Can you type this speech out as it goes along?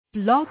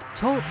Blog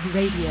Talk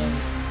Radio.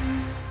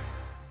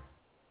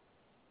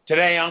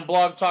 Today on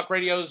Blog Talk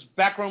Radio's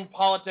Backroom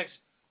Politics,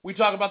 we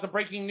talk about the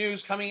breaking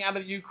news coming out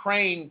of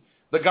Ukraine.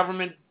 The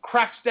government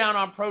cracks down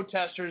on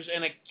protesters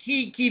and a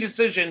key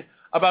decision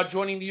about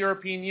joining the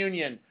European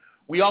Union.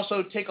 We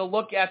also take a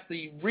look at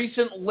the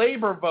recent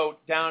labor vote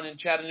down in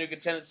Chatanooga,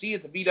 Tennessee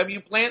at the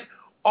VW plant.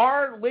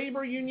 Are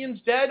labor unions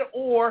dead,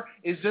 or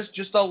is this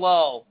just a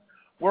lull?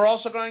 We're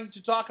also going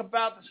to talk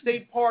about the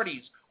state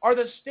parties. Are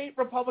the state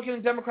Republican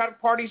and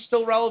Democratic parties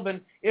still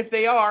relevant? If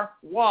they are,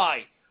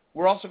 why?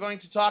 We're also going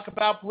to talk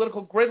about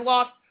political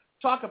gridlock,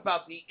 talk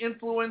about the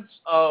influence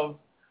of,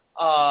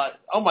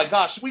 oh my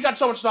gosh, we got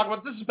so much to talk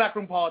about. This is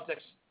Backroom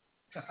Politics.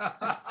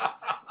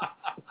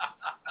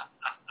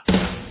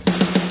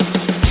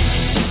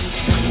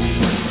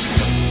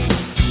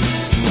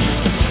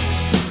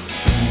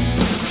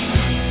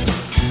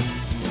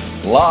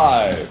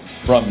 Live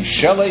from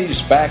Shelley's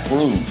Back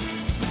Room,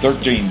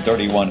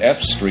 1331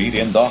 F Street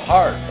in the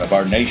heart of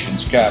our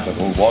nation's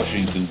capital,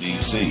 Washington,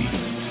 D.C.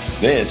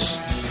 This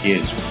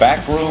is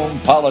Backroom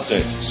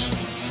Politics.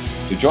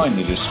 To join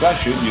the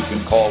discussion, you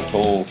can call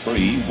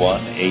toll-free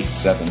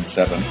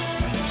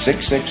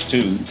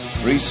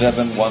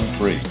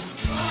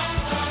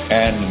 1-877-662-3713.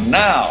 And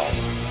now,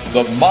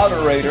 the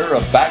moderator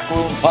of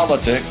Backroom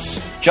Politics,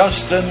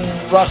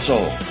 Justin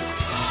Russell.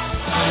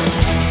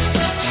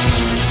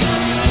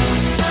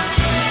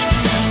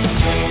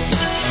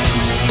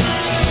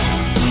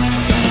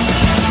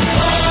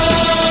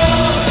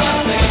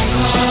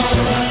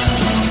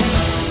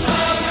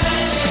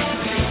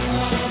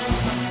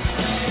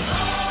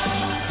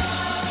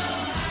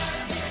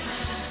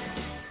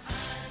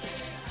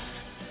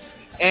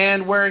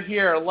 And we're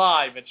here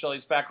live at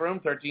Shelley's Back Room,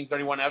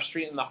 1331 F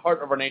Street, in the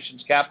heart of our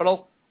nation's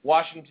capital,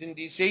 Washington,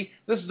 D.C.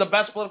 This is the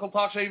best political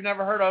talk show you've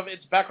never heard of.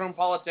 It's Backroom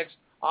Politics,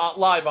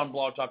 live on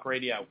Blog Talk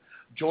Radio.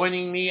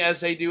 Joining me, as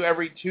they do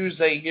every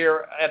Tuesday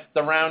here at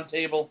the Round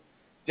Table,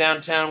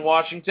 downtown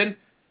Washington.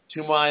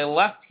 To my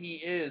left, he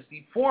is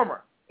the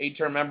former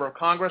 8-term member of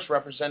Congress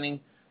representing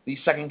the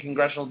 2nd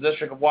Congressional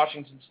District of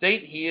Washington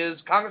State. He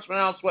is Congressman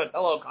Al Swift.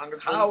 Hello,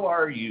 Congressman. How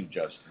are you,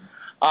 Justin?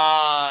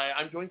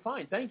 I'm doing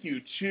fine, thank you.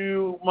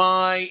 To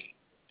my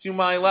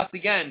left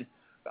again,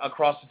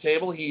 across the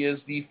table, he is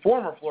the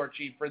former floor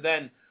chief for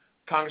then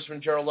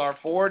Congressman Gerald R.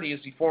 Ford. He is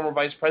the former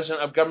vice president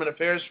of government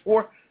affairs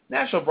for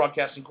National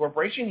Broadcasting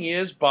Corporation. He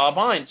is Bob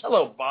Hines.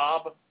 Hello,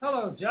 Bob.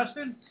 Hello,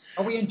 Justin.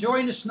 Are we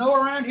enjoying the snow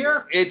around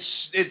here? It's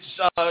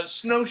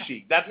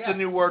snowshy. That's the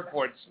new word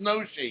for it,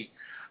 snowshy.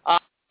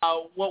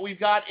 What we've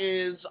got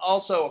is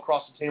also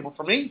across the table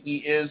for me. He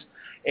is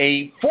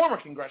a former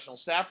congressional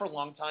staffer,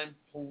 longtime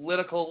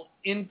political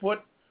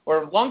input,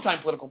 or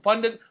longtime political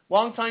pundit,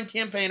 longtime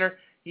campaigner.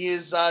 He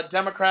is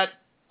Democrat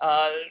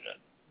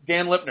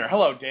Dan Lipner.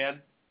 Hello,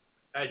 Dan.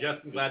 Hi,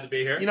 Justin. Glad to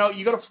be here. You know,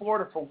 you go to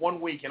Florida for 1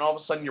 week, and all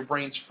of a sudden your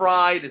brain's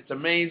fried. It's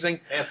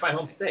amazing. Hey, it's my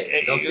home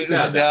state. Don't do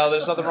that. No,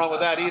 there's nothing wrong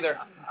with that either.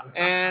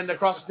 And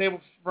across the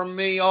table from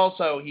me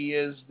also, he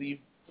is the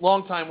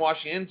longtime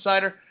Washington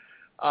insider,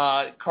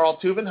 Carl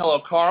Tubin. Hello,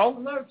 Carl.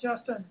 Hello,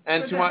 Justin.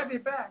 And good to have you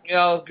back.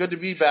 Good to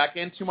be back.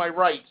 And to my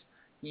right,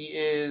 he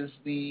is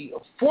the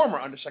former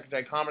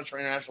Undersecretary of Commerce for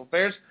International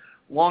Affairs,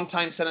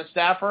 longtime Senate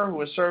staffer who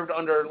has served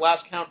under,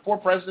 last count, 4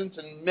 presidents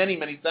and many,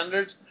 many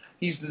senators.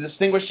 He's the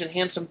distinguished and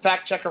handsome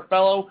fact-checker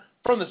fellow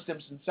from the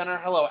Stimson Center.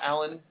 Hello,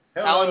 Alan.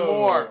 Hello. Alan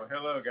Moore.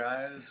 Hello,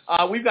 guys.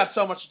 We've got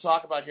so much to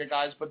talk about here,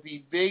 guys, but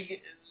the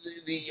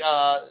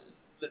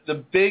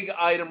big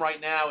item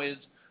right now is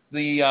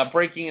the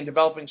breaking and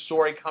developing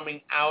story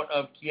coming out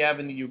of Kiev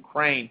in the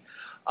Ukraine.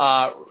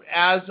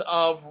 As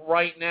of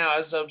right now,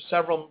 as of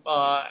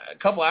a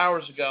couple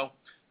hours ago,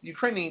 the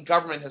Ukrainian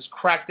government has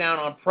cracked down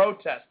on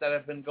protests that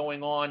have been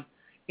going on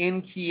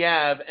in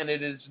Kiev, and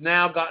it has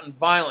now gotten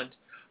violent.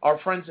 Our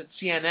friends at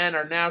CNN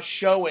are now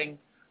showing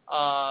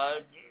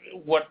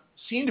what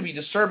seem to be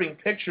disturbing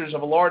pictures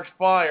of a large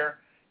fire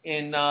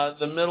in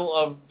the middle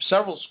of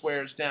several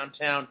squares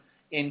downtown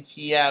in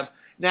Kiev.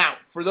 Now,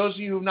 for those of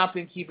you who have not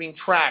been keeping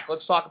track,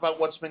 let's talk about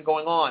what's been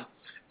going on.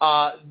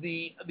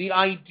 The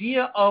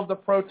idea of the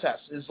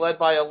protest is led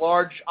by a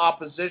large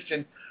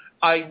opposition,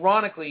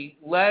 ironically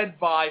led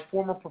by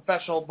former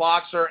professional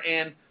boxer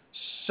and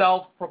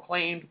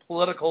self-proclaimed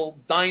political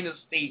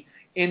dynasty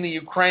in the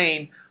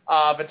Ukraine,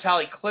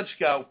 Vitaly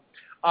Klitschko.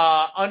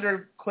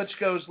 Under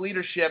Klitschko's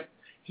leadership,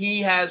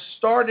 he has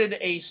started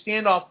a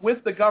standoff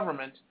with the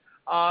government,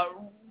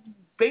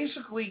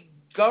 basically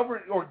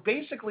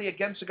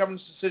against the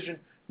government's decision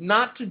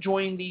not to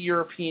join the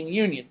European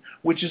Union,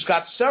 which has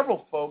got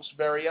several folks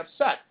very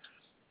upset.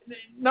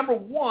 Number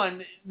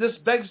one, this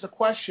begs the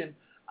question,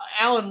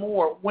 Alan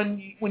Moore, when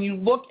you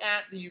look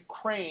at the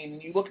Ukraine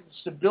and you look at the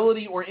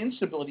stability or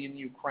instability in the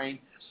Ukraine,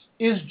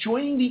 is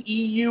joining the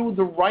EU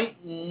the right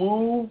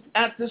move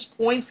at this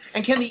point?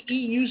 And can the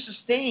EU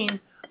sustain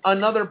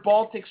another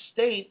Baltic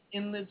state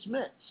in its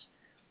midst?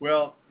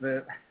 Well,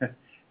 the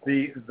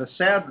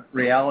sad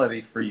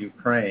reality for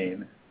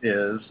Ukraine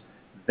is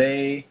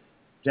they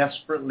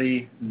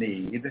desperately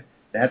need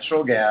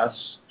natural gas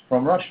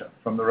from Russia,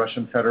 from the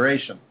Russian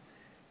Federation.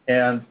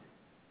 And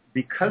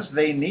because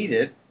they need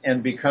it,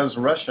 and because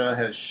Russia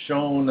has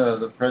shown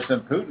the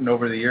President Putin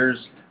over the years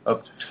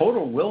of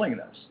total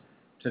willingness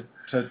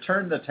to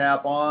turn the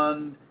tap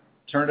on,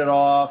 turn it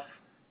off,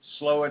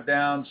 slow it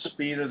down,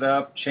 speed it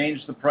up,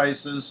 change the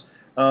prices.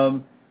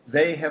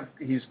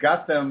 He's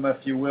got them, if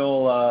you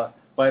will,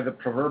 by the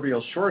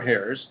proverbial short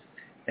hairs,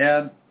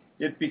 and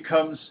it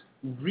becomes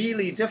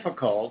really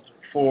difficult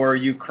for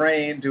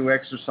Ukraine to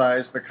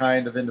exercise the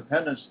kind of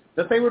independence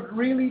that they would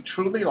really,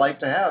 truly like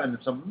to have. And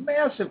it's a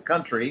massive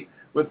country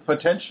with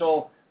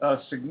potential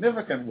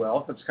significant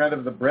wealth. It's kind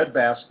of the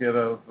breadbasket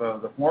of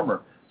the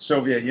former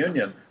Soviet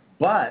Union.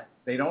 But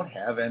they don't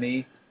have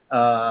any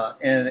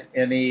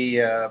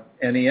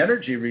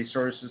energy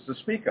resources to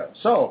speak of.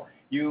 So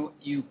you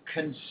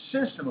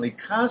constantly,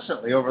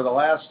 constantly over the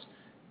last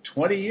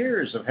 20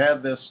 years have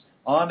had this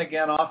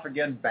on-again,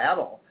 off-again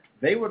battle.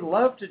 They would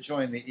love to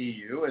join the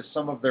EU, as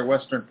some of their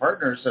Western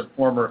partners and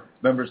former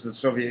members of the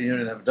Soviet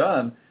Union have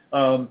done,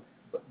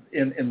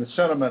 in the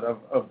sentiment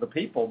of the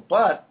people,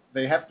 but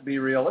they have to be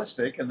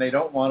realistic, and they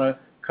don't want to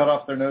cut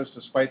off their nose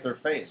to spite their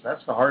face.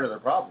 That's the heart of their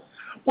problem.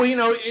 Well,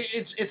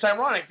 it's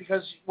ironic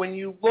because when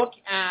you look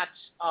at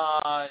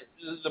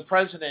the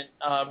president,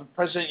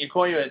 President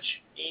Yanukovych,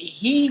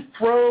 he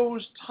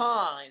froze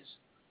ties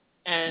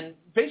and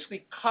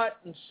basically cut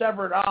and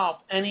severed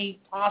off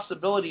any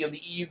possibility of the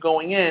EU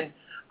going in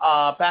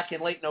back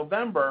in late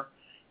November,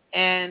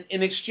 and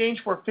in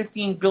exchange for a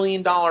 $15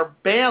 billion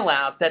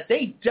bailout that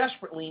they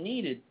desperately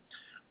needed.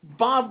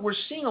 Bob, we're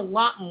seeing a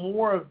lot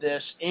more of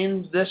this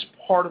in this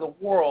part of the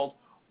world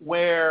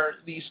where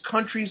these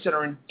countries that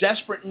are in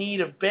desperate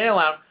need of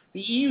bailout, the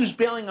EU is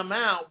bailing them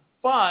out,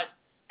 but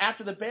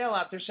after the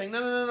bailout, they're saying,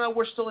 no,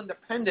 we're still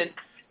independent.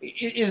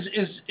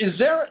 Is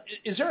there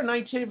a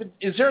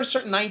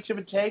certain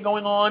naivete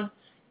going on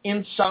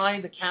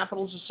inside the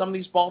capitals of some of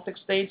these Baltic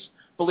states,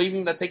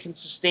 believing that they can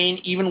sustain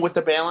even with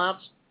the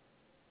bailouts?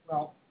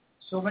 Well,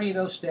 so many of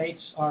those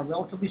states are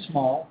relatively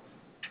small.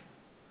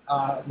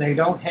 They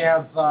don't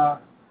have a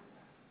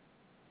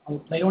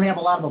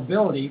lot of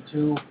ability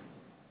to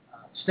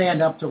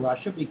stand up to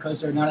Russia because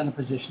they're not in a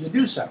position to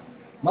do so.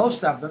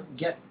 Most of them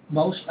get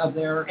most of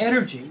their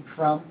energy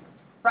from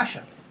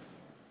Russia,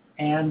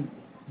 and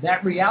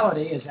that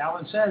reality, as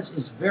Alan says,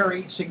 is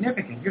very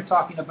significant. You're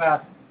talking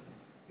about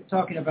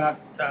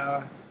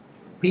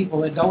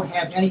people that don't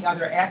have any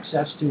other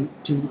access to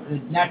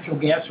natural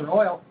gas or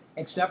oil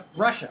except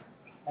Russia.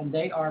 And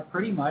they are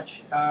pretty much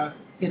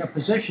in a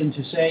position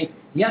to say,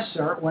 yes,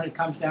 sir, when it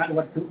comes down to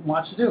what Putin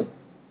wants to do.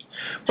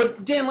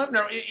 But Dan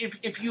Lipner,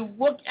 if you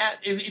look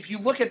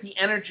at the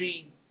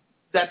energy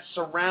that's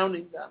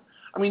surrounding them,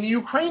 I mean,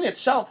 Ukraine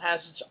itself has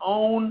its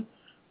own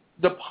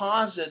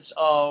deposits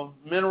of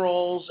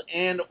minerals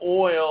and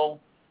oil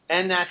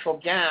and natural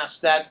gas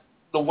that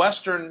the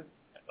Western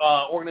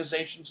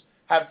organizations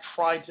have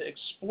tried to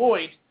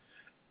exploit.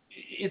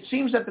 It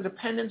seems that the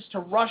dependence to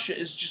Russia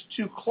is just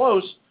too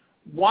close.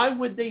 Why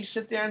would they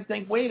sit there and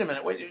think, wait a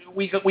minute,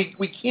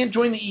 we can't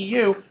join the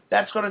EU,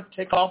 that's going to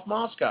tick off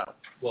Moscow?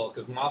 Well,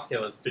 because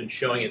Moscow has been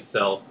showing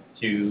itself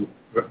to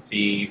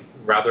be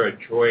rather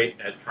adroit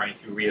at trying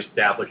to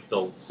reestablish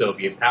the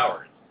Soviet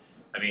powers.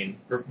 I mean,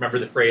 remember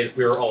the phrase,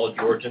 we are all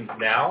Georgians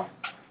now?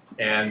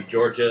 And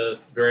Georgia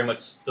very much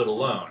stood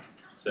alone.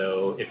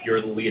 So if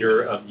you're the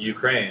leader of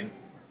Ukraine,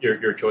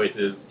 your choice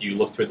is, do you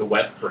look to the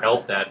West for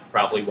help that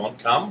probably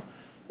won't come,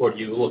 or do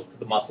you look to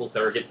the muscles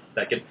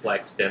that get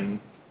flexed and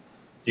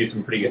do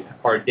some pretty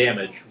hard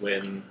damage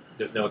when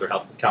there's no other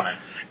help coming?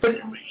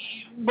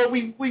 But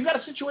we've got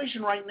a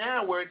situation right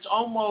now where it's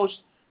almost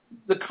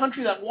the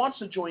country that wants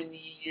to join the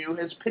EU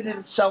has pitted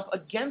itself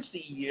against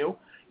the EU.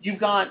 You've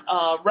got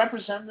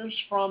representatives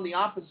from the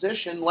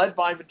opposition, led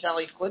by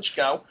Vitaly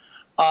Klitschko,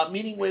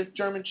 meeting with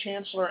German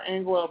Chancellor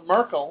Angela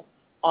Merkel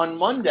on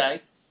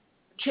Monday.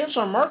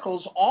 Chancellor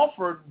Merkel's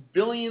offered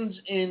billions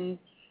in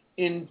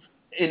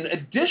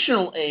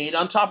additional aid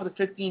on top of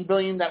the $15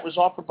 billion that was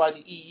offered by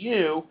the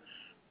EU,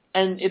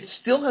 and it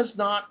still has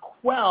not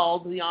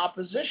quelled the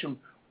opposition.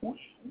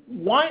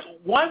 Why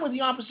would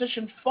the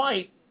opposition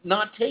fight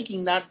not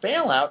taking that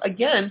bailout,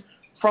 again,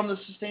 from the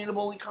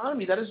sustainable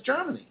economy that is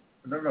Germany?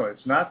 No,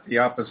 it's not the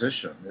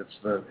opposition. It's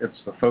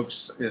the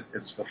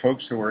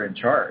folks who are in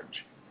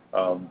charge.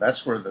 That's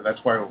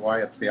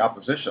why it's the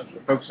opposition.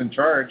 The folks in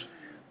charge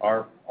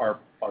are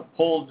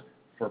pulled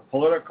for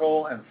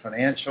political and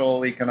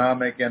financial,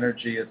 economic,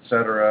 energy,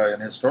 etc.,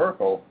 and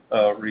historical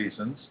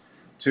reasons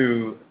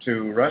to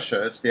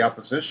Russia. It's the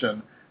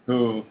opposition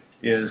who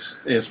is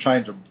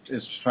trying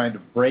to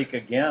break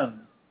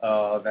again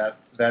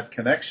that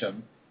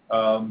connection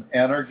and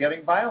are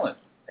getting violent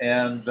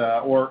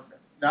or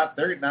not.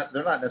 They're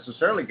not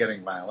necessarily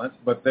getting violent,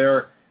 but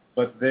their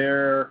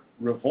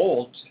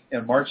revolt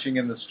and marching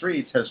in the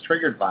streets has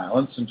triggered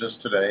violence. And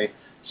just today,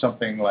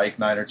 something like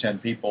 9 or 10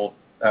 people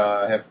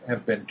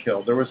have been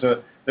killed. There was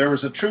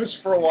a truce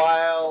for a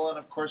while, and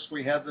of course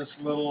we had this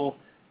little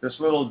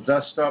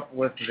dust up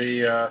with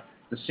the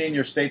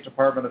senior State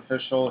Department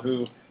official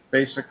who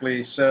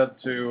basically said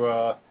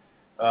to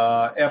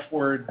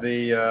F-word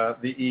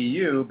the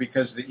EU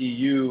because the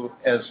EU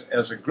as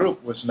a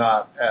group was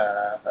not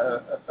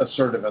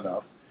assertive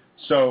enough.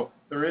 So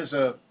there is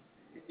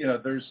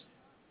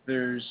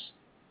there's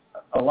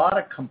a lot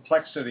of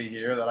complexity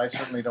here that I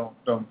certainly don't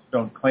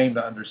claim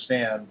to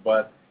understand,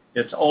 but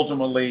it's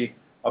ultimately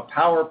a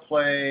power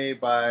play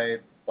by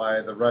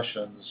the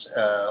Russians,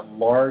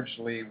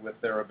 largely with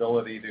their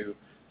ability to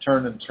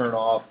turn and turn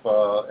off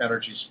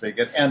energy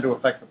spigot and to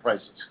affect the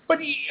prices. But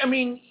I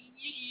mean,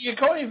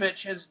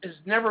 Yakovlevich has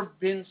never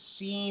been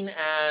seen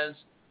as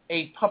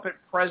a puppet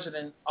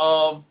president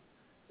of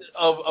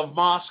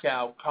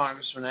Moscow,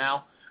 Congressman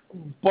Al,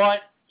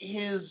 but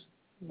his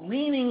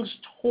leanings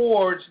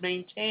towards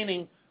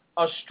maintaining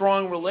a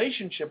strong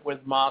relationship with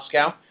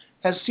Moscow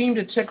has seemed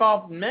to tick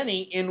off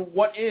many in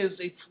what is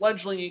a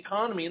fledgling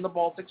economy in the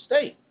Baltic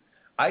state.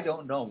 I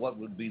don't know what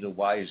would be the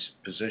wise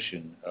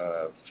position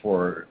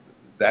for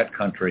that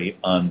country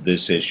on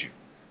this issue.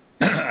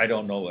 I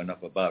don't know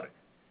enough about it.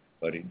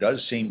 But it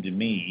does seem to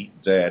me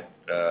that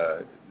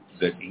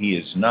that he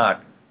is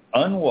not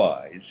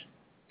unwise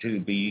to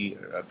be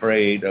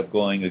afraid of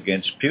going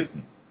against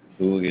Putin,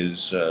 who is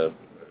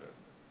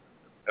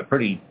a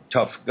pretty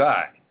tough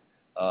guy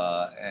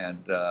and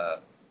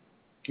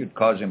could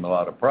cause him a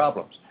lot of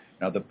problems.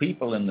 Now, the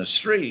people in the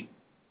street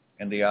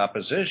and the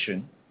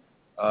opposition,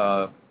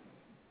 don't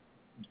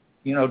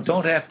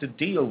have to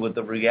deal with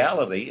the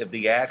reality of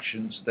the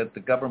actions that the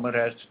government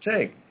has to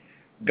take.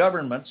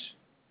 Governments,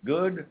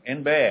 good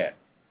and bad,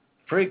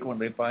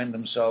 frequently find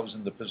themselves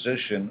in the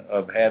position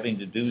of having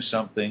to do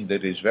something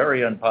that is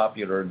very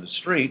unpopular in the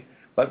street,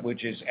 but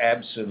which is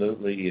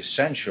absolutely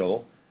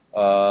essential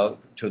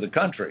to the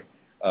country.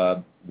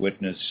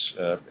 Witness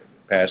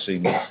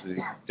passing the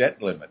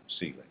debt limit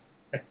ceiling.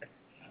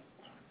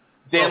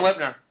 Dan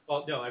Lipner.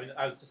 Well, no, I mean,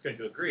 I was just going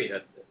to agree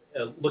that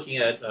looking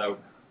at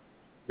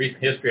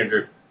recent history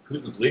under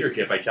Putin's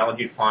leadership, I challenge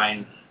you to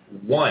find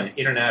one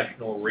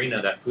international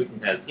arena that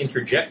Putin has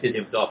interjected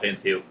himself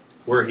into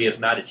where he has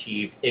not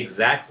achieved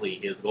exactly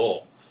his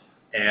goal.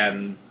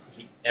 And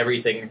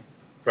everything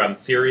from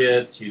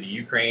Syria to the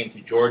Ukraine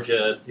to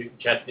Georgia to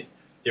Chechnya,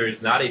 there is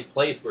not a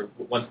place where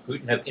once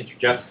Putin has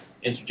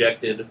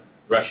interjected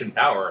Russian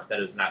power that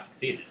has not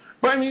succeeded.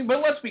 But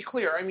let's be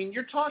clear. I mean,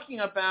 you're talking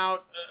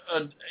about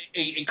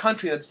a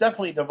country that's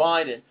definitely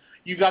divided.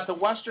 You've got the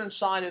western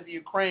side of the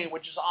Ukraine,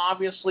 which is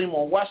obviously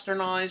more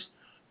westernized,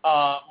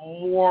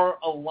 more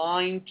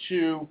aligned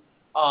to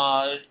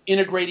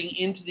integrating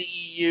into the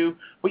EU.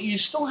 But you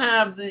still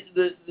have the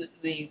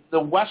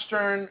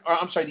western,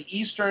 or I'm sorry, the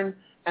eastern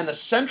and the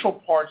central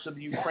parts of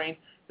the Ukraine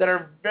that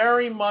are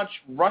very much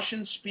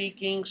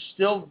Russian-speaking,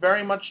 still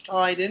very much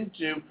tied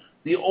into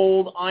the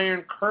old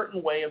Iron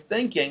Curtain way of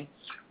thinking,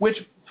 which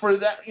for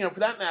that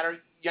matter,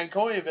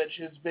 Yanukovych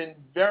has been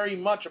very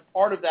much a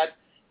part of that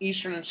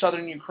eastern and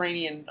southern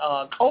Ukrainian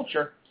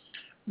culture.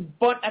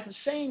 But at the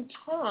same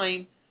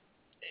time,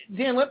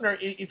 Dan Lipner,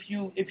 if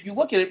you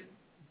look at it,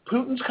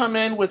 Putin's come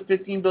in with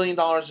 $15 billion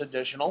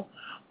additional.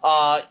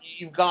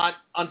 You've got,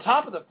 on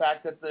top of the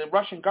fact that the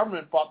Russian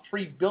government bought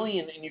 $3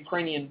 billion in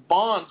Ukrainian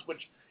bonds,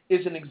 which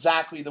isn't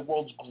exactly the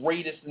world's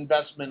greatest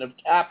investment of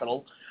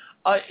capital.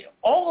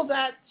 All of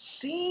that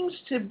seems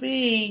to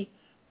be,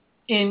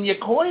 in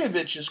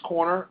Yanukovych's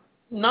corner,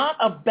 not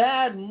a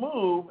bad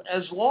move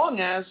as long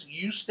as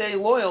you stay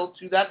loyal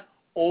to that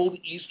old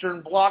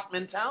Eastern Bloc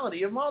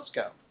mentality of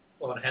Moscow.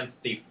 Well, and hence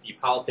the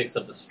politics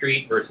of the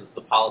street versus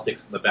the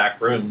politics in the back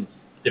rooms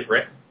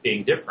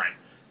being different.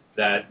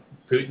 That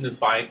Putin is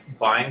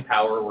buying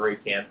power where he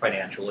can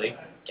financially,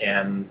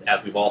 and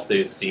as we've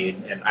also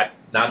seen, and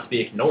not to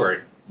be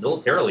ignored,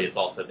 militarily is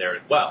also there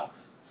as well.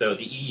 So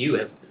the EU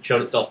has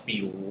shown itself to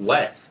be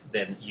less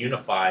than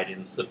unified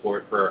in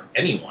support for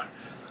anyone.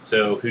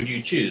 So who do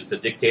you choose? The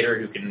dictator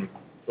who can,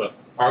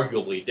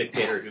 arguably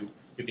dictator who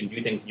can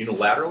do things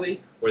unilaterally,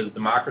 or the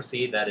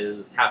democracy that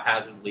is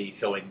haphazardly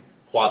showing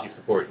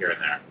quasi-support here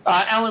and there?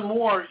 Alan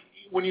Moore,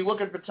 when you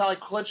look at Vitaly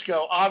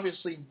Klitschko,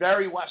 obviously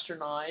very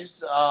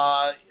westernized,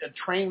 a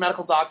trained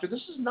medical doctor.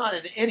 This is not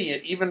an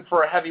idiot, even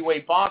for a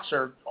heavyweight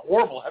boxer, a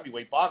horrible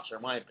heavyweight boxer,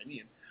 in my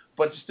opinion.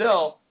 But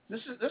still,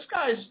 this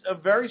guy's a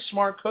very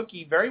smart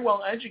cookie, very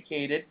well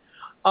educated.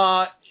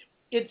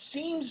 It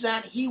seems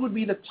that he would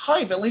be the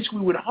type, at least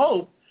we would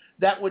hope,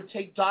 that would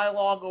take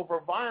dialogue over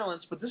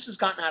violence, but this has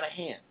gotten out of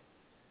hand.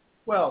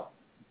 Well,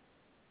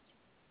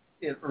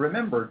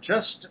 remember,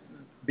 just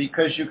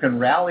because you can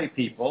rally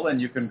people and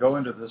you can go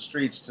into the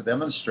streets to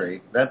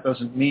demonstrate, that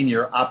doesn't mean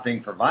you're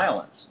opting for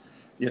violence.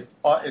 It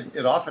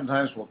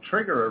oftentimes will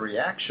trigger a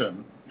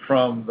reaction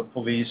from the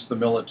police, the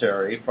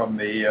military, from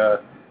the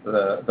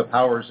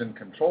powers in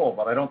control.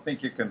 But I don't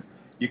think you can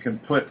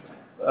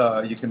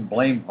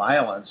blame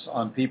violence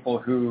on people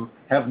who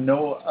have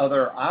no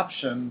other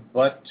option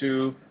but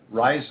to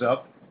rise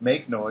up,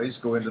 make noise,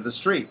 go into the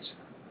streets.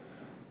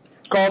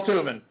 Carl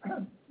Tubman.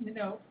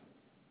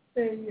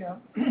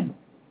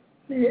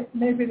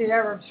 Maybe the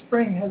Arab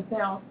Spring has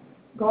now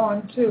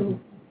gone to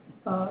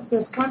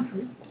this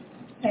country,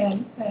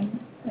 and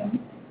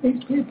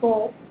these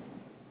people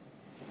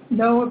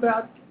know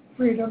about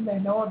freedom. They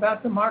know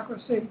about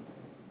democracy.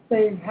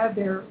 They've had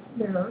their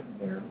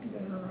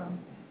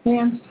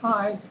hands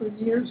tied for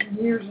years and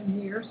years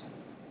and years.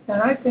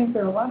 And I think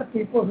there are a lot of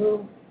people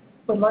who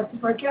would like to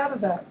break out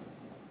of that.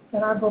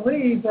 And I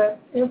believe that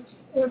if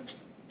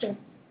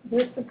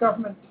the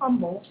government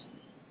tumbles,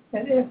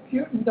 and if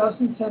Putin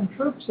doesn't send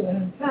troops in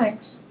and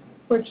tanks,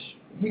 which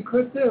he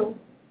could do,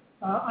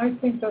 I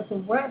think that the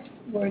West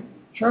would,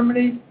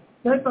 Germany,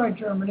 led by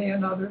Germany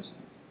and others,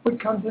 would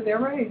come to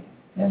their aid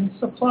and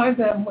supply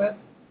them with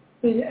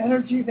the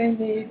energy they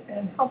need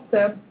and help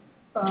them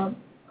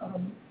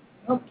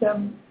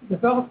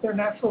develop their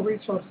natural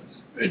resources.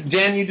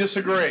 Dan, you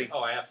disagree?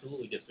 Oh, I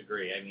absolutely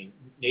disagree. I mean,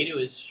 NATO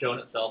has shown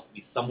itself to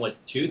be somewhat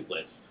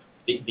toothless.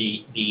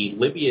 The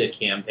Libya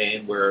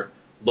campaign, where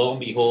lo and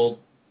behold,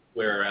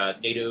 where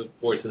NATO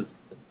forces,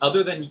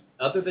 other than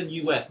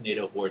U.S.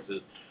 NATO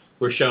forces,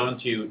 were shown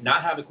to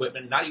not have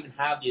equipment, not even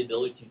have the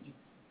ability to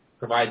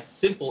provide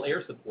simple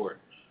air support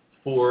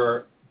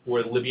for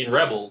the Libyan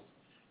rebels,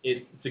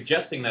 is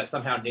suggesting that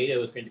somehow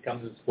NATO is going to come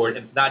to the support,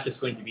 and it's not just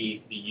going to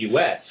be the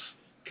U.S.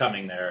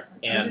 coming there,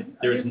 and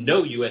there's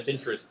no U.S.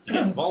 interest to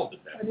get involved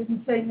with that. I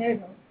didn't say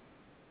NATO.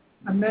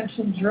 I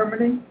mentioned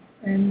Germany,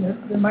 and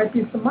there might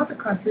be some other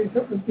countries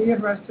that would be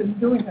interested in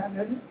doing that.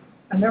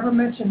 I never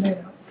mentioned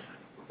NATO.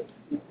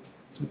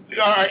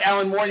 All right,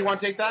 Alan Moore, you want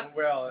to take that?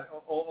 Well,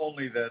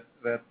 only that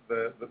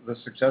the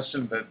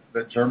suggestion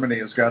that Germany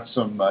has got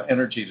some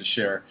energy to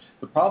share.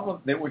 The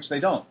problem, which they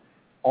don't,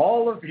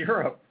 all of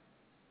Europe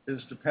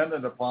is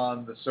dependent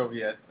upon the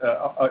Soviet,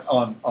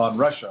 on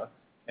Russia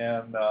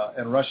and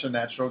Russian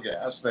natural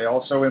gas. They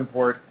also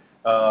import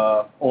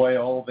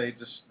oil. They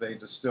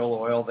distill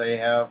oil.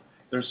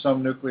 There's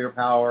some nuclear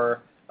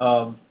power,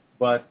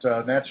 but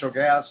natural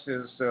gas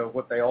is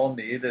what they all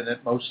need, and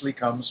it mostly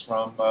comes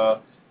from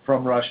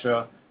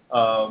Russia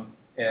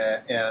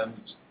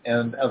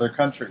and other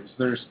countries.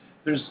 There's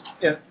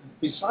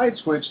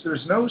besides which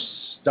there's no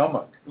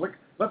stomach. Look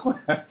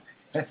what,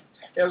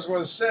 as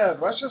was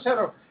said, Russia's had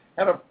a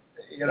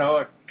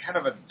kind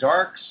of a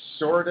dark,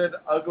 sordid,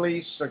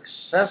 ugly,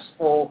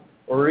 successful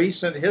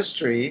recent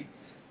history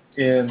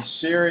in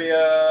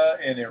Syria,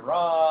 in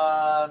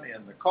Iran,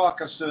 in the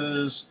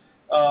Caucasus.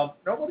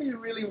 Nobody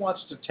really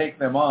wants to take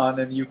them on,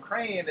 and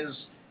Ukraine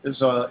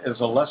is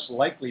a less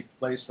likely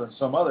place than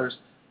some others,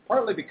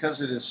 partly because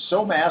it is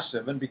so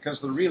massive and because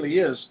there really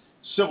is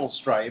civil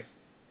strife,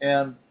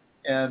 and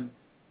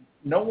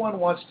no one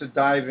wants to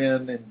dive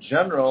in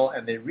general,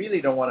 and they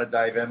really don't want to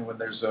dive in when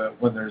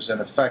there's in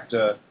effect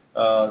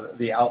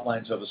the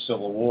outlines of a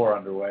civil war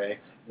underway,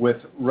 with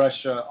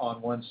Russia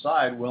on one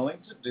side willing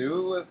to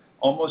do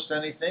almost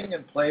anything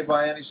and play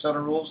by any set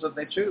of rules that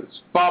they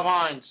choose. Bob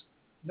Hines.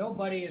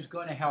 Nobody is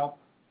going to help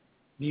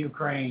the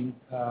Ukraine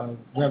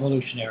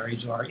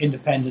revolutionaries or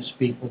independence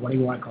people, what do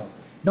you want to call them.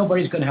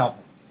 Nobody's going to help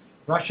them.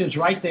 Russia's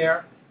right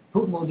there.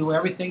 Putin will do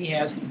everything he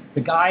has.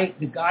 The guy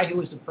who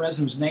was the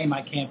president's name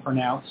I can't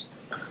pronounce,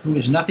 who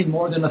is nothing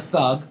more than a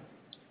thug.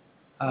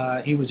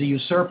 He was a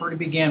usurper to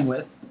begin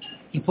with.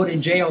 He put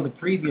in jail the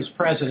previous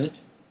president.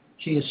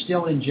 She is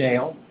still in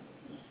jail.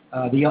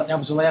 That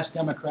was the last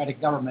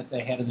democratic government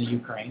they had in the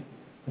Ukraine.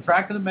 The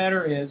fact of the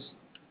matter is,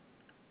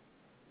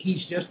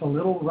 he's just a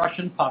little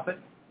Russian puppet,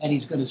 and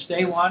he's going to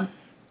stay one.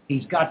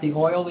 He's got the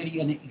oil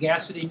and the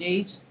gas that he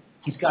needs.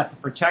 He's got the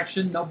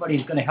protection.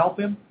 Nobody's going to help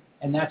him,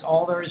 and that's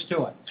all there is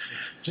to it.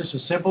 Just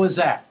as simple as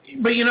that.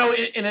 But in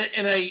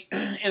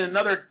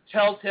another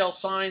telltale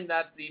sign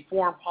that the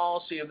foreign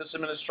policy of this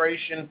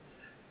administration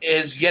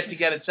is yet to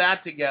get its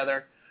act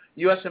together,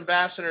 U.S.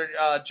 Ambassador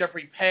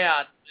Jeffrey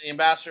Payot, the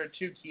ambassador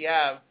to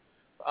Kiev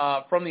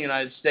from the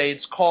United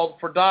States, called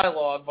for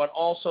dialogue, but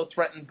also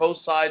threatened both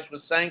sides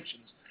with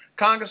sanctions.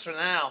 Congress for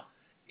now,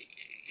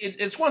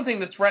 it's one thing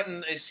to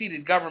threaten a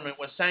seated government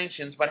with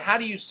sanctions, but how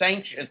do you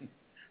sanction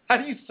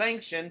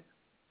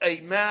a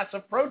mass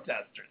of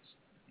protesters?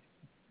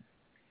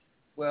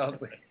 Well,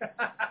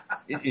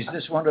 is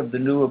this one of the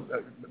new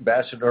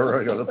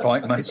ambassadorial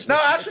appointments? No,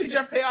 actually,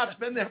 Jeff Payot's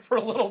been there for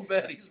a little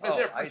bit. He's been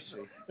there. I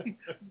see.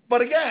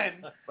 But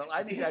again, well,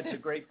 I think that's a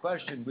great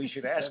question. We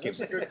should ask him.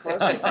 That's a good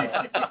question.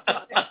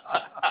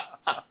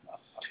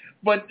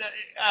 But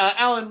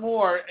Alan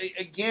Moore,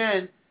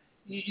 again,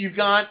 you've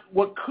got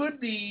what could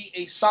be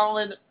a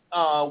solid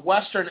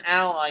Western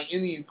ally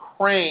in the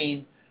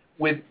Ukraine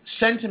with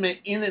sentiment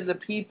in the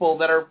people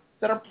that are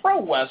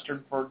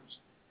pro-Western for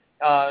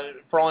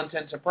all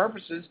intents and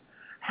purposes.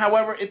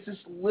 However, it's this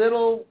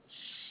little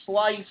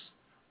slice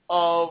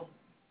of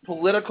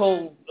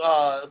political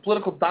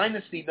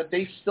dynasty that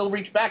they still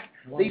reach back.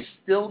 Wow. They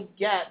still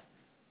get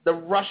the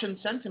Russian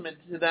sentiment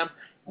to them.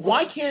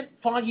 Why can't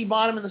Foggy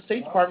Bottom and the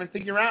State Department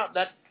figure out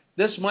that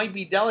this might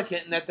be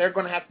delicate and that they're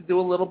going to have to do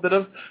a little bit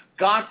of,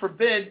 God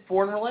forbid,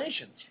 foreign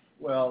relations?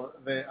 Well,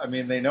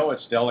 they know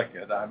it's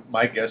delicate.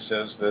 My guess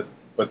is that,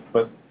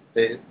 but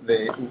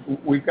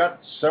we've got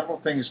several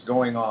things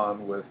going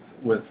on with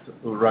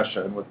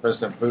Russia and with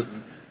President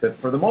Putin that,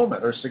 for the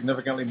moment, are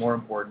significantly more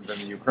important than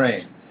the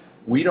Ukraine.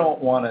 We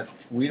don't want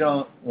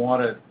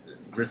to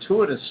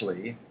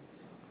gratuitously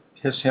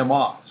piss him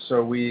off.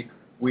 So we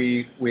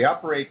we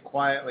operate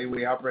quietly.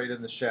 We operate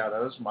in the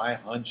shadows. My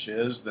hunch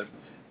is that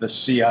the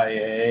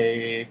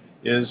CIA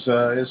is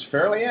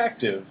fairly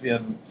active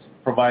in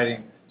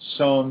providing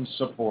some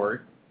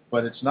support,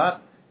 but it's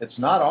not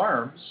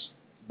arms,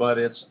 but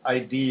it's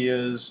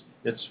ideas,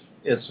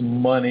 it's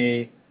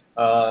money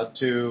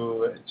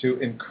to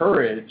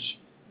encourage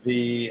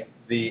the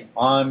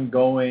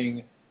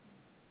ongoing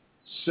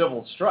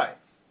civil strife.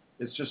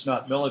 It's just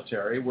not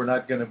military.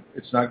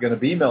 It's not going to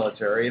be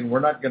military, and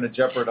we're not going to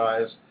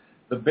jeopardize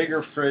the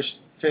bigger fish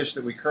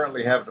that we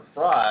currently have to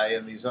fry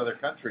in these other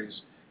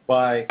countries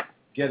by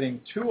getting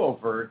too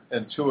overt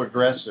and too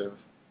aggressive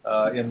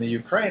in the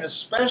Ukraine,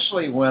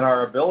 especially when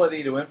our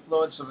ability to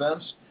influence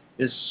events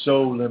is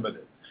so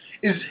limited.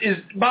 Is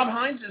Bob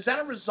Hines, is that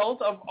a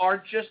result of our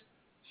just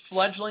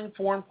fledgling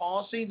foreign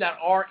policy, that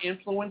our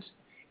influence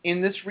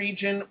in this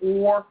region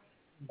or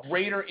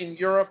greater in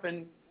Europe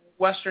and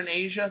Western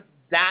Asia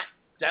that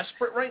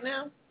desperate right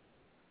now?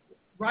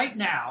 Right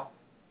now,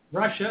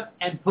 Russia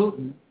and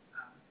Putin,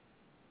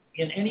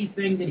 in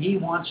anything that he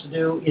wants to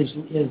do, is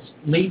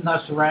leading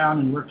us around,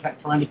 and we're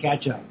trying to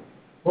catch up.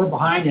 We're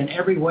behind in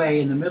every way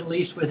in the Middle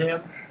East with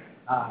him.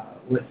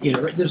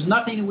 There's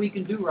nothing that we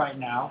can do right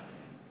now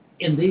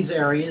in these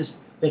areas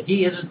that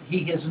he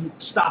hasn't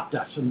stopped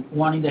us from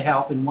wanting to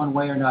help in one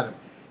way or another.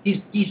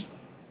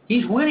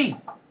 He's winning.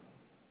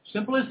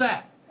 Simple as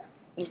that.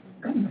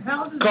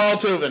 Carl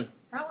Tubin.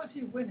 How is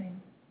he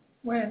winning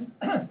when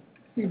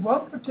he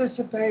won't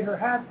participate or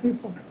have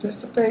people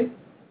participate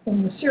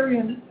in the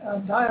Syrian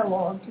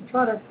dialogue to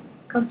try to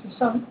come to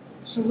some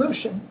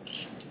solution?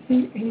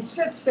 He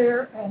sits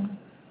there and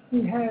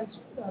he has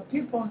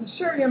people on the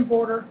Syrian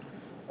border,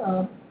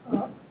 on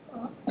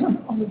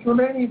the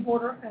Jordanian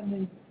border and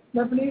the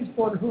Lebanese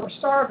border who are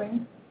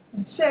starving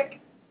and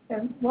sick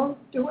and won't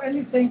do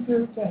anything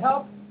to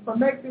help or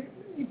make the...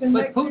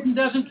 But Putin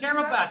doesn't care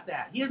about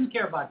that. He doesn't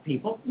care about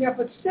people. Yeah,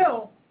 but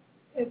still,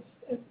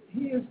 he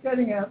is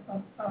getting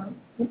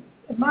in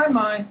my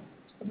mind,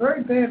 a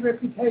very bad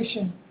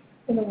reputation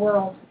in the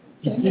world.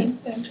 He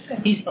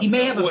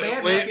may have a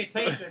bad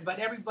reputation, but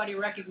everybody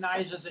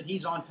recognizes that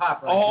he's on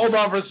top right now. Hold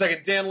on for a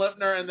second. Dan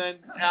Lipner and then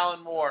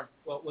Alan Moore.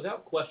 Well,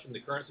 without question,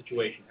 the current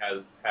situation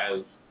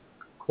has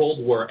Cold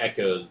War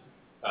echoes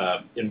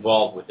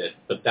involved with it,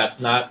 but that's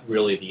not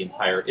really the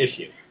entire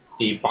issue.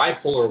 The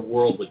bipolar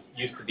world, which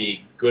used to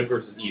be good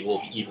versus evil,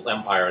 the evil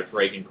empire, as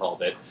Reagan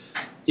called it,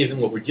 isn't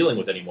what we're dealing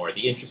with anymore.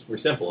 The interests were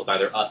simple. It's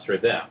either us or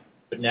them.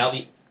 But now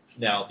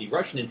the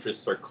Russian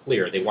interests are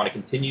clear. They want to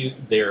continue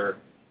their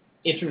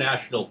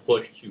international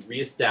push to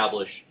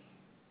reestablish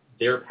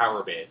their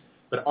power base.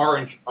 But our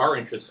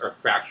interests are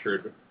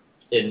fractured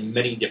in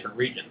many different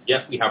regions.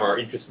 Yes, we have our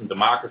interests in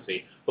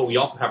democracy, but we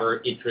also have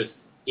our interests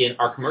in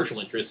our commercial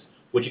interests,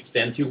 which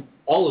extend to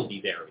all of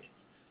these areas.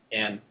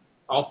 And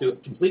also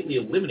completely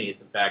eliminates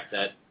the fact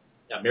that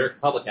the American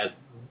public has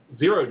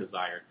zero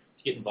desire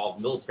to get involved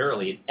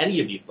militarily in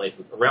any of these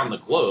places around the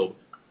globe.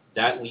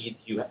 That leads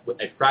to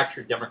a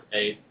fractured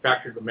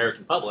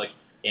American public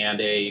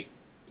and a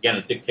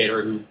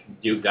dictator who can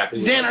do exactly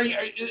what... Dan, are you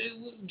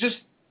just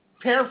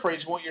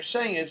paraphrasing what you're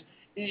saying is,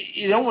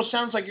 it almost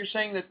sounds like you're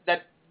saying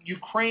that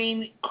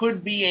Ukraine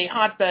could be a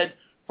hotbed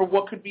for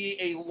what could be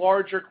a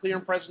larger, clear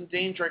and present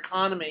danger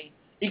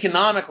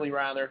economically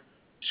rather,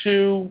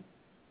 to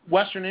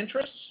Western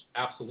interests?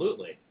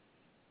 Absolutely.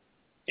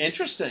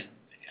 Interesting.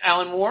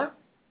 Alan Moore?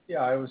 Yeah,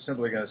 I was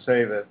simply going to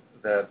say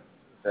that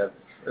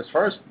as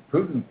far as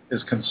Putin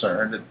is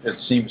concerned, it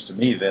seems to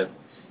me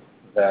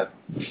that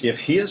if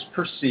he is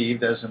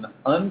perceived as an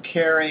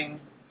uncaring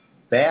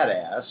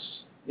badass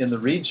in the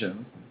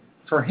region,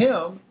 for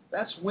him,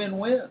 that's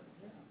win-win.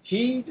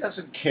 He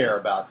doesn't care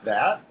about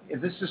that.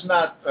 This is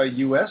not a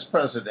U.S.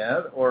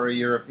 president or a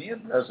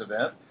European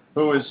president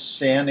who is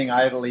standing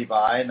idly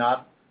by,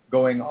 not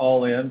going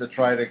all in to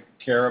try to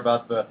care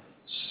about the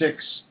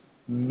 6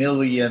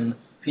 million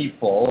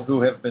people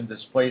who have been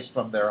displaced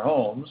from their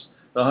homes,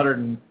 the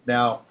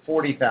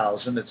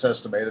 140,000 it's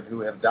estimated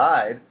who have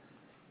died.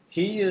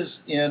 He is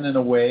in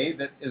a way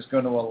that is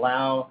going to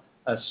allow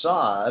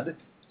Assad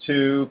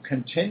to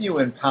continue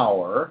in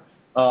power.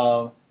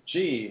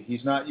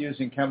 He's not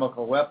using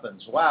chemical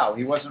weapons. Wow,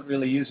 he wasn't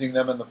really using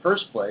them in the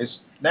first place.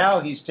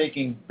 Now he's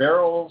taking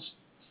barrels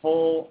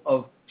full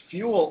of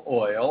fuel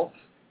oil,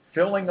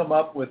 filling them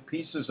up with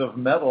pieces of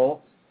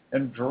metal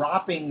and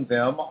dropping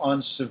them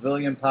on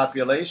civilian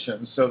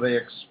populations so they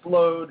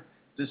explode,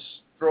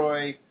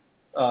 destroy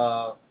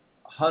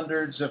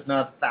hundreds, if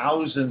not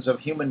thousands, of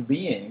human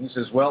beings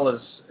as well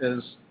as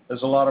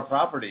a lot of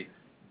property.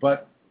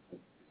 But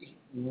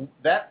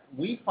that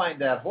we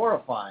find that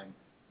horrifying.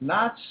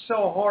 Not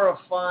so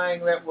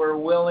horrifying that we're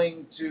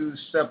willing to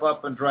step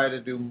up and try to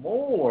do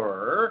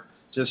more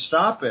to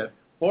stop it.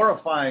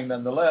 Horrifying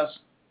nonetheless.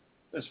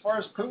 As far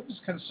as Putin's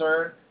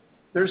concerned,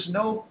 there's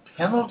no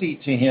penalty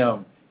to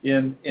him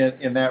in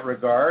that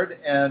regard,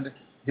 and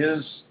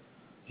his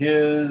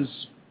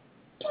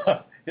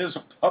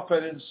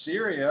puppet in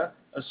Syria,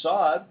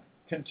 Assad,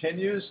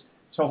 continues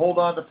to hold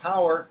on to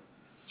power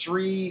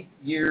 3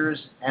 years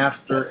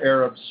after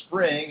Arab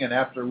Spring and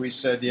after we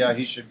said, yeah,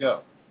 he should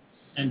go.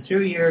 And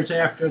 2 years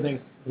after the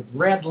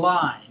red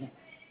line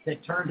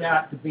that turned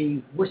out to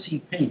be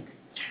wussy pink.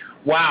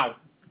 Wow.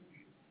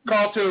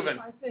 Carl Tubin.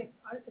 I think,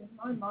 in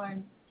my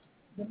mind,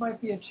 there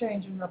might be a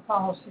change in their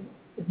policy.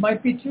 It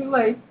might be too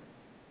late,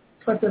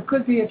 but there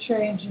could be a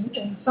change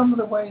in some of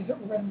the ways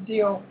that we're going to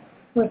deal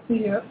with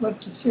the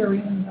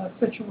Syrian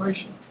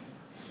situation.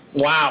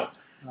 Wow.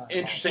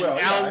 Interesting. Well,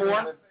 Alan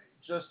Moore?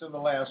 Just in the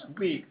last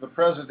week, the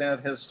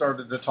president has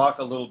started to talk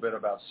a little bit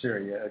about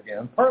Syria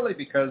again, partly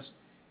because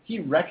he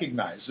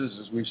recognizes,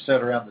 as we've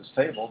said around this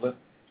table, that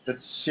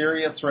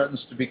Syria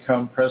threatens to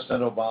become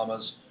President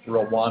Obama's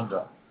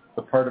Rwanda,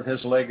 the part of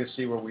his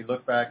legacy where we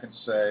look back and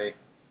say,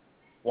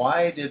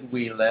 why did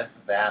we let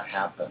that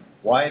happen?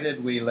 Why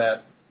did we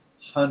let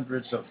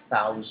hundreds of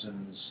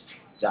thousands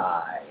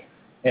die?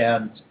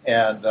 And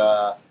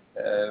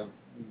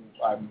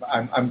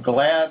I'm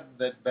glad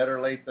that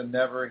better late than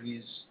never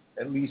he's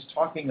at least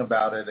talking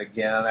about it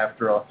again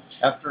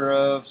after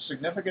a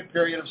significant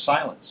period of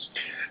silence.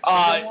 The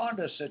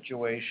Rwanda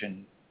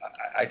situation,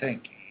 I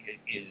think,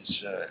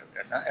 is,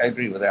 and I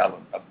agree with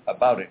Alan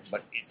about it,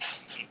 but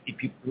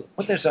if you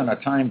put this on a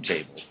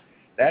timetable,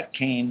 that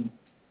came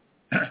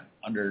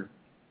under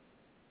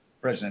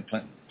President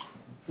Clinton.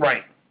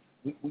 Right.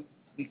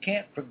 We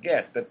can't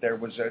forget that there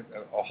was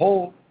a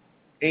whole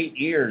 8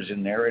 years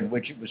in there in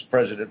which it was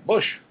President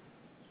Bush,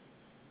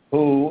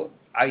 who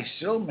I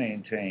still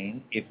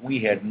maintain if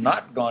we had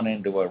not gone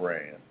into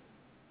Iran,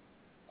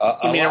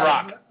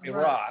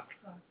 Iraq,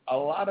 a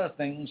lot of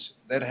things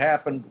that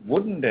happened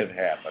wouldn't have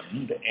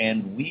happened,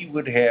 and we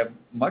would have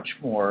much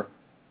more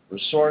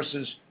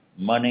resources,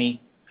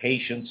 money,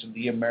 patience of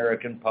the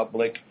American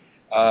public,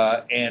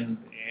 and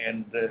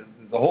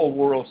the whole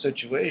world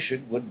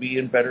situation would be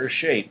in better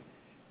shape.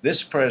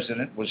 This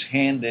president was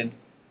handed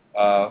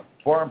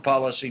foreign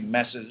policy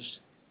messes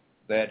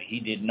that he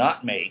did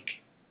not make,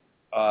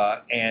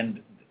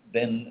 and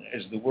then,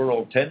 as the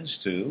world tends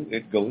to,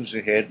 it goes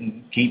ahead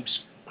and keeps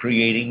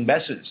creating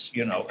messes.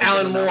 You know,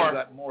 Alan Moore. We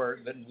got more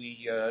than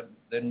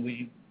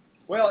we.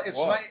 Well,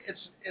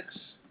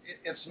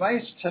 it's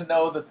nice to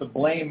know that the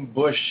blame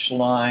Bush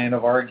line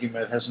of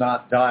argument has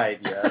not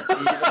died yet.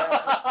 Even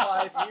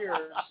after 5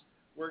 years,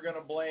 we're going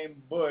to blame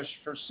Bush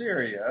for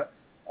Syria.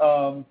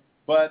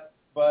 But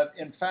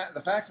in fact,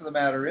 the fact of the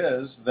matter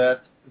is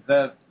that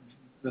the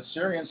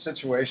Syrian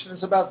situation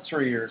is about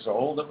 3 years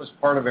old. It was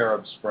part of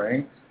Arab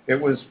Spring. It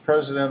was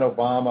President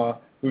Obama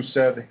who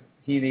said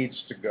he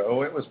needs to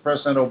go. It was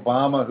President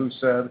Obama who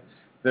said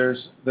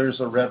there's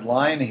a red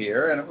line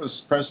here, and it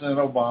was President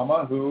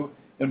Obama who,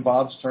 in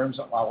Bob's terms,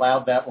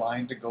 allowed that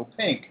line to go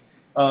pink.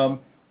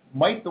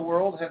 Might the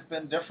world have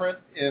been different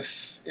if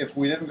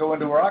we didn't go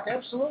into Iraq?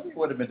 Absolutely, it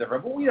would have been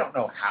different, but we don't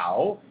know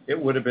how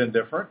it would have been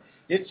different.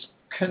 It's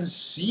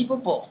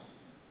conceivable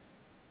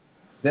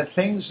that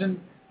things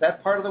in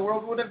that part of the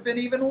world would have been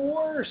even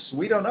worse.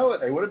 We don't know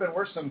it. They would have been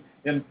worse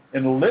in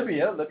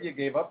Libya. Libya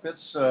gave up its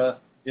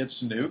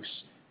nukes.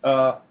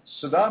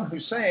 Saddam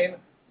Hussein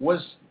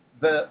was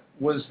the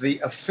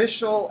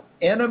official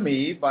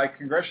enemy by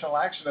congressional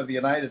action of the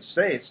United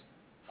States.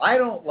 I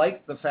don't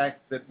like the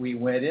fact that we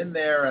went in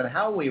there and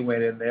how we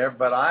went in there,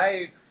 but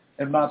I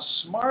am not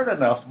smart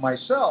enough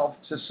myself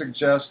to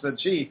suggest that,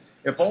 gee,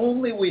 if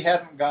only we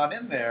hadn't gone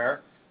in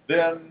there,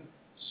 then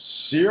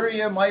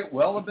Syria might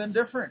well have been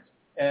different,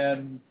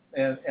 and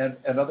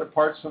other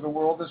parts of the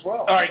world as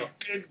well. All right,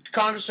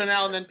 Congressman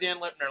Allen and Dan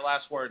Lipner,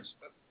 last words.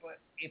 But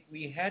if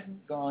we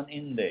hadn't gone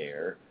in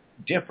there,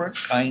 different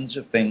kinds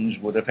of things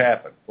would have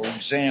happened. For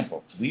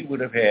example, we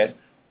would have had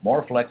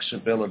more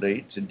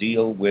flexibility to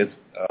deal with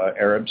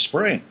Arab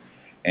Spring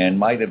and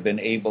might have been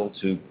able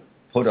to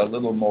put a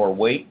little more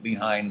weight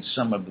behind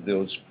some of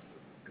those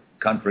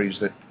countries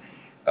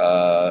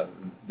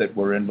that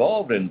were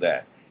involved in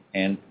that,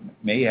 and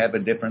may have a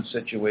different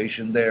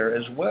situation there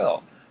as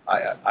well.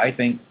 I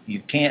think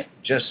you can't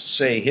just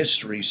say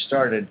history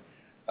started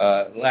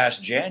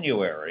last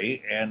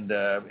January and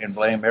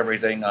blame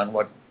everything on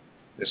what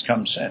has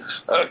come since.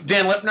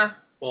 Dan Lipner?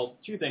 Well,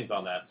 two things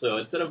on that. So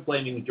instead of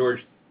blaming George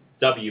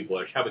W.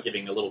 Bush, how about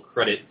giving a little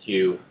credit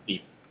to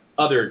the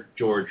other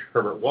George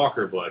Herbert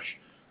Walker Bush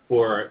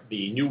for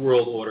the New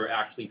World Order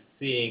actually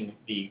seeing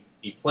the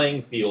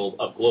playing field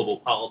of global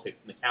politics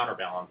and the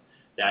counterbalance,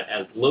 that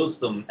as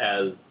loathsome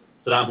as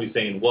Saddam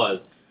Hussein was,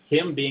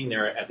 him being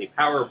there as a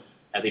power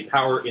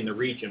in the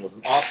region was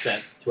an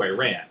offset to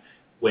Iran.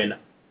 When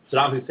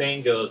Saddam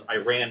Hussein goes,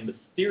 Iran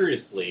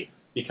mysteriously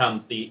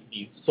becomes the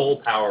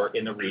sole power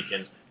in the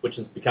region, which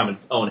has become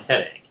its own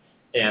headache.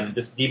 And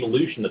this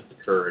devolution that's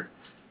occurred,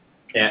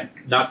 and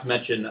not to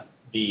mention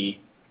the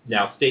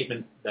now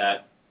statement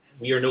that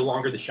we are no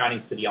longer the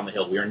shining city on the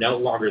hill. We are no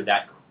longer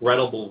that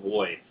credible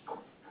voice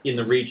in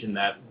the region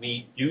that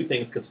we do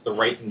things because it's the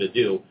right thing to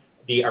do.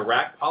 The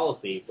Iraq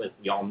policy, as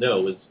we all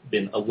know, has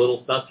been a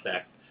little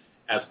suspect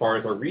as far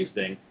as our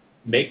reasoning,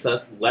 makes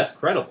us less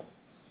credible.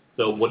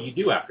 So what do you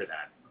do after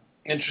that?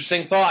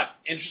 Interesting thought.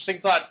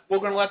 We're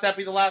going to let that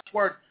be the last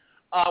word.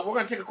 We're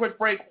going to take a quick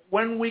break.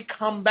 When we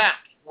come back,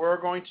 we're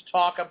going to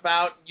talk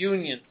about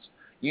unions.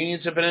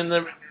 Unions have been in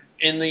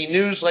the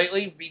news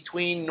lately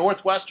between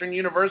Northwestern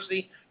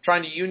University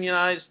trying to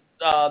unionize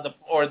the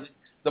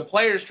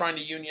players trying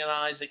to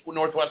unionize at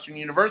Northwestern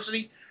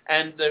University,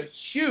 and the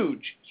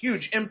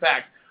huge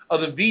impact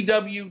of the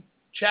VW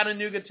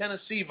Chatanooga,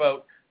 Tennessee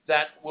vote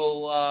that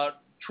will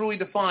truly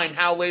define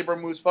how labor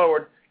moves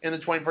forward in the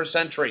 21st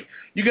century.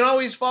 You can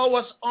always follow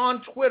us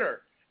on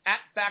Twitter at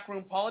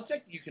Backroom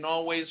Politics. You can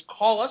always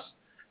call us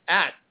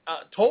at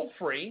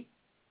toll-free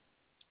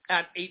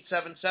at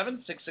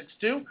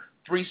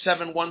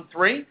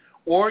 877-662-3713,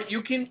 or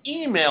you can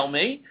email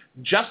me,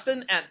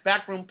 Justin at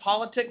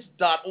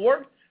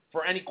backroompolitics.org,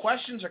 for any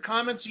questions or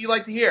comments you'd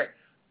like to hear.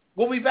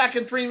 We'll be back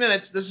in 3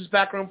 minutes. This is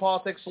Backroom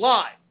Politics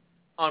live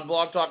on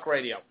Blog Talk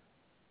Radio.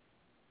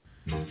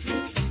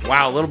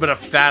 Wow, a little bit of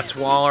fat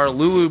swaller,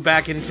 Lulu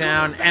back in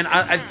town, and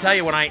I tell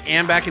you, when I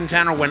am back in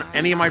town, or when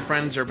any of my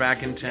friends are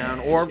back in town,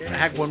 or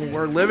heck, when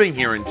we're living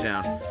here in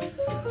town,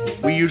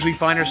 we usually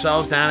find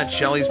ourselves down at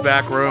Shelley's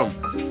Back Room,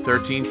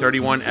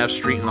 1331 F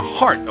Street, in the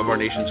heart of our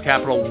nation's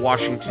capital,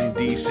 Washington,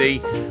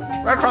 D.C.,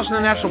 right across from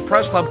the National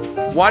Press Club.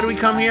 Why do we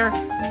come here?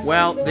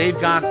 Well, they've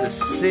got the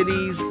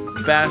city's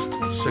best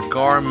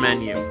cigar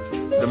menu,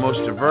 the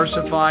most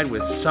diversified,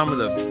 with some of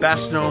the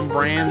best-known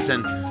brands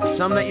and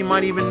some that you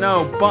might even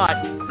know, but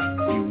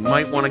you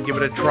might want to give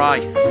it a try.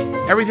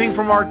 Everything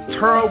from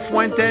Arturo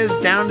Fuentes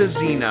down to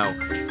Zeno.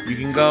 You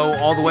can go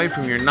all the way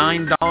from your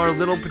 $9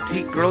 little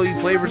petite girly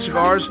flavored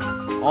cigars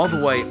all the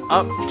way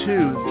up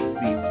to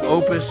the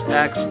Opus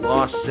X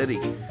Lost City.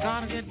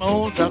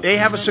 They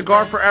have a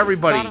cigar for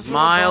everybody.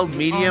 Mild,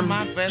 medium,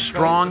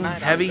 strong,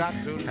 heavy.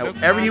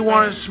 However you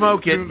want to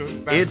smoke it,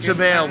 it's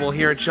available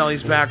here at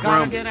Shelley's Back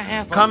Room.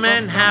 Come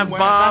in, have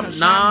Bob,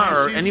 Na,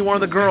 or any one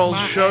of the girls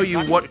show you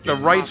what the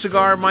right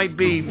cigar might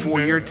be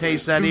for your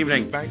taste that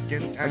evening.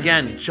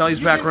 Again, Shelley's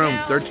Back Room,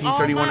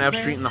 1331 F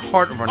Street, in the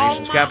heart of our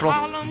nation's capital,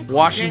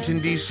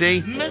 Washington,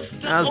 D.C.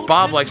 As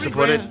Bob likes to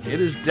put it, it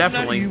is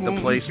definitely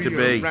the place to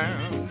be.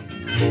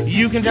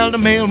 You can tell the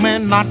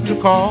mailman not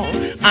to call.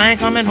 I ain't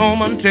coming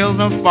home until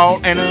the fall,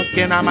 and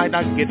again I might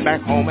not get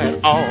back home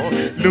at all.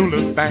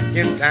 Lula's back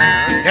in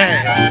town,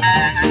 yeah.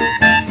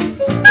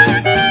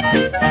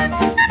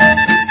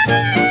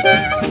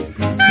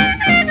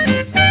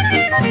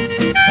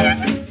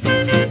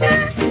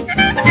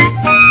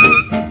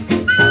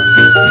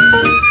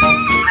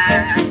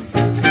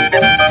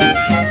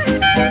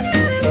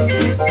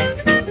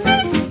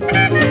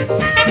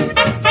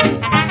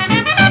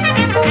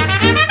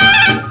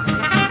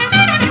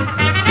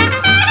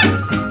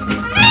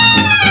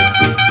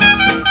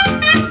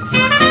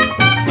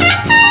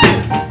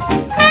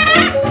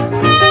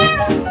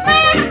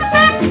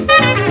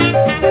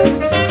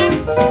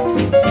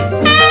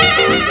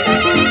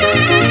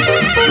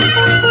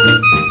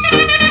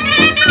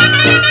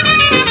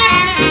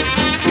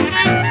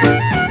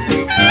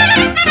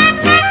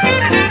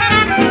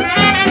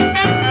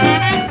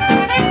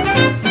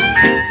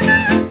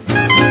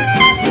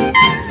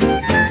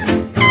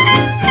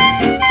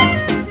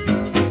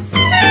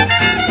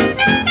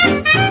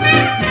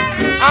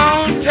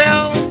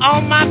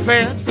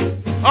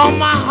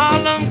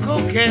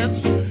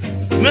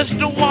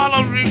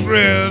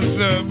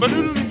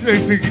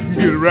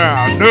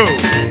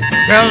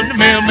 Tell the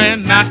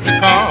mailman not to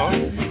call.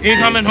 Ain't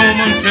coming home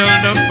until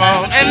the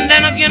fall. And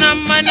then again I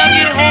might not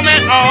get home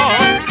at all.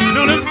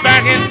 Lula's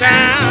back in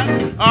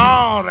town.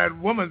 Oh, that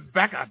woman's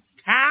back in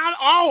town.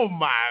 Oh,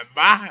 my.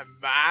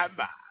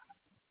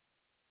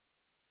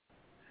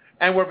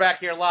 And we're back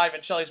here live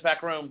at Shelley's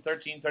Back Room,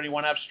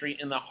 1331 F Street,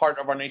 in the heart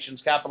of our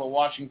nation's capital,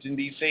 Washington,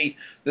 D.C.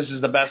 This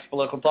is the best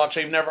political talk show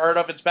you've never heard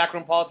of. It's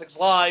Backroom Politics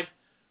Live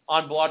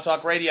on Blog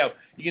Talk Radio.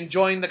 You can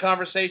join the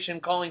conversation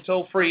calling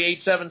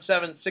toll-free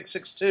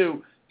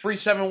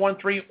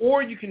 877-662-3713,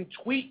 or you can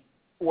tweet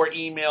or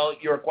email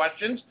your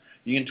questions.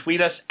 You can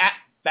tweet us at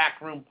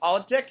Backroom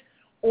Politics,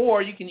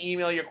 or you can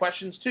email your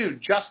questions to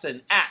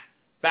Justin at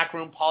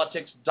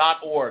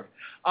backroompolitics.org.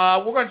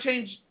 We're going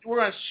to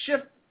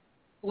shift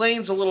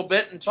lanes a little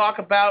bit and talk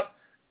about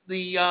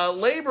the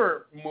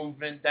labor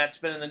movement that's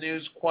been in the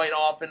news quite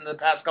often in the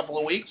past couple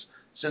of weeks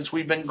since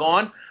we've been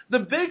gone. The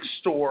big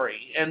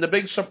story and the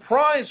big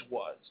surprise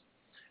was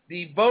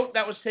the vote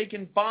that was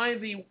taken by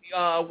the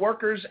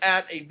workers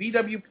at a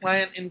VW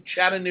plant in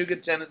Chatanooga,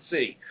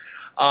 Tennessee.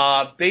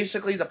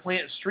 Basically, the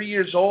plant is 3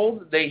 years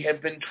old. They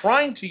have been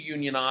trying to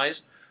unionize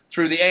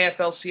through the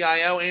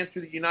AFL-CIO and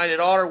through the United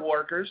Auto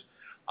Workers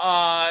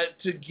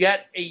to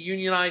get a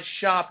unionized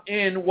shop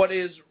in what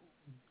is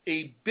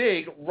a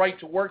big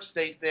right-to-work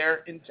state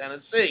there in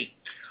Tennessee.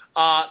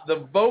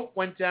 The vote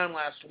went down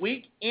last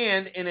week,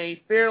 and in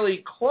a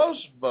fairly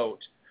close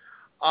vote,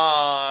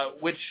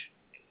 which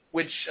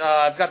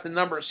I've got the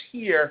numbers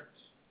here,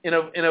 in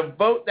a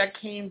vote that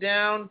came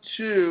down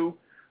to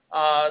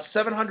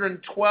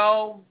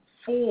 712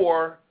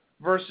 for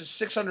versus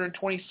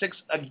 626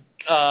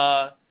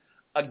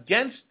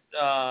 against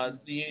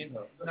the.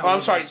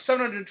 I'm sorry,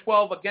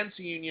 712 against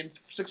the union,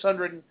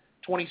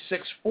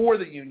 626 for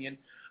the union.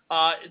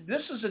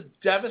 This is a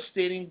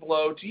devastating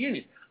blow to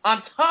union.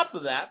 On top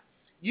of that,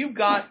 you've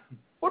got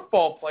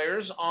football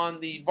players on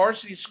the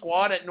varsity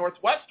squad at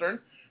Northwestern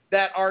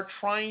that are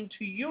trying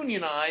to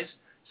unionize,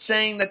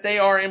 saying that they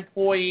are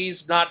employees,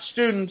 not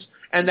students,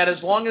 and that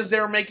as long as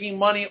they're making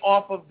money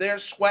off of their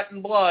sweat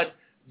and blood,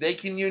 they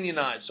can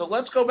unionize. So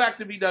let's go back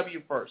to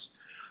VW first.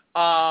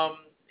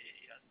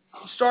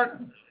 Start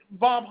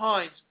Bob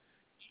Hines.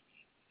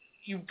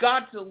 You've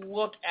got to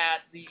look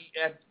at the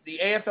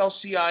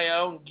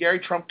AFL-CIO, Gary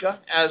Trumpka,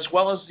 as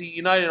well as the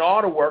United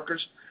Auto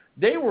Workers.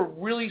 They were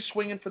really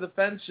swinging for the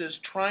fences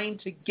trying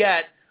to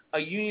get a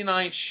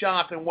unionized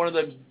shop in one of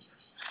the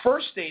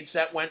first states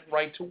that went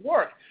right to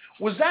work.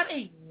 Was that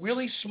a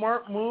really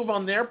smart move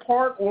on their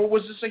part, or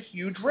was this a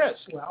huge risk?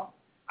 Well,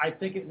 I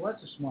think it was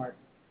a smart.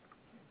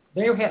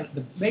 They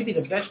had maybe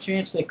the best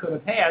chance they could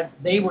have had.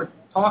 They were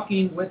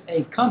talking with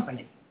a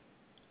company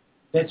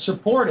that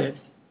supported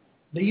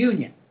the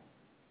union.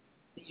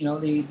 You know,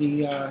 the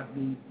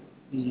VW.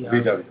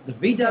 The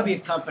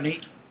VW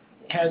company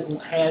has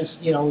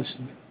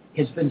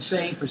been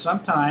saying for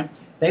some time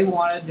they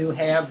wanted to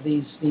have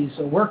these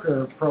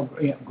worker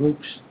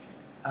groups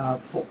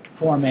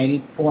formed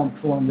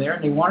there,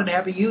 and they wanted to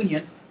have a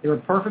union. They were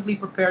perfectly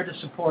prepared to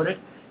support it.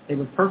 They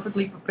were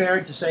perfectly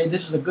prepared to say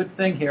this is a good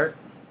thing here.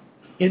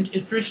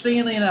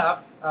 Interestingly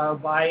enough,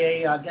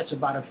 by I guess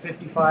about a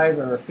 55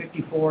 or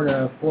 54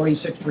 to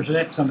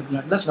 46%, something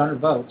less than 100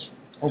 votes,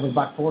 over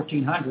about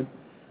 1,400,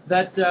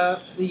 that the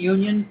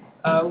union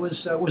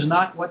was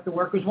not what the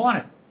workers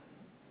wanted.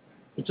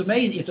 It's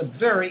amazing. It's a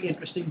very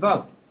interesting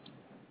vote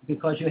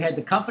because you had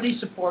the company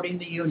supporting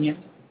the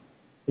union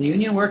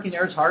working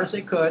there as hard as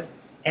they could,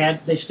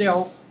 and they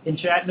still, in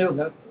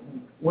Chattanooga,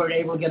 weren't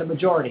able to get a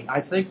majority. I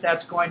think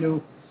that's going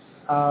to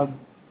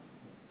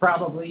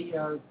probably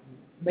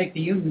make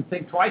the union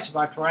think twice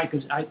about trying,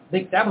 because I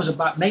think that was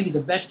about maybe the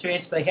best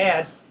chance they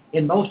had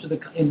in most of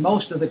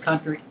the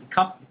country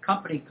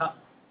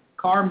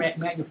car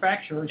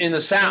manufacturers in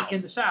the South.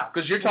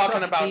 Because you're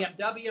talking about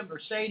BMW,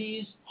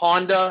 Mercedes,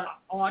 Honda,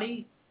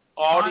 Audi.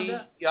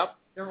 Honda, yep.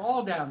 They're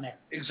all down there.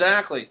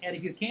 Exactly. And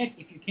if you can't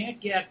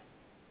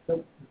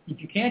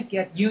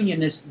get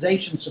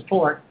unionization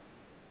support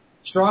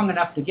strong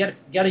enough to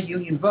get a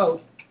union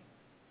vote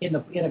in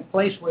a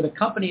place where the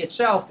company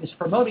itself is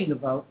promoting the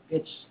vote,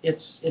 it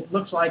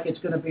looks like it's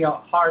going to be a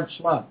hard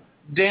slug.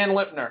 Dan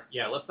Lipner.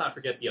 Yeah, let's not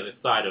forget the other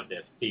side of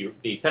this.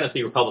 The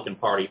Tennessee Republican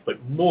Party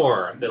put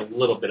more than a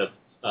little bit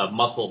of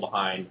muscle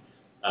behind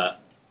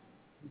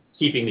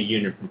keeping the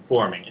union from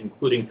forming,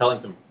 including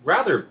telling some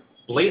rather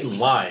blatant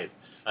lies.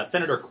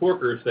 Senator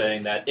Corker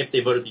saying that if they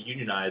voted to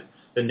unionize,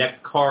 the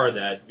next car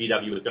that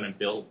VW was going to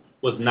build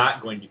was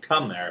not going to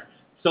come there.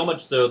 So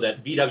much so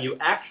that VW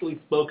actually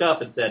spoke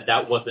up and said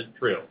that wasn't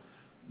true.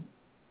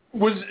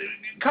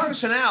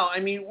 Congressman Al, I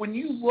mean, when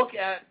you look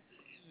at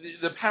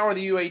the power of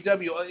the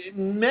UAW,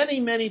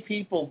 many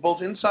people,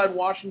 both inside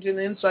Washington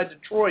and inside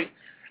Detroit,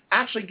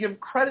 actually give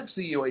credit to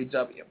the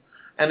UAW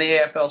and the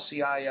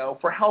AFL-CIO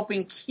for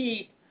helping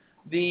keep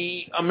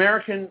the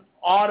American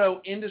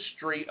auto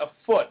industry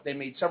afoot. They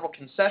made several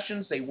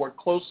concessions. They worked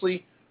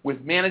closely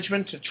with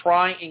management to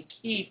try and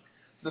keep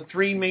the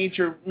three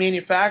major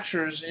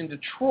manufacturers in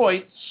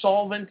Detroit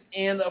solvent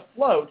and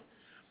afloat.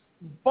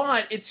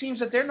 But it seems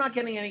that they're not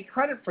getting any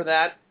credit for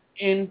that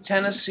in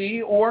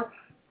Tennessee or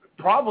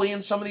probably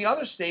in some of the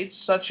other states,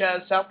 such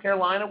as South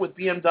Carolina with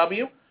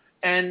BMW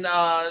and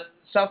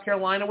South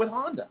Carolina with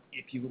Honda.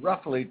 If you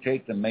roughly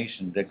take the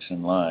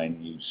Mason-Dixon line,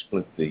 you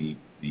split the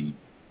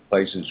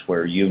places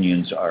where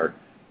unions are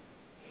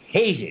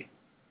hated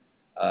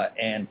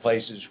and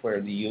places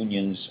where the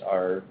unions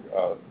are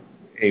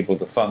able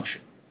to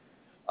function.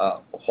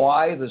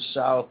 Why the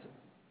South,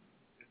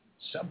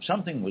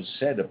 something was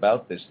said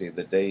about this the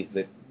other day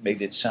that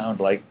made it sound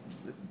like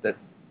that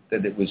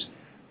it was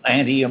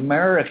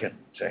anti-American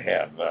to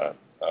have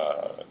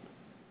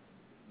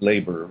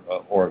labor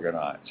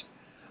organized.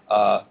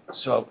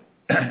 So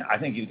I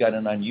think you've got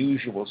an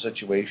unusual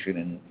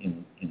situation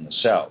in the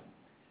South.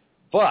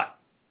 But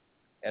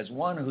as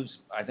one who's,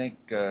 I think,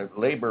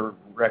 labor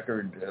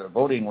record,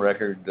 voting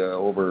record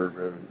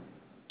over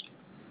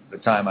the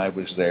time I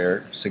was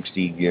there,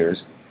 16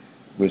 years,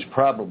 was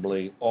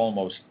probably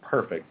almost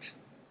perfect.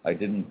 I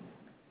didn't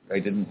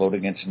vote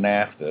against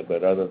NAFTA,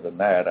 but other than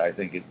that, I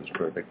think it was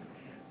perfect.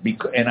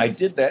 And I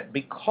did that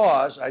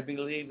because I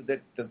believe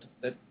that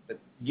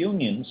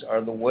unions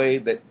are the way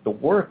that the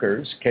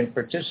workers can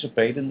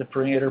participate in the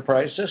free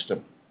enterprise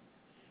system.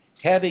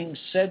 Having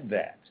said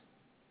that,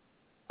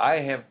 I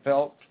have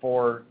felt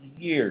for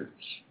years,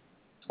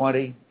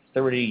 20,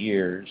 30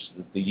 years,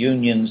 that the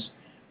unions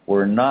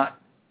were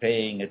not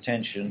paying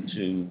attention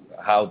to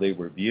how they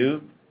were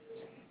viewed.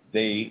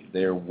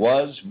 There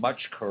was much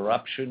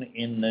corruption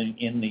in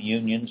the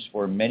unions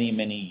for many,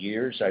 many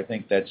years. I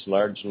think that's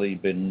largely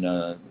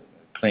been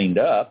cleaned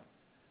up,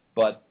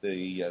 but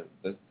the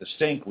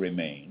stink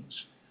remains.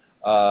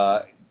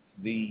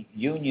 The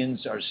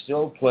unions are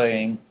still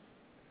playing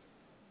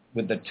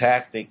with the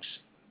tactics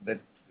that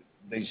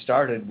they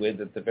started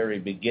with at the very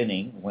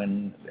beginning,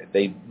 when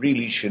they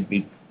really should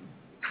be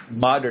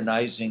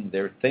modernizing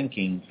their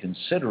thinking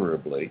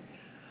considerably.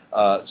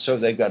 So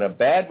they've got a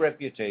bad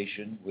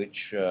reputation,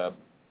 which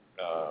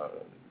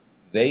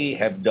they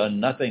have done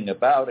nothing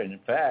about, and in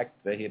fact,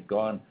 they have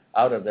gone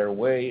out of their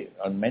way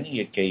on many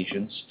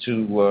occasions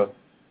to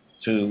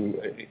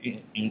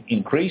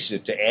increase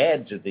it, to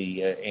add to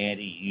the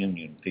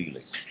anti-union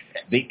feeling.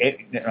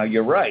 Now,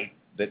 you're right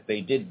that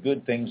they did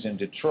good things in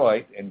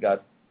Detroit and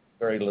got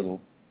very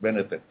little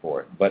benefit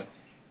for it. But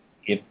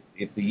if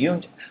the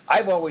union,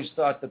 I've always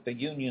thought that the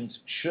unions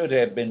should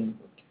have been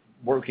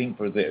working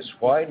for this.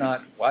 Why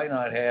not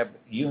have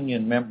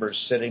union members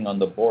sitting on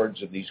the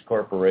boards of these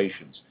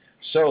corporations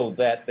so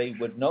that they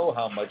would know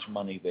how much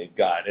money they've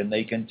got, and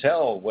they can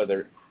tell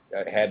whether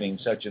having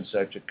such and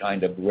such a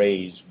kind of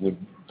raise would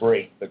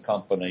break the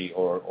company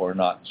or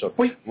not. So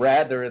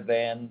rather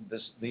than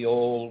the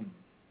old,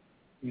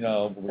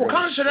 well,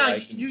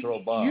 Constantine, you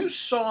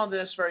saw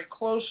this very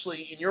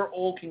closely in your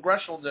old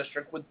congressional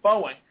district with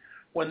Boeing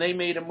when they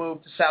made a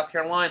move to South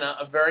Carolina,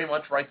 a very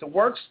much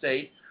right-to-work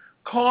state,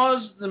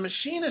 caused the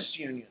machinists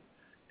union,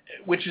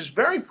 which is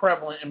very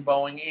prevalent in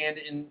Boeing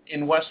and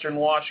in western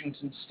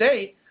Washington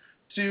state,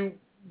 to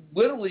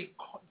literally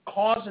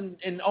cause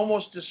and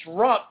almost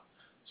disrupt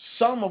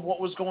some of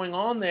what was going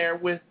on there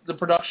with the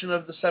production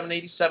of the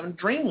 787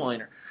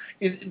 Dreamliner.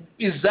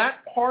 Is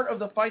that part of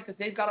the fight that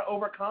they've got to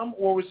overcome,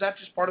 or was that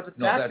just part of the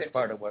tactic? No, that's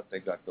part of what they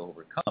got to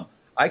overcome.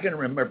 I can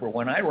remember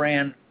when I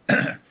ran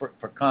for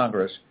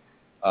Congress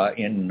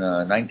in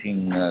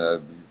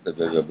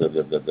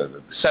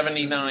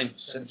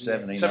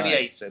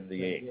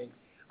 1978.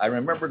 I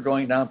remember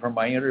going down for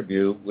my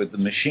interview with the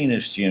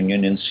Machinists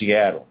Union in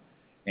Seattle,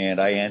 and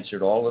I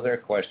answered all of their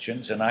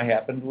questions, and I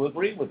happened to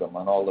agree with them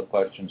on all the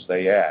questions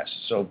they asked.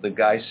 So the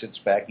guy sits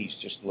back, he's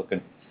just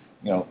looking,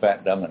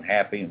 fat, dumb, and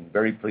happy, and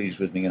very pleased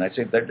with me. And I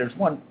said, there's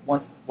one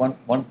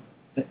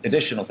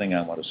additional thing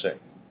I want to say.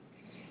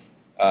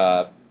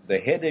 The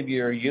head of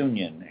your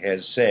union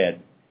has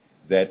said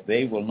that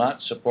they will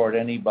not support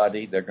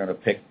anybody. They're going to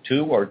pick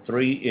 2 or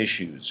 3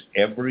 issues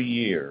every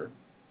year,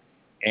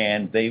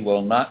 and they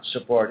will not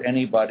support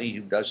anybody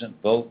who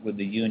doesn't vote with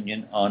the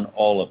union on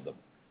all of them.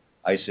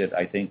 I said,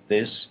 I think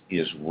this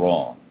is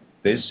wrong.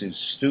 This is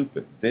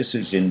stupid. This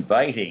is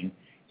inviting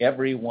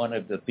every one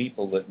of the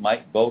people that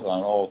might vote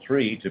on all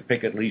 3 to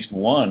pick at least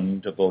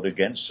one to vote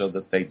against so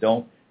that they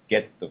don't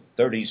get the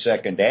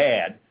 30-second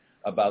ad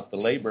about the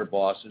labor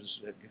bosses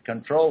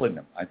controlling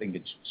them. I think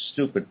it's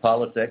stupid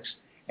politics,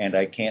 and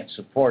I can't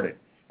support it.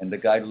 And the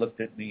guy looked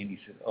at me and he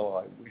said, oh,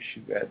 I wish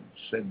you hadn't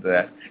said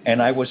that.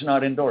 And I was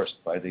not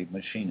endorsed by the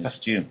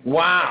Machinist Union.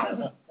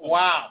 Wow.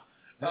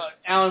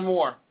 Alan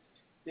Moore.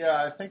 Yeah,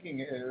 I'm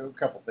thinking a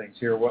couple things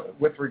here.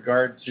 With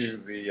regard to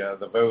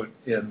the vote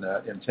in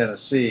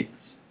Tennessee,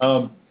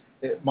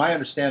 my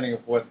understanding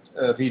of what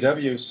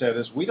VW said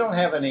is we don't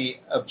have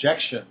any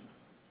objection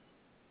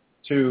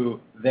to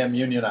them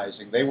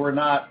unionizing. They were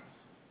not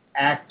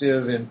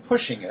active in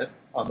pushing it,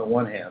 on the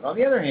one hand. On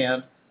the other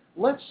hand,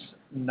 let's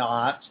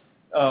not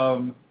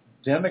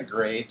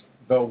denigrate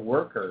the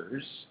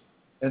workers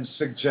and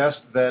suggest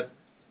that,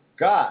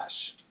 gosh,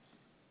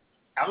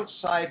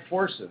 outside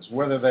forces,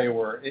 whether they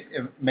were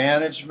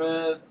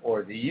management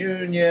or the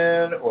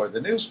union or the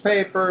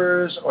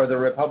newspapers or the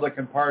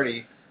Republican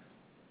Party,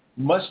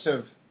 must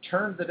have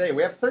turned the day.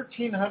 We have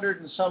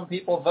 1,300 and some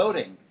people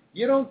voting.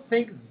 You don't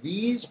think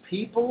these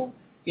people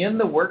in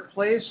the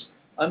workplace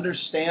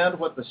understand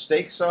what the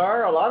stakes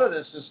are? A lot of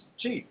this is,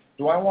 gee,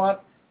 do I want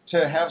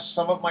to have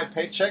some of my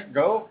paycheck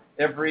go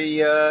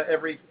every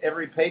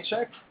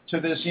paycheck to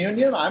this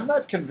union? I'm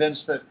not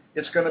convinced that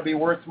it's going to be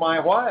worth my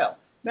while.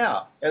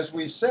 Now, as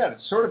we said,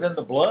 it's sort of in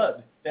the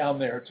blood down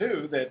there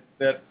too that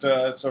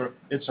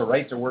it's a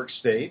right-to-work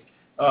state.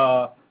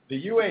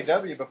 The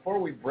UAW, before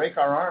we break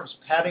our arms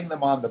patting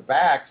them on the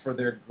back for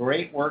their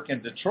great work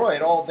in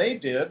Detroit, all they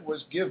did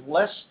was give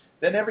less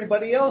than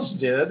everybody else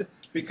did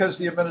because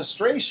the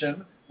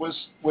administration was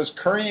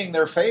currying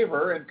their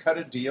favor and cut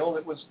a deal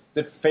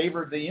that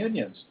favored the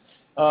unions.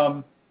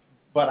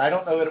 But I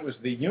don't know that it was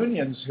the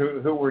unions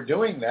who were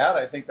doing that.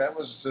 I think that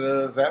was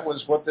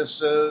what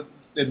this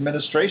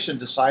administration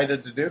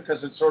decided to do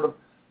because it sort of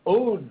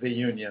owed the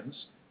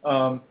unions.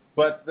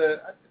 But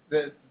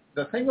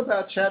the thing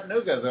about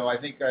Chattanooga, though,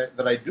 I think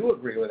that I do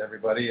agree with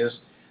everybody is,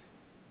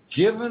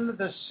 given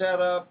the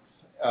setup,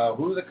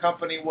 who the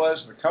company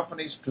was, the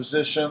company's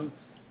position,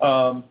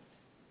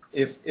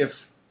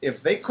 if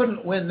they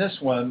couldn't win this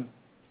one,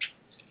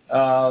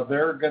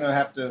 they're going to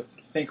have to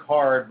think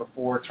hard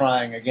before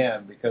trying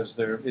again because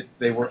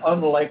they were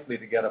unlikely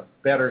to get a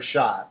better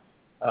shot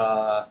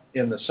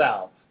in the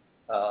South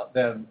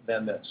than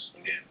this.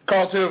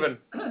 Carl Tuvin.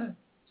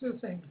 2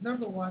 things.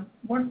 Number one,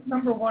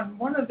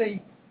 one of the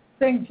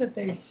things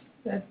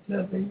that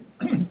the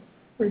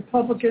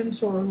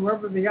Republicans or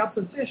whoever the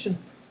opposition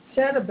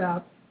said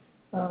about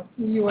the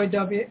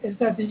UAW is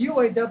that the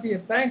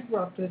UAW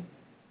bankrupted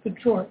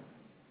Detroit,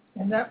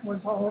 and that was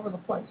all over the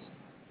place.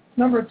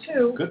 Number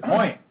 2. Good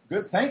point.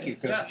 Good, thank you.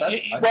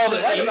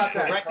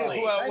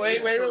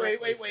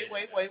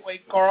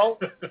 Wait, Carl.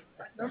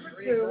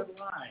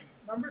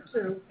 Number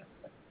two,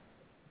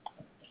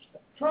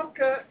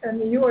 Trumka and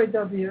the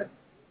UAW,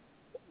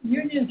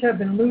 unions have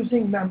been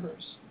losing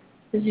members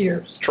for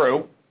years.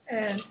 True.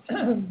 And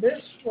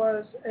this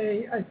was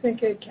I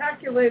think a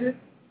calculated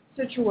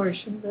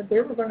situation that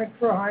they were going to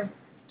try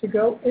to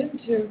go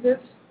into this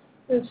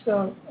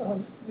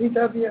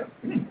VW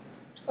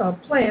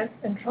plant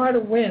and try to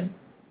win.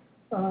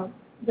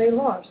 They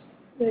lost.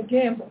 They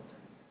gambled.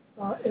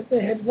 If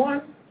they had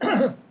won,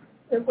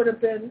 it would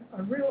have been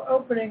a real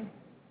opening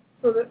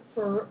for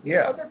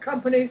other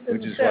companies in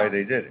which the is South. why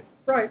they did it.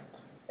 Right,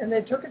 and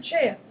they took a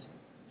chance.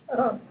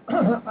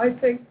 I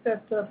think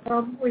that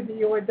probably the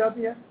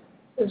UAW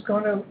is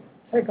going to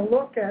take a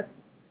look at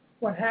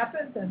what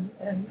happened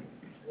and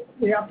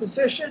the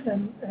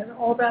opposition and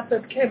all that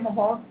came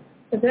along,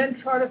 and then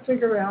try to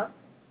figure out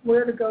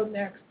where to go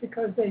next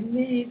because they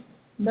need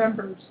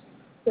members.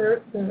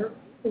 The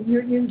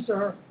unions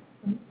are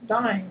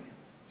dying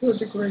to a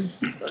degree.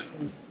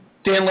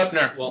 Dan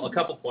Lipner. Well, a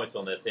couple points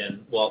on this.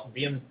 And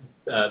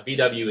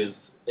VW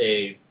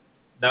is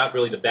not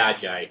really the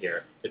bad guy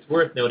here. It's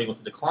worth noting with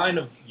the decline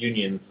of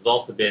unions, there's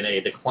also been a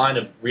decline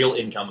of real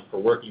income for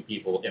working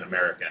people in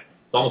America.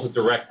 It's almost a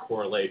direct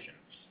correlation.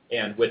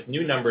 And with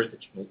new numbers,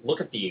 that you can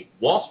look at the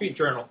Wall Street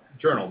Journal,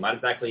 not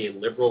exactly a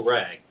liberal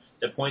rag,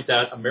 that points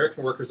out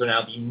American workers are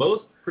now the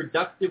most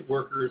productive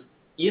workers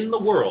in the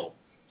world,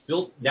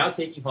 still now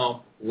taking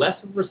home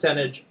less of a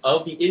percentage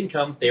of the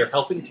income they are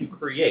helping to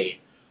create.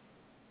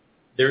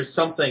 There's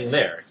something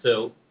there.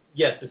 So,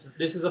 yes,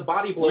 this is a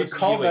body blow. We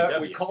call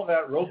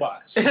that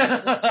robots. We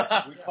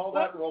call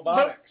that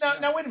robotics.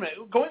 But now, wait a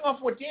minute. Going off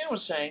what Dan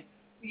was saying,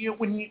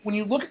 when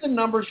you look at the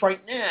numbers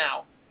right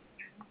now,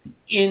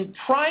 in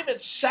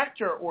private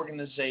sector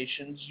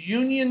organizations,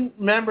 union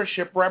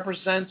membership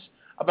represents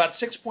about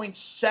 6.7%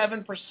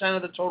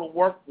 of the total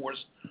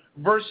workforce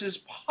versus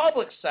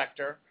public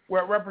sector,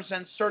 where it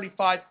represents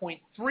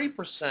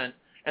 35.3%,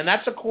 and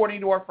that's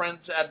according to our friends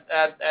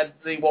at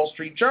the Wall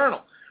Street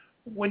Journal.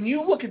 When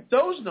you look at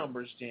those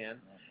numbers, Dan,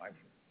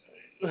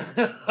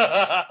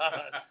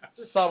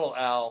 subtle,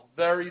 Al,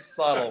 very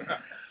subtle.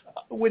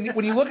 When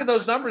you look at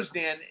those numbers,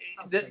 Dan,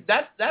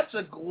 that's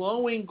a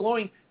glowing.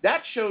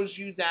 That shows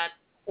you that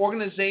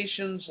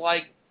organizations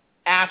like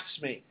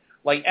AFSCME,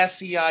 like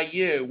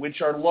SEIU,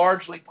 which are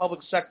largely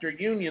public sector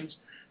unions,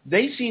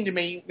 they seem to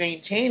be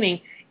maintaining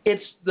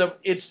it's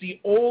the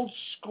old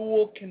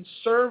school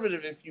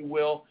conservative, if you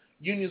will,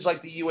 unions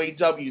like the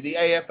UAW, the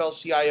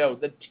AFL-CIO,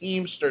 the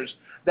Teamsters,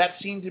 that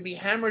seem to be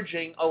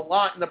hemorrhaging a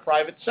lot in the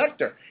private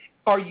sector.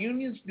 Are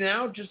unions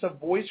now just a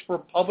voice for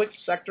public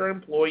sector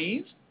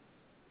employees?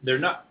 They're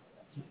not.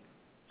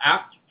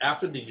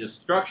 After the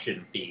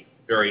destruction, the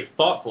very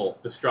thoughtful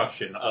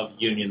destruction of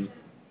unions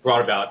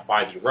brought about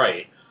by the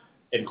right,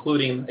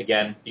 including,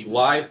 again, the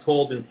lies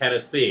told in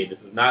Tennessee, this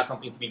is not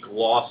something to be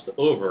glossed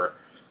over,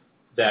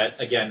 that,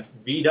 again,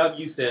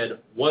 VW said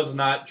was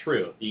not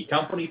true. The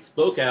company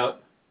spoke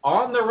out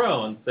on their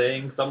own,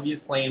 saying some of these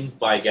claims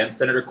by, again,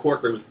 Senator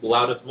Corker, with the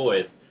loudest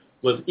voice,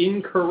 was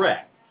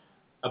incorrect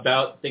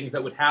about things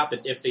that would happen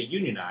if they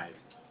unionized.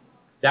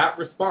 That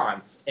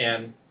response,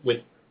 and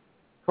with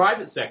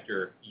private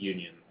sector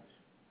unions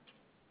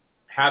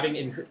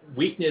having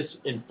weakness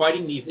in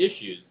fighting these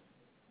issues,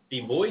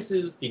 the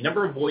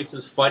number of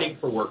voices fighting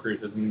for workers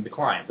is in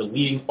decline, so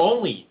leading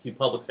only to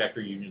public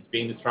sector unions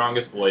being the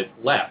strongest voice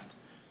left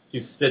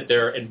to sit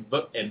there and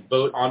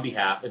vote on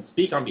behalf and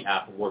speak on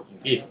behalf of working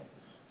people.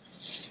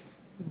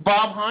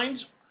 Bob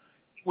Hines,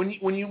 when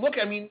you look,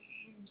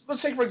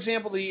 let's take, for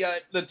example,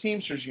 the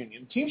Teamsters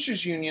Union.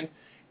 Teamsters Union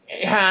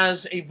has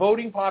a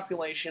voting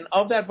population.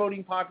 Of that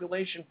voting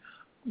population,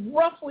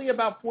 roughly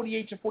about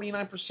 48 to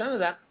 49% of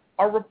that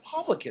are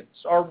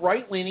Republicans, are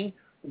right-leaning,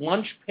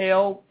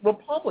 lunch-pail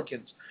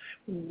Republicans.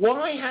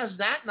 Why has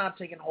that not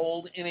taken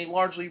hold in a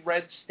largely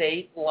red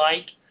state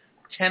like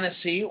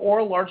Tennessee or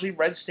a largely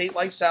red state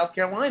like South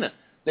Carolina?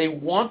 They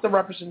want the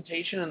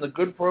representation and the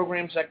good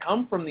programs that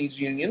come from these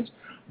unions,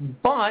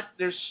 but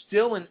there's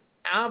still an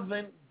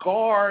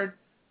avant-garde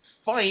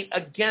fight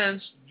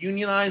against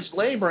unionized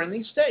labor in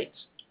these states.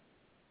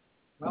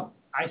 Well,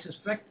 I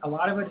suspect a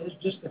lot of it is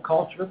just the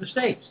culture of the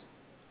states.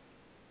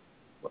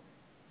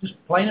 Just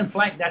plain and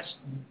frank,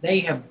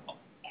 they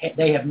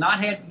have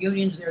not had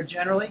unions there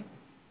generally.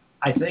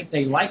 I think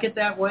they like it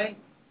that way.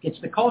 It's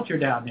the culture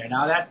down there.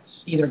 Now, that's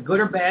either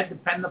good or bad,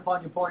 depending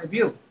upon your point of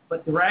view.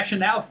 But the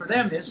rationale for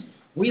them is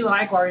we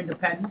like our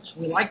independence,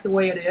 we like the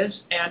way it is,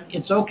 and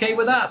it's okay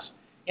with us.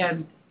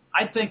 And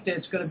I think that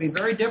it's going to be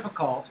very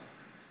difficult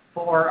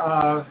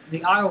for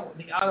the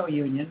auto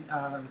union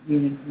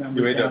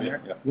members down there,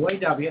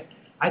 UAW.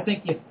 I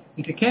think if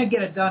you can't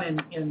get it done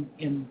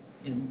in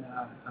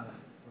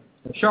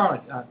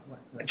Charlotte,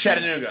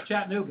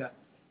 Chattanooga,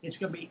 it's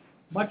going to be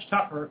much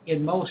tougher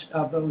in most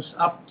of those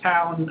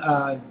uptown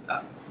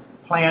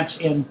plants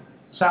in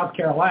South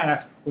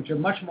Carolina, which are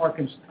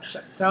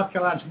South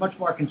Carolina's much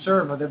more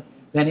conservative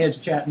than is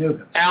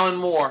Chattanooga. Alan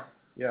Moore.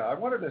 Yeah, I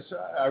wanted to.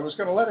 I was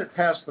going to let it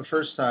pass the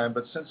first time,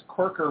 but since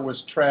Corker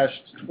was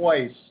trashed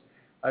twice,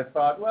 I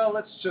thought, well,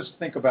 let's just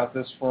think about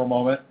this for a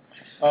moment.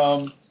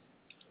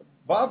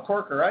 Bob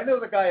Corker, I know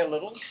the guy a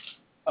little.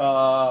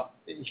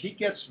 He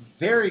gets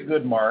very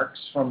good marks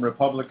from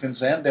Republicans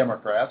and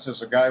Democrats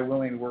as a guy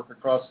willing to work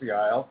across the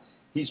aisle.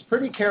 He's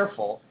pretty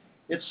careful.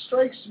 It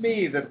strikes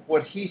me that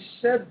what he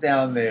said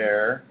down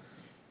there's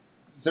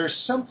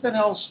something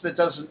else that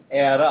doesn't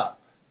add up.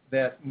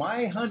 That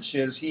my hunch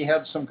is he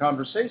had some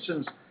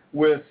conversations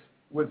with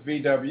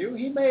VW.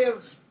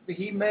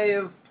 He may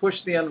have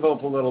pushed the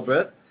envelope a little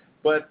bit,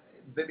 but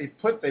they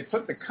put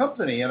the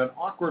company in an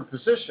awkward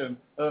position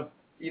of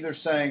either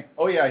saying,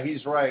 oh yeah,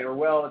 he's right, or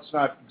well, it's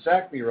not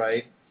exactly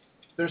right.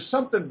 There's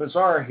something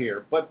bizarre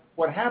here. But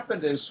what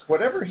happened is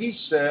whatever he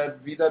said,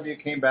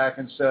 VW came back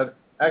and said,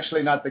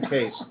 actually not the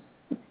case.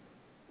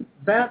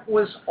 That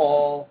was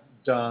all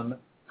done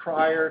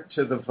prior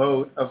to the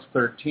vote of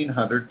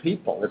 1,300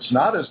 people. It's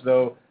not as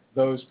though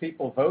those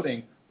people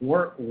voting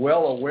weren't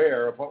well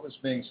aware of what was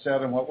being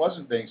said and what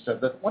wasn't being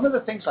said. That one of the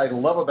things I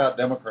love about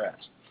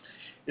Democrats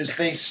is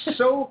they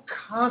so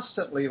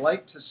constantly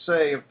like to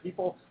say of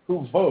people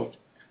who vote,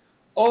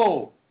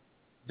 oh,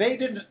 they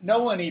didn't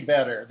know any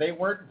better. They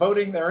weren't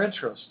voting their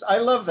interest. I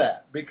love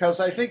that because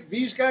I think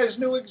these guys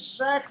knew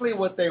exactly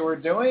what they were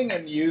doing,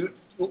 and you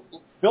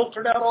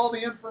filtered out all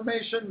the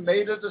information,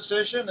 made a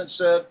decision, and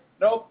said,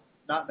 nope,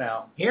 not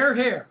now. Here,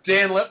 here.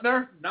 Dan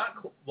Lipner?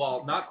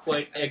 Not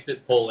quite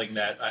exit polling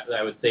that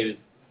I would say is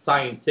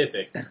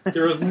scientific.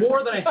 There was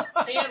more than a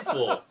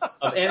handful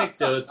of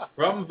anecdotes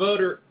from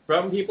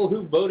people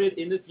who voted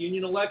in this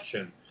union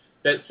election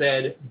that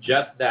said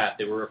just that.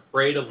 They were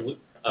afraid of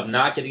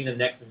not getting the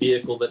next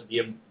vehicle that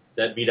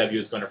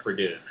VW is going to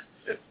produce.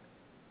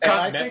 And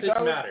I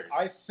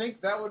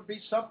think that would be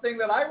something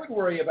that I would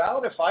worry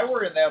about if I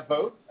were in that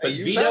vote. But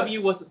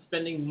VW wasn't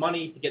spending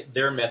money to get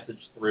their message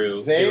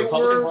through. The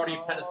Republican Party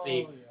of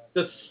Tennessee,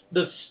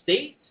 the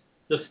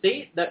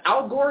state that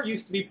Al Gore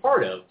used to be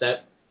part of,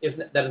 that is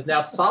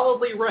now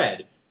solidly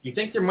red. Do you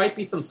think there might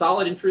be some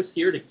solid interest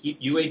here to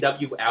keep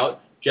UAW out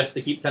just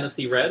to keep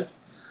Tennessee red?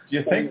 Do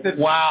you think that?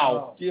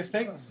 Wow. Do you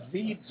think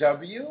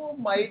VW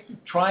might be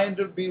trying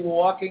to be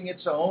walking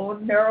its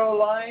own narrow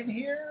line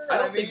here? I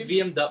don't think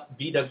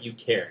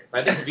VW cares.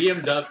 I think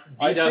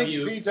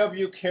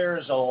VW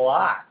cares a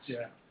lot.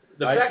 Yeah.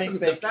 The fact of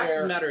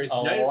the matter is,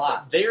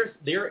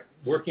 they're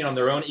working on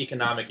their own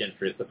economic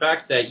interests. The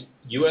fact that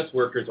U.S.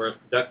 workers are as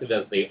productive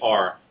as they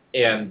are,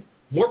 and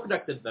more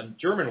productive than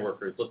German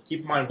workers. Let's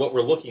keep in mind what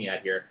we're looking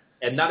at here,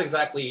 and not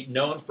exactly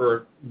known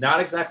for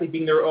not exactly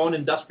being their own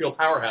industrial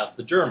powerhouse,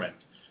 the Germans.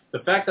 The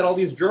fact that all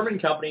these German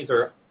companies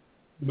are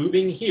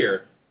moving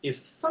here is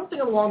something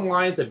along the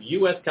lines of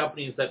U.S.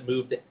 companies that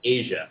move to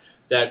Asia,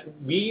 that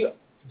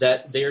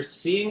they're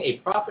seeing a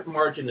profit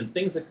margin and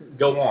things that can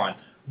go on.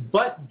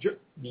 But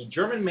the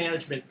German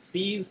management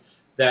sees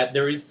that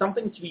there is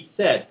something to be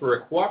said for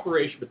a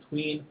cooperation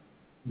between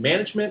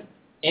management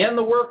and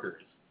the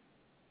workers,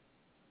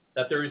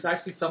 that there is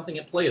actually something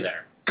at play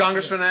there.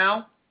 Congressman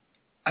Al?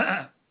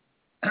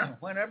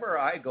 Whenever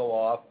I go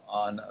off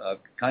on a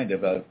kind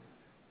of a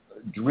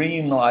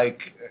dreamlike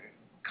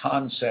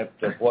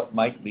concept of what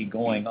might be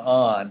going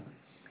on,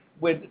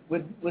 with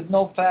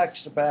no facts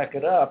to back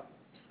it up,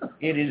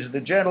 it is the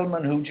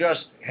gentleman who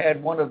just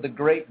had one of the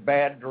great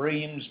bad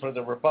dreams for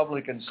the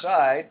Republican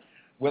side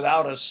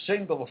without a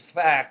single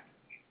fact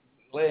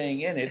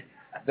laying in it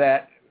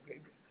that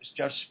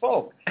just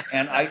spoke.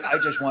 And I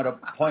just want to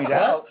point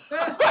out...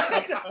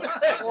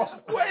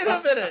 Wait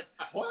a minute.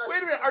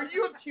 Are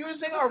you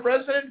accusing our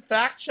resident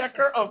fact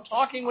checker of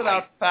talking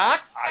without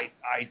facts? I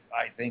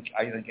think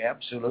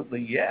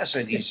absolutely yes,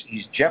 and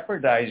he's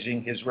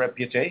jeopardizing his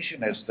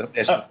reputation as the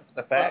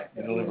fact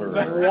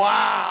deliverer.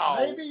 Wow.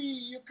 Maybe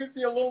you could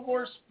be a little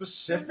more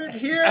specific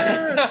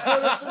here.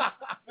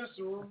 This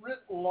writ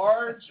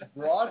large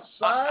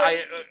broadside.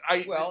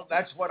 Well,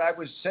 that's what I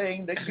was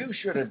saying that you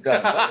should have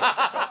done.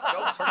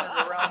 Don't turn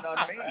it around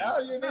on me.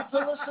 Well, you need to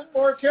listen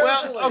more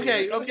carefully. Well,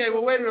 okay.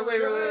 Well, wait.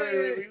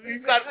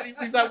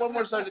 We've got one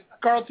more subject.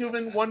 Carl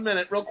Tubman, 1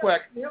 minute, real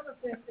quick. The other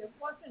thing, it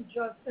wasn't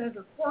just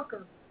Senator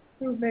Corker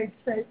who made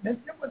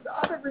statements. It was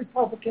other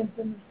Republicans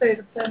in the state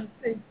of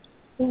Tennessee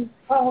who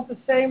followed the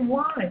same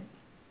line.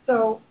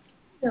 So,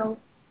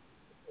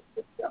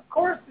 of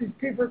course these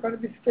people are going to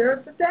be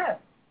scared to death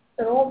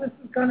that all this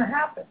is going to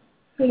happen.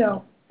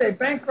 They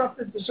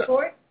bankrupted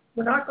Detroit.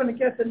 We're not going to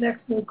get the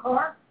next new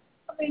car.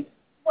 I mean,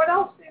 what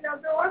else?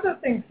 There are other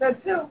things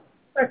said too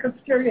that could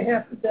scare you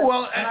half to death.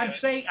 Well, and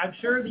I'm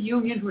sure the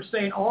unions were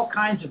saying all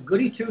kinds of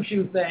goody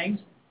two-shoe things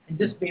and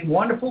just being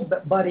wonderful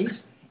buddies,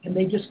 and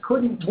they just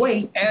couldn't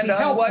wait to be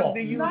helpful. What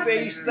do you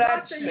base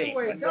that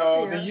statement?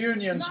 No, the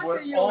unions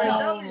would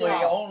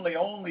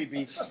only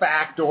be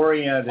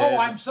fact-oriented. Oh,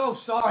 I'm so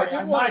sorry.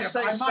 I might have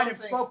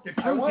spoke the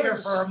truth here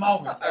for a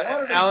moment.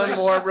 Alan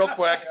Moore, real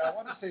quick. I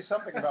want to say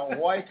something about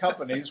why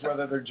companies,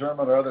 whether they're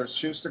German or others,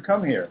 choose to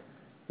come here.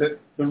 The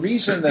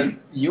reason that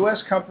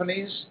U.S.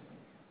 companies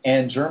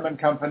and German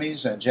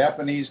companies and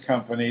Japanese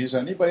companies,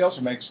 anybody else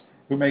who makes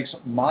who makes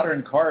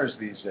modern cars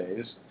these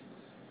days,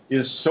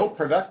 is so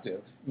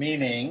productive,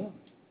 meaning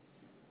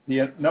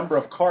the number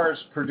of cars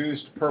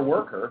produced per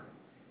worker,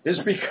 is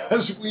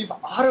because we've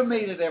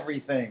automated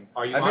everything.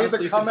 Are you I made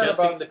honestly the comment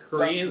suggesting about the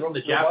Koreans and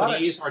the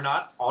Japanese are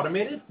not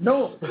automated?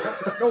 No.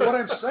 What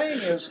I'm saying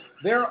is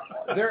they're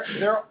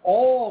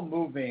all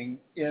moving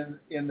in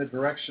the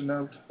direction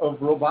of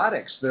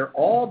robotics. They're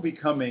all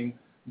becoming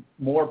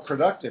more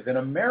productive. In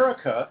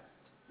America,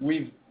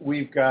 we've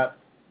got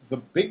the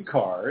big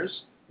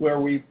cars where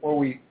we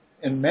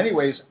in many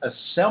ways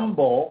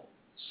assemble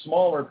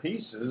smaller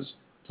pieces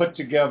put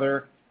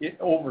together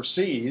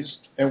overseas,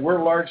 and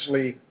we're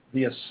largely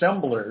the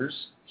assemblers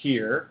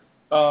here,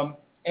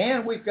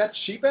 and we've got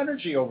cheap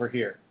energy over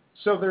here.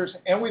 So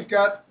we've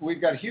got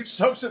huge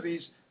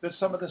subsidies that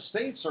some of the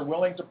states are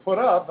willing to put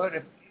up. But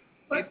if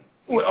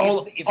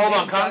hold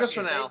on,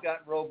 Congressman Al. They've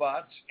got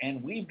robots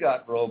and we've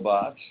got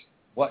robots.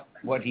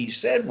 What he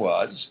said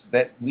was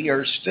that we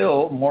are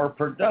still more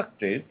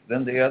productive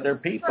than the other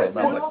people.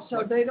 Right, and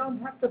also they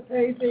don't have to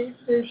pay the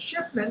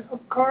shipment of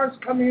cars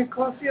coming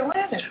across the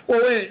Atlantic.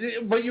 Well,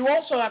 but you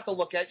also have to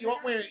look at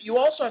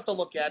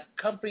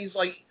companies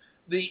like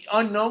the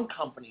unknown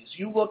companies.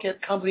 You look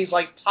at companies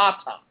like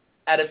Tata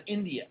out of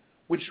India,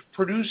 which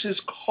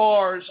produces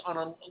cars on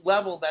a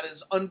level that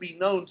is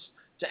unbeknownst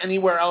to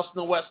anywhere else in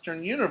the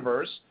Western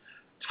universe.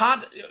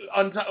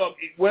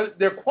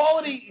 Their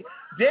quality.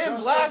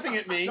 Dan's laughing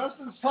at me.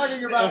 Justin's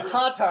talking about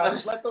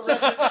Tatas. Let the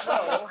record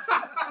show.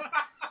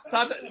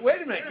 Tata,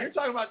 wait a minute. You're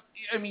talking about.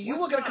 I mean, you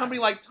look at a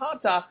company like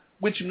Tata,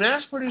 which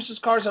mass produces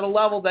cars at a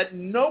level that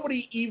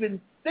nobody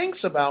even thinks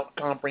about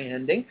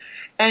comprehending,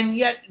 and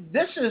yet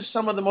this is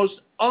some of the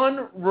most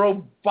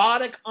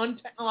unrobotic,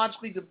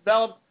 untechnologically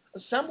developed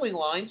assembly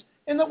lines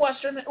in the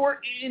Western or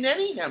in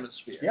any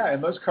hemisphere. Yeah,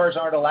 and those cars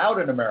aren't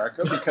allowed in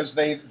America because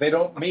they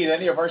don't meet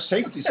any of our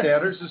safety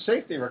standards and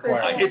safety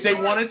requirements. If they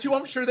wanted to,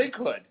 I'm sure they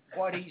could.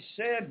 What he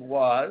said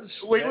was...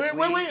 Wait,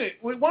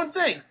 one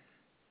thing.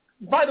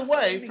 By the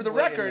way, for the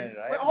record...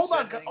 Hold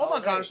on,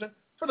 Congressman.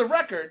 For the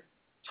record,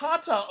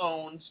 Tata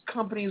owns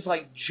companies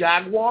like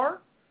Jaguar.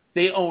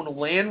 They own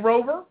Land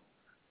Rover.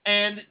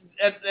 And,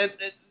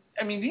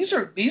 I mean, these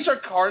are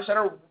cars that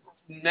are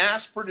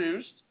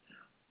mass-produced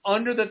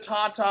under the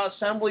Tata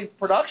assembly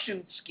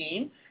production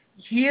scheme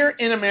here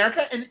in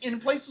America and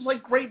in places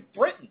like Great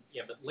Britain.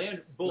 Yeah, but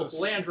both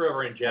Land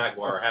Rover and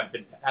Jaguar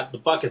the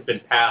buck has been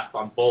passed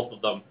on both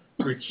of them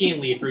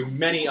routinely through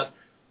many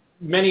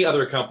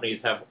other companies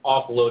have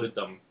offloaded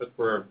them. Look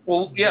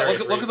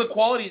at the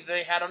quality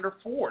they had under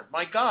Ford.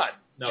 My God,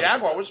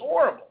 Jaguar was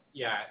horrible.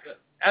 Yeah.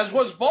 As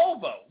was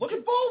Volvo. Look at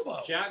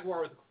Volvo.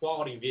 Jaguar was a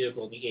quality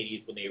vehicle in the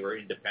 80s when they were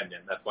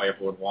independent. That's why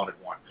everyone wanted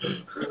one.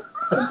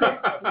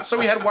 So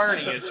we had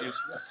wiring issues.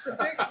 The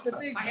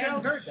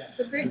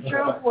big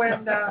jump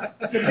when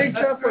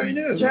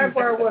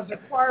Jaguar was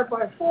acquired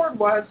by Ford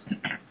was,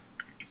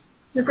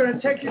 you're going to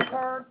take your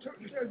car to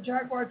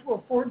Jaguar to a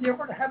Ford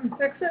dealer to have them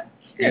fix it?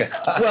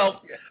 Yeah.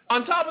 Well,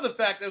 on top of the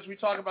fact, as we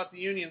talk about the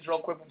unions real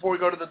quick before we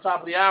go to the top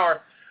of the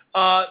hour,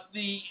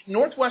 the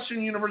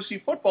Northwestern University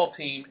football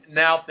team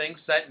now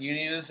thinks that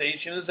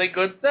unionization is a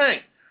good thing.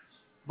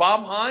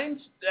 Bob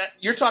Hines,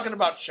 you're talking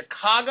about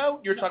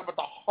Chicago. You're talking about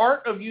the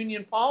heart of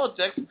union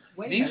politics.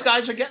 These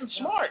guys are getting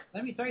smart.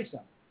 Let me tell you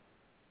something.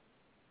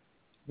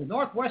 The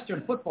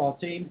Northwestern football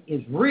team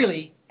is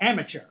really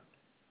amateur.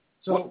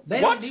 So they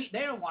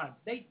don't want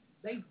it.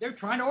 They're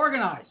trying to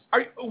organize.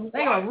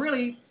 They are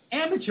really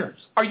amateurs.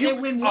 They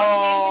win one game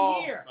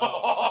a year.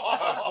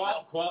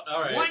 All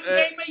right. One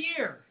game a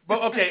year.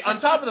 But okay,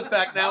 on top of the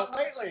fact now,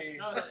 lately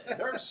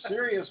they're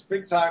serious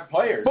big time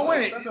players. But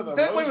wait. How did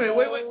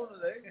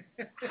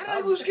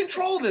I lose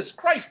control of this?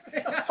 Christ,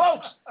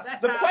 folks.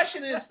 The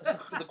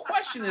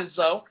question is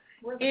though,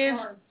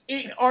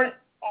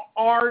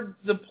 are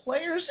the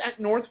players at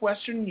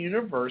Northwestern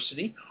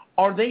University,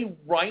 are they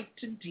right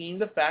to deem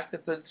the fact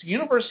that the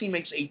university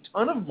makes a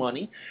ton of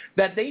money,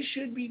 that they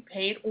should be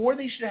paid, or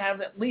they should have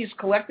at least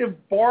collective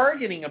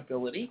bargaining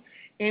ability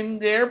in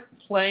their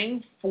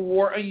playing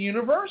for a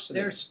university?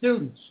 They're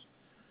students.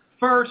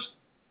 First,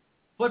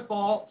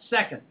 football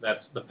second.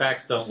 That's the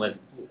facts don't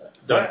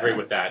agree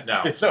with that.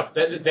 No,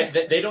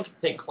 they don't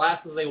take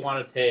classes they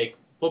want to take.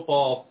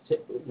 Football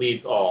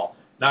leads all.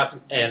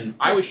 And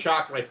I was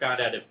shocked when I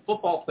found out if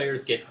football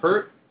players get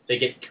hurt, they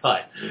get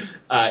cut.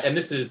 And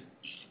this is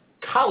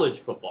college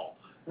football,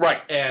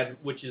 right? And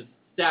which is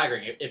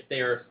staggering. If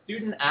they are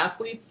student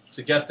athletes,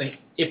 suggesting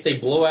if they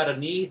blow out a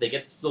knee, they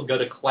get to still go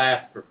to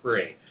class for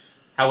free.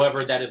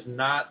 However, that is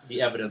not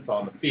the evidence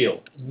on the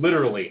field,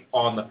 literally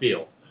on the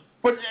field.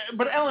 But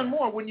Ellen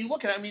Moore, when you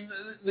look at it, I mean,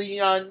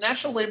 the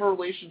National Labor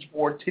Relations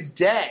Board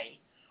today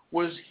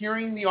was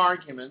hearing the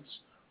arguments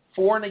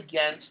for and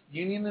against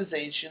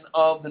unionization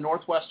of the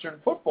Northwestern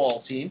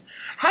football team.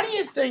 How do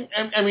you think,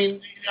 I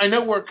mean, I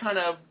know we're kind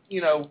of,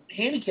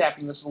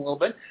 handicapping this a little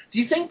bit. Do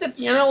you think that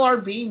the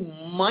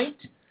NLRB might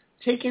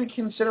take into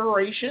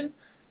consideration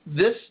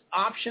this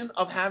option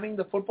of having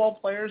the football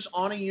players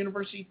on a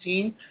university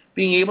team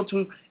being able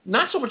to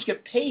not so much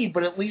get paid,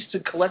 but at least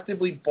to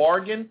collectively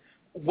bargain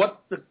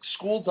what the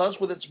school does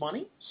with its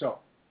money? So,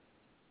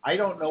 I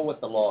don't know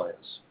what the law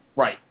is.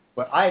 Right.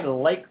 But I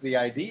like the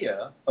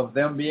idea of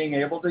them being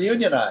able to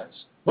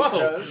unionize.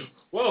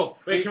 Whoa!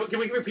 Wait, can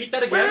we repeat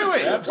that again?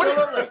 Wait.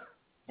 Absolutely.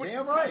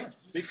 Damn right.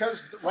 Because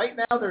right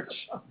now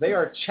they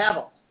are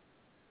chattel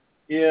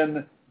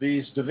in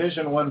these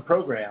Division I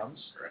programs.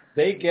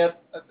 They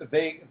get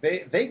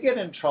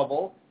in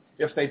trouble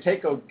if they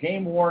take a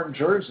game-worn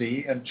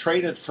jersey and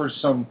trade it for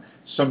some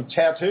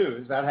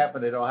tattoos. That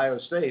happened at Ohio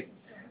State.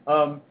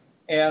 And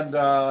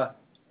I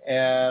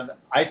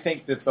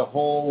think that the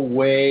whole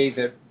way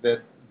that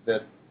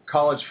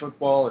college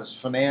football is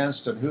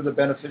financed and who the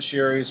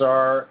beneficiaries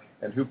are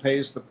and who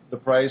pays the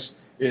price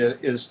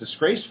is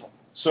disgraceful.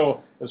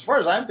 So as far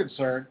as I'm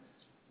concerned,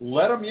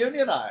 let them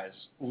unionize.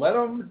 Let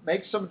them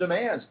make some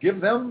demands. Give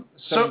them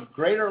some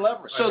greater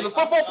leverage. So the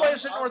football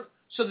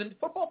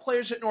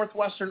players at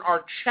Northwestern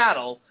are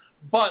chattel,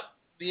 but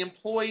the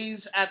employees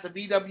at the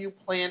VW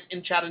plant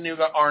in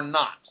Chattanooga are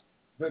not.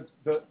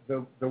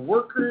 The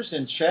workers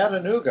in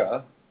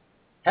Chattanooga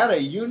had a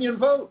union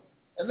vote,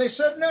 and they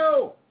said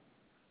no.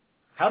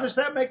 How does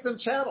that make them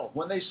chattel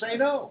when they say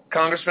no?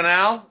 Congressman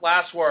Al,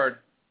 last word.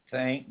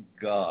 Thank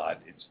God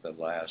it's the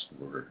last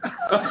word.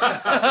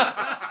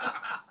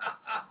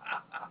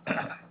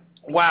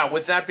 Wow,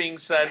 with that being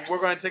said, we're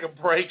going to take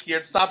a break here.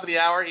 It's top of the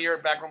hour here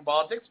at Backroom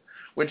Politics,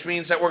 which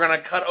means that we're going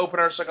to cut open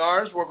our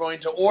cigars. We're going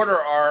to order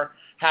our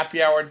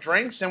happy hour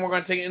drinks, and we're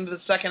going to take it into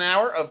the second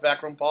hour of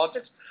Backroom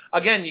Politics.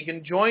 Again, you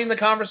can join the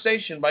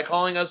conversation by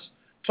calling us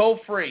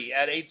toll-free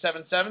at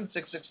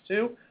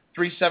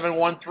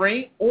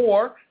 877-662-3713,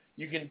 or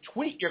you can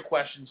tweet your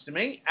questions to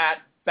me at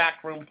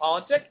Backroom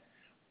Politics,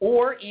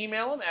 or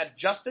email them at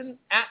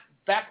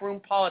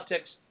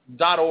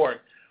justin@backroompolitics.org.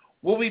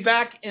 We'll be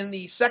back in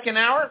the second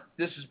hour.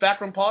 This is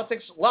Backroom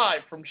Politics,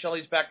 live from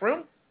Shelley's Back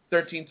Room,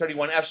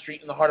 1331 F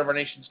Street in the heart of our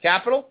nation's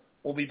capital.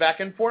 We'll be back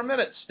in 4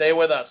 minutes. Stay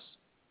with us.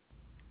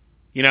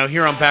 You know,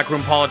 here on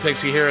Backroom Politics,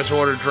 you hear us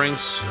order drinks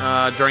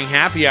during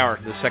happy hour,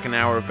 the second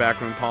hour of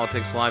Backroom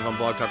Politics, live on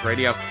Blog Talk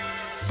Radio.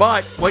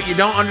 But what you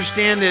don't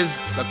understand is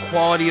the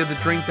quality of the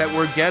drink that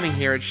we're getting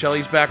here at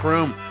Shelley's Back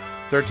Room,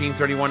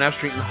 1331 F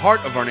Street in the heart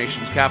of our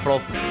nation's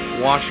capital,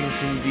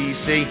 Washington,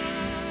 D.C.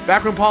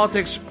 Backroom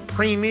Politics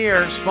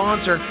premier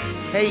sponsor.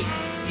 Hey,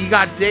 you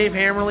got Dave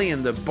Hammerly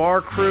and the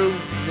bar crew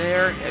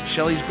there at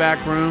Shelley's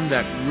Back Room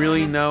that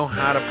really know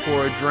how to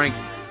pour a drink.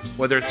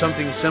 Whether it's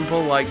something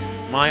simple like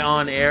my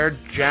on-air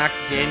Jack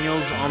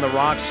Daniels on the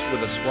rocks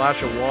with a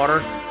splash of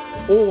water,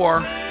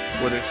 or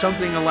whether it's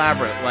something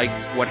elaborate like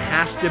what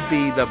has to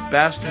be the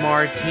best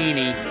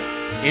martini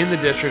in the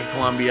District of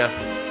Columbia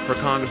for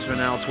Congressman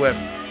Al Swift.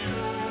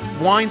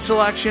 Wine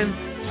selection,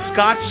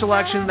 Scotch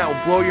selection that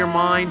will blow your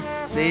mind.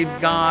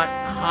 They've got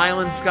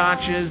Highland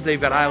Scotches, they've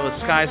got Isle of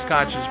Skye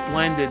Scotches,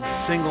 blended,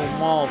 single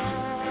malt,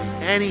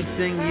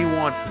 anything you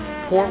want.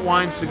 Port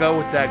wines to go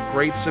with that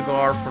great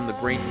cigar from the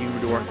Great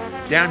Humidor.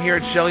 Down here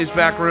at Shelley's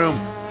Back Room,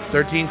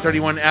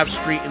 1331 F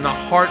Street in the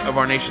heart of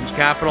our nation's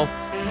capital,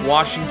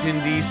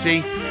 Washington,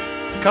 D.C.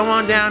 Come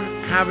on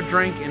down, have a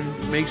drink,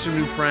 and make some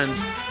new friends.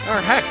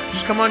 Or heck,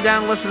 just come on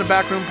down and listen to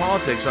Backroom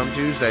Politics on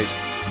Tuesdays.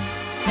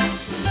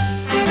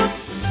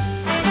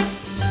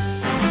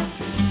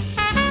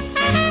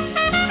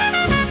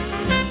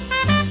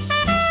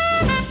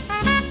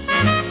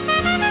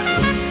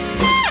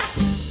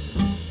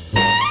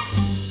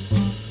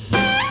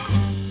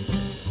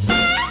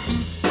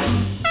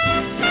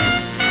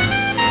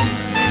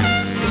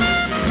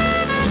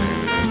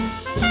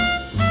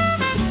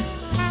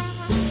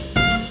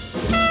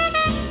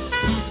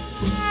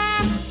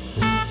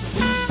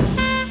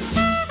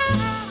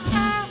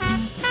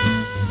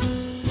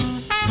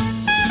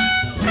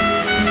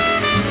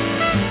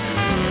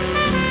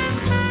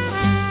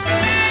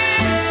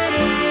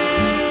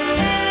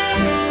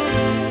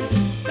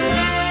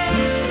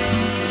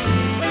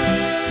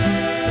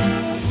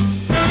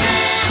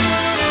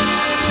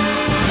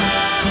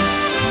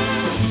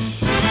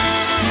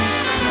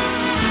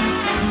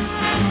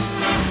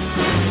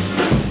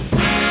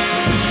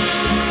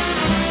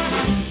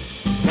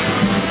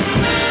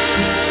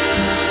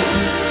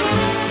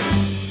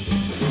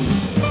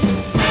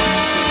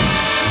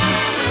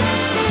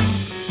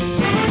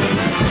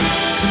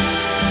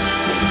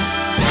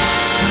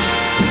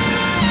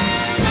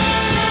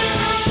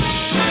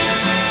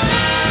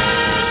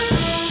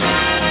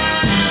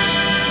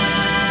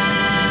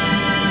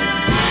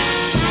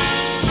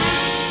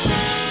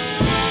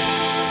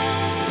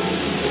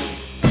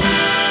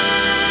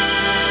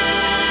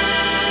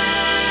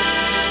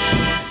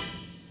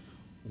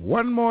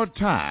 One more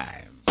time.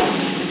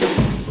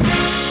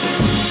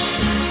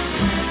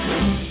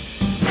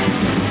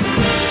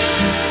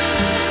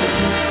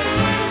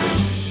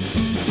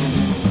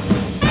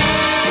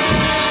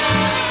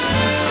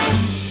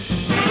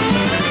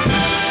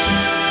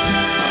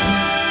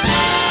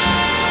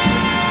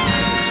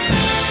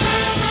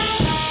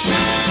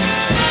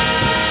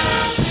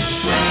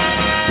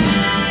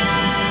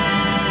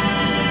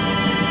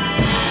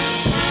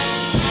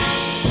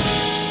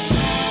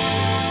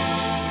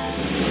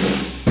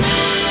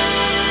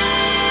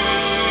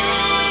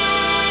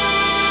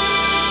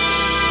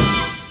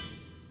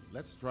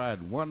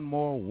 it one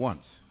more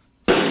once.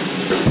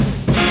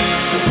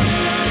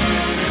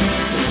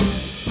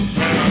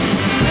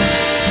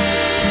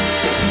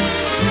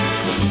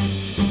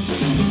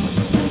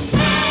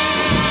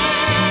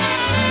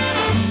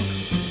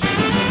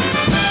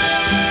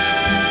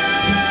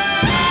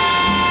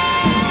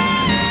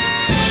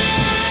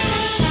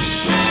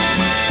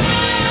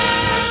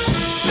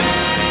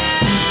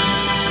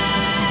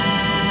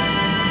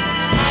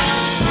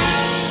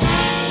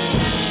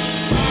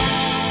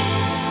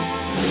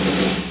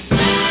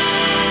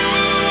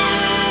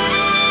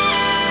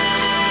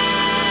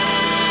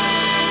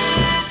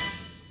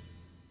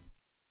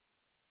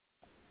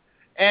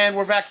 And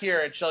we're back here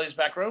at Shelley's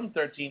Backroom,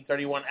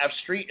 1331 F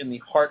Street in the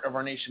heart of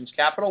our nation's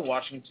capital,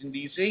 Washington,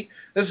 D.C.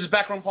 This is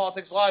Backroom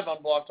Politics Live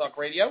on Blog Talk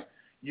Radio.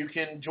 You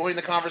can join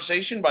the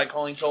conversation by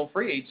calling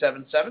toll-free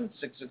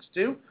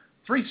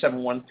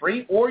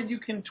 877-662-3713, or you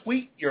can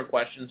tweet your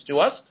questions to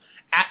us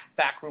at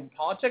Backroom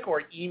Politic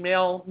or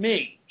email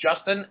me,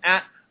 Justin,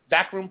 at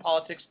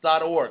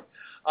backroompolitics.org.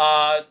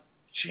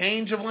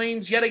 Change of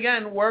lanes yet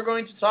again. We're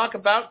going to talk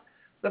about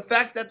the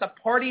fact that the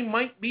party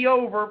might be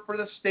over for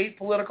the state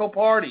political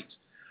parties.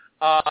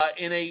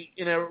 In a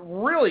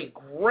really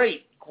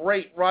great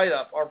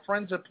write-up, our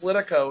friends at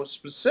Politico,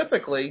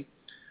 specifically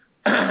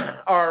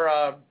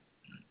our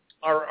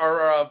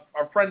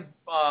friend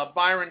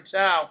Byron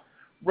Tao,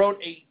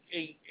 wrote a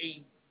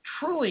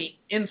truly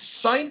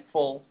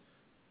insightful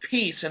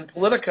piece in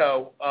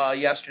Politico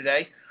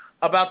yesterday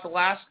about the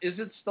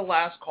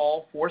last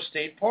call for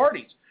state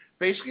parties.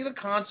 Basically, the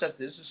concept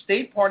is the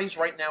state parties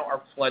right now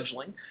are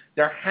fledgling.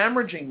 They're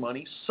hemorrhaging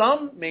money.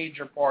 Some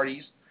major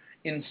parties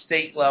in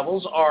state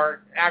levels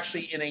are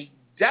actually in a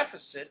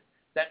deficit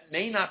that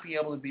may not be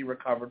able to be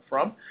recovered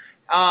from.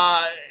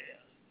 I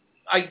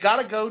got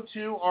to go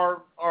to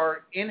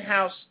our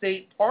in-house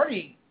state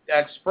party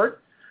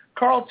expert,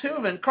 Carl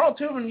Tuvin. Carl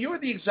Tuvin, you are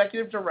the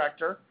executive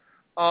director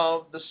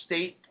of the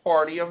State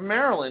Party of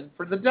Maryland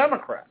for the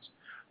Democrats.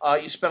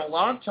 You spent a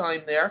lot of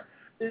time there.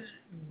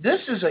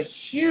 This is a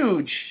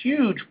huge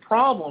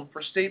problem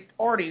for state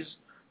parties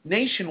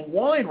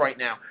nationwide right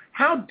now.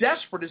 How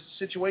desperate is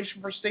the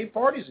situation for state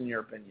parties, in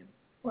your opinion?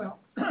 Well,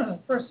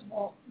 first of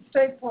all,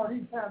 state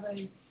parties have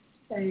a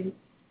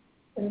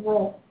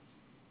role.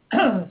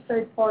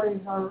 State parties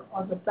are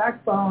the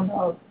backbone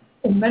of,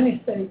 in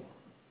many states,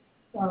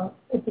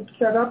 if it's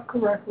set up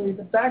correctly,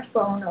 the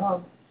backbone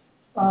of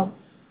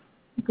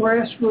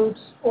grassroots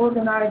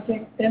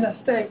organizing in a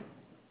state.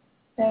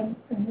 And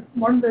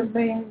one of the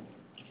main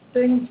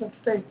things that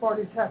state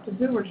parties have to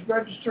do is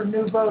register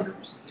new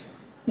voters.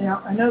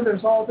 Now, I know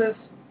there's all this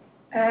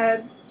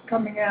ads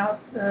coming out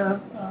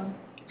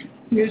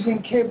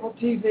using cable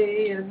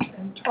TV and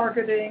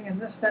targeting and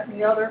this, that, and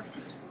the other.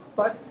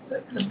 But the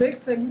other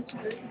big thing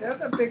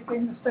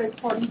the state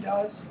party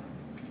does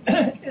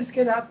is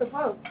get out the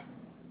vote.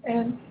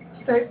 And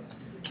state,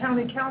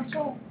 county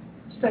council,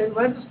 state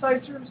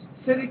legislatures,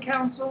 city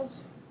councils,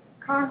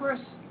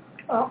 Congress,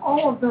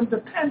 all of them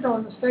depend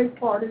on the state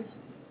parties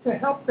to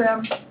help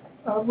them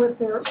with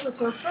their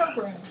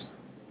programs.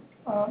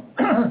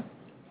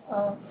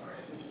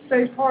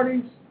 State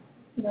parties,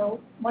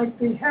 might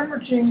be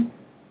hemorrhaging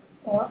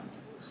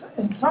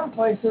in some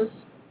places,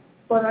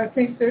 but I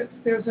think that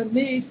there's a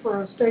need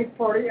for a state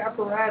party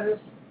apparatus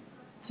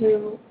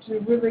to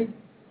really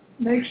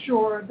make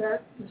sure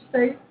that the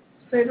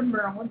state of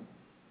Maryland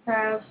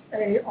has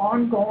a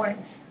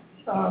ongoing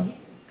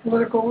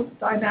political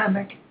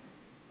dynamic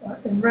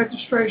in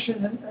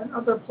registration and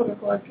other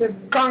political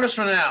activities.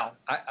 Congressman Al.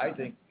 I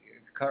think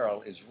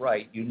Carl is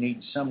right. You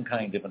need some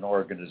kind of an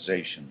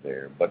organization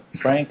there. But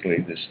frankly,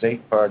 the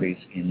state parties,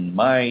 in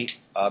my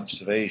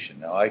observation,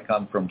 now I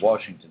come from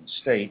Washington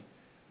State,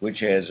 which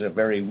has a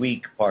very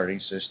weak party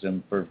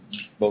system for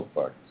both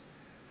parties.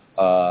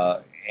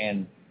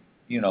 And,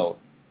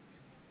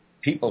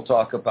 people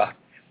talk about,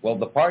 well,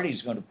 the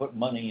party's going to put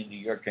money into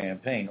your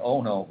campaign.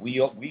 Oh, no, we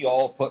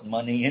all put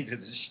money into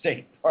the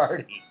state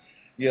party,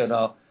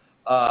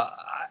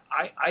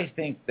 I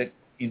think that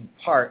in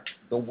part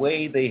the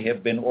way they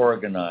have been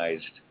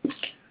organized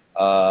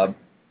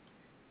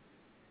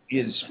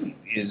is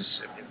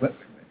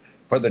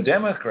for the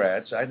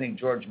Democrats. I think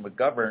George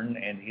McGovern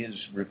and his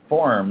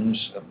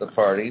reforms of the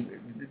party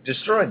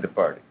destroyed the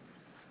party.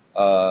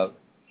 It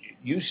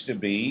used to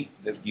be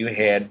that you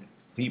had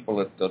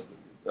people at the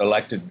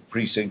elected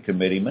precinct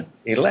committeemen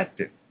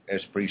elected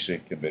as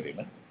precinct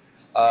committeemen.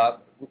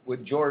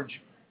 With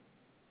George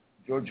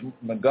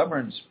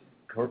McGovern's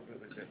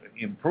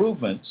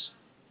improvements,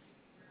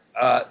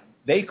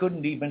 they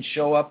couldn't even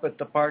show up at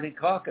the party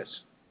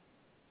caucus.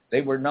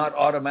 They were not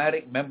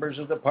automatic members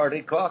of the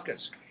party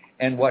caucus.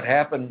 And what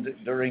happened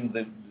during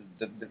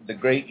the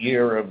great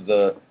year of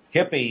the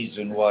hippies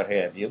and what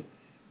have you,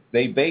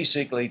 they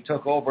basically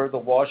took over the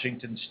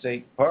Washington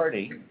State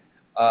Party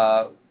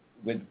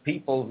with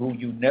people who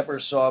you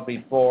never saw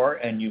before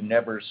and you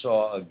never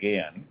saw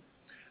again.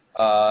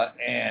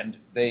 And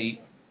they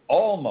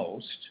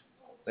almost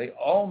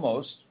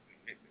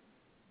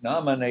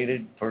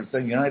nominated for the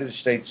United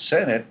States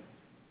Senate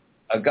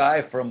a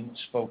guy from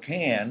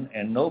Spokane,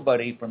 and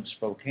nobody from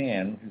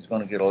Spokane who's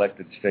going to get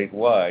elected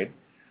statewide.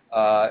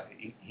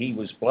 He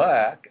was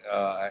black.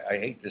 I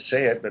hate to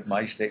say it, but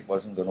my state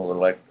wasn't going to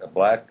elect a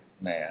black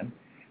man.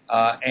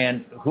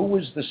 And who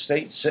was the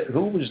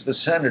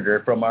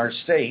senator from our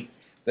state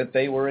that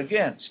they were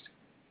against?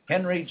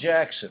 Henry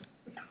Jackson,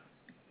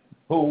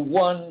 who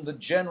won the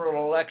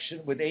general election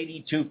with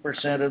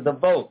 82% of the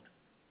vote.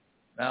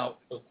 Now,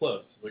 so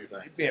close. What are you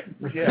saying?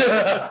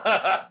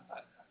 Yeah.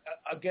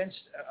 Against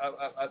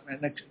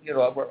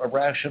a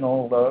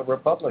rational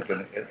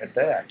Republican at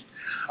that.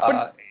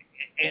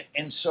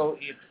 And so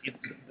if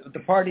the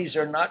parties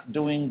are not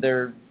doing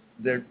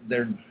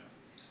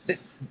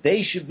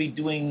they should be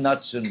doing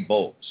nuts and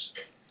bolts.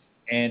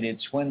 And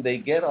it's when they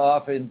get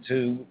off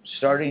into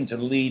starting to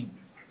lead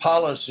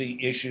policy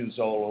issues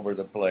all over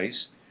the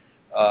place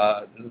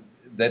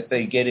that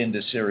they get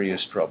into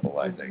serious trouble,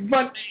 I think.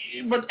 But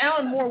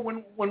Alan Moore,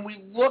 when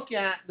we look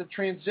at the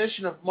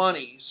transition of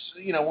monies,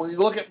 when we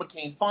look at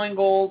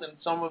McCain-Feingold and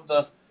some of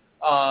the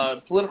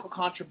political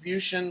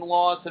contribution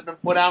laws that have been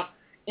put out,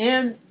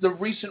 and the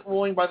recent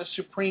ruling by the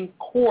Supreme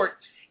Court,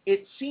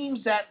 it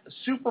seems that the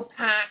super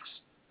PACs,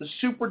 the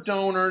super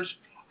donors,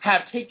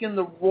 have taken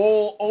the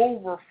role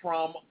over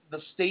from the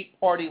state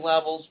party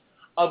levels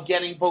of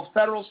getting both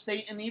federal,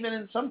 state, and even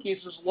in some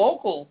cases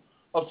local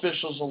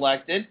officials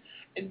elected.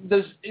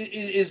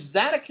 Is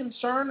that a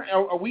concern?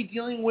 Are we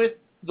dealing with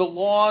the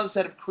laws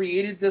that have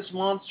created this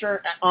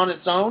monster on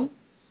its own?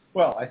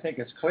 Well, I think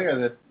it's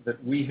clear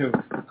that we have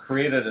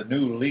created a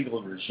new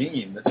legal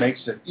regime that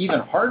makes it even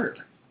harder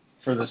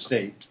for the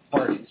state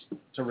parties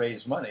to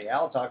raise money.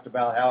 Al talked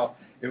about how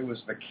it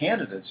was the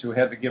candidates who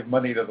had to give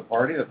money to the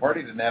party. The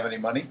party didn't have any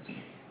money.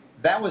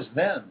 That was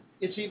then.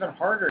 It's even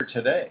harder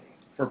today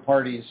for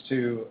parties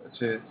to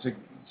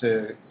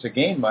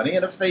gain money.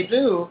 And if they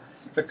do,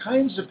 the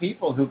kinds of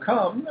people who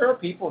come, there are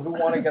people who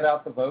want to get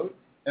out the vote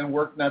and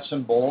work nuts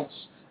and bolts.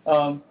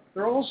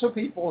 There are also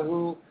people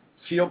who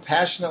feel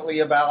passionately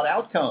about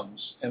outcomes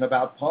and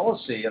about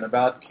policy and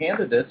about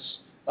candidates.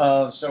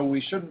 So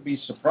we shouldn't be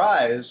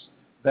surprised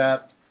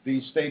that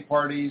the state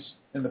parties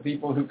and the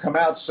people who come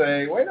out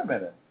say, wait a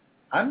minute,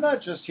 I'm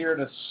not just here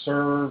to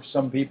serve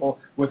some people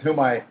with whom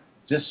I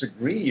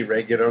disagree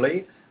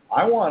regularly.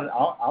 I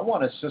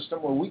want a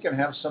system where we can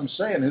have some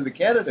say in who the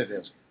candidate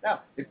is.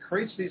 Now, it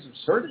creates these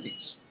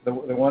absurdities. The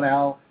one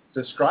Al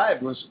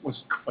described was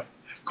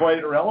quite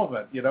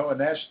irrelevant. A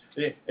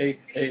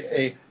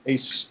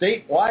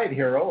statewide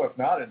hero, if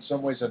not in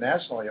some ways a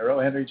national hero,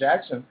 Henry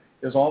Jackson,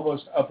 is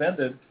almost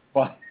upended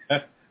by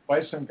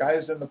some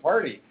guys in the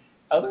party.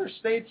 Other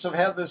states have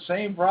had the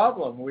same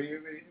problem.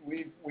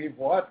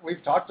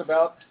 We've talked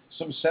about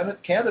some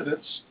Senate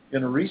candidates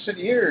in recent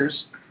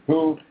years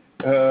who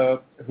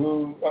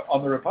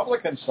on the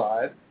Republican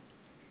side,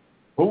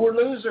 who were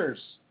losers,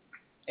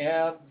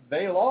 and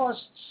they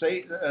lost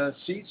seats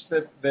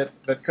that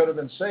could have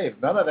been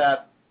saved. None of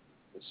that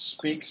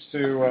speaks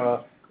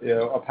to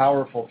a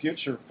powerful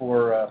future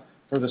for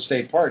the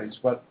state parties.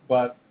 But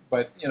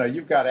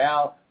you've got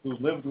Al, who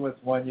lived with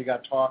one. You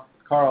got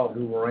Carl,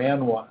 who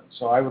ran one.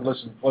 So I would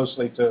listen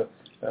closely to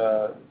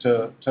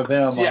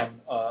them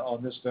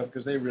on this stuff,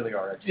 because they really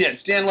are experts. Yes,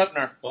 Dan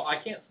Lepner. Well, I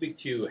can't speak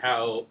to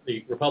how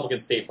the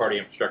Republican state party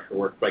infrastructure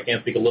works, but I can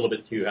speak a little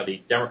bit to how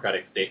the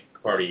Democratic state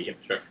party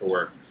infrastructure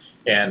works.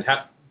 And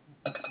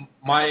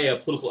my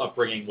political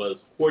upbringing was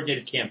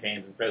coordinated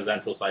campaigns and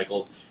presidential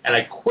cycles, and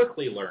I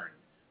quickly learned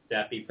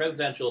that the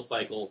presidential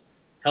cycles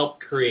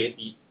helped create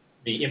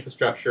the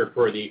infrastructure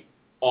for the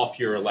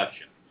off-year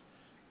election.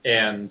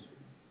 And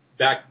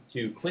back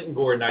to Clinton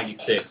Gore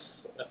 96,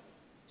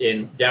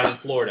 down in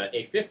Florida,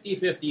 a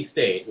 50-50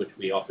 state, which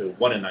we also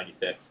won in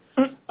 96,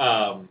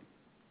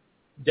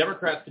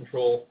 Democrats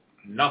control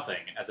nothing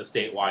at the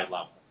statewide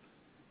level.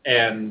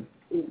 And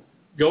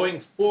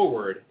going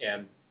forward,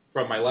 and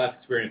from my last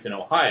experience in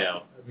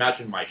Ohio,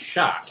 imagine my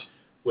shock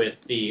with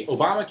the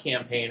Obama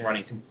campaign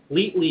running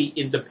completely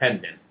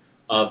independent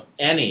of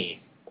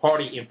any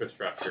party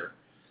infrastructure,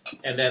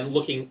 and then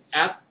looking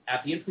at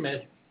the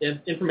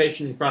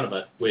information in front of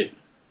us with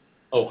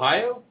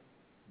Ohio,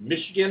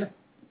 Michigan,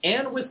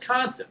 and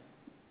Wisconsin,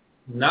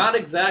 not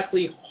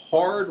exactly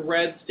hard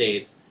red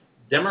states,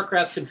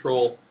 Democrats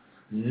control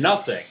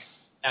nothing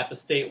at the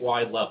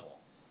statewide level.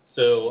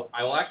 So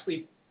I will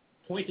actually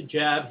point a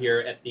jab here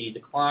at the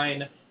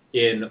decline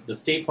in the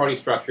state party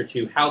structure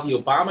to how the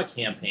Obama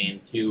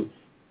campaign, to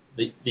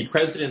the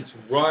president's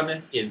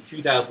run in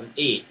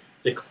 2008,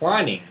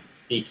 declining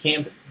the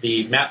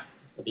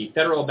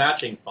federal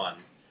matching fund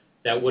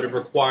that would have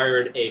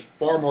required a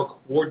far more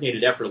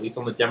coordinated effort, at least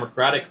on the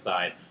Democratic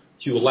side,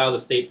 to allow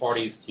the state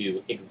parties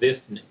to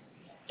exist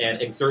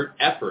and exert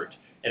effort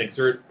and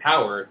exert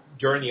power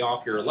during the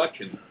off-year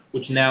elections,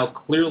 which now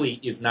clearly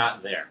is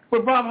not there.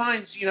 But Bob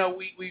Hines,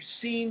 we've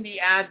seen the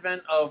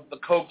advent of the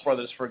Koch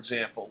brothers, for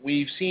example.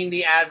 We've seen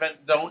the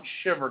advent, don't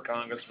shiver,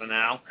 Congressman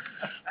Al.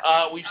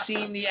 We've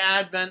seen the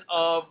advent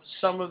of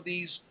some of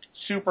these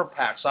super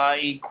PACs,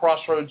 i.e.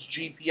 Crossroads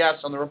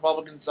GPS on the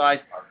Republican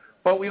side.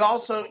 But we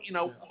also,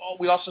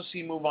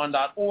 see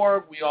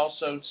MoveOn.org. We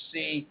also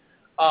see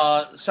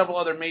several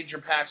other major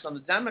PACs on the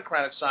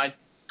Democratic side.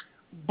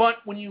 But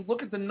when you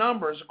look at the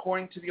numbers,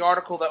 according to the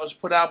article that was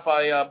put out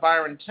by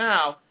Byron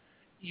Tao,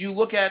 you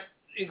look at,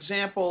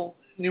 example,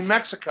 New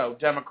Mexico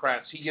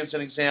Democrats. He gives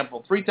an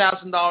example: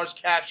 $3,000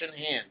 cash in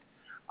hand,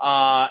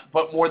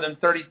 but more than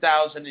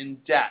 $30,000 in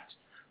debt.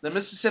 The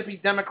Mississippi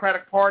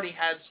Democratic Party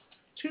has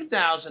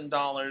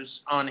 $2,000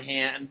 on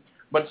hand,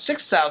 but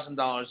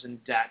 $6,000 in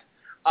debt.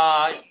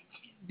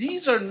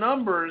 These are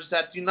numbers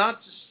that do not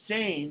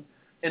sustain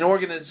an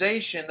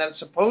organization that's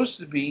supposed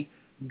to be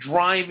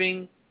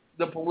driving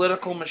the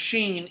political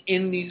machine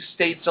in these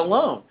states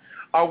alone.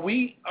 Are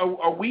we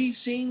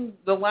seeing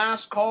the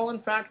last call,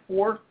 in fact,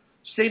 for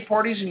state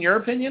parties, in your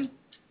opinion?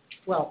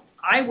 Well,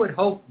 I would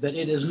hope that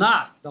it is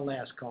not the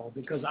last call,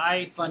 because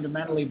I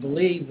fundamentally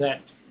believe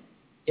that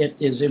it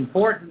is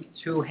important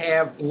to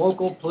have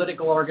local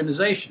political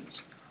organizations.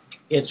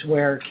 It's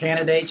where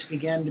candidates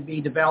begin to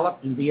be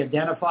developed and be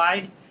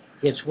identified.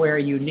 It's where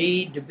you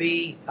need to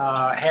be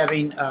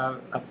having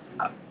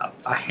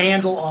a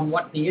handle on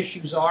what the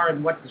issues are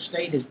and what the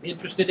state is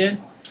interested in.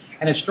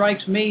 And it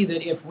strikes me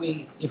that if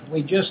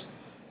we just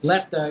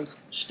let the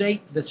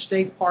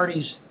state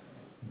parties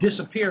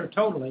disappear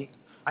totally,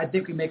 I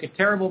think we make a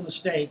terrible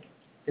mistake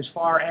as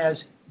far as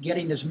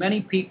getting as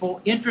many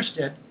people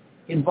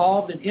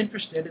involved and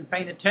interested in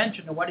paying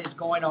attention to what is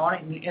going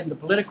on in the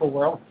political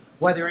world,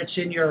 whether it's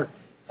in your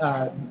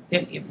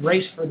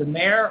race for the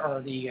mayor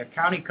or the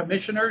county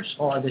commissioners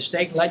or the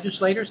state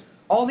legislators.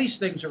 All these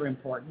things are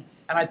important,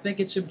 and I think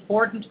it's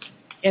important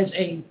as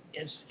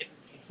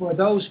for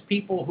those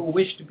people who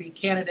wish to be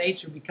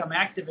candidates or become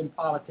active in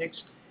politics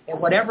at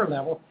whatever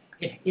level.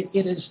 It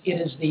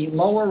is the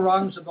lower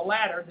rungs of the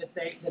ladder that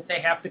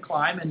they have to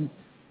climb, and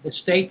the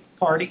state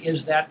party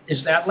is that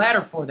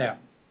ladder for them.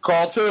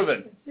 Carl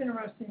Tubin.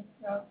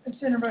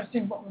 It's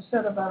interesting what was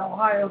said about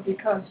Ohio,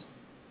 because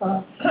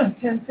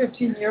 10,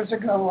 15 years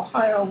ago,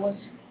 Ohio was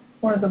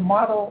one of the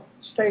model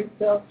state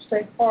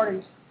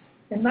parties.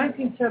 In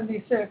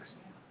 1976,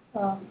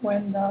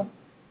 when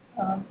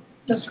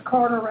Mr.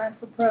 Carter ran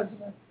for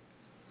president,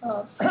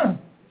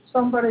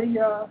 somebody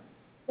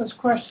was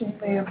questioning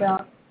me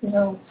about,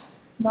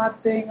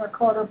 not being a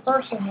Carter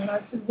person. And I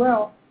said,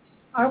 well,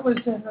 I was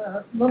in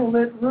a little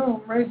lit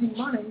room raising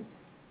money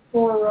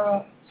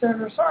for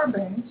Senator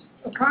Sarbanes,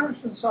 or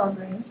Congressman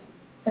Sarbanes,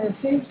 and it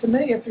seems to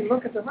me, if you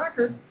look at the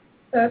record,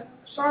 that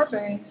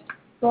Sarbanes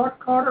brought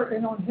Carter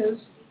in on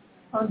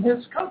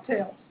his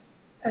coattails,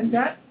 and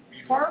that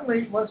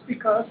partly was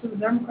because the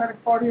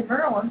Democratic Party of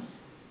Maryland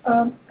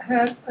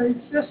had a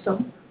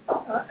system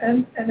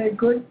and a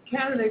good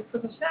candidate for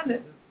the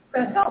Senate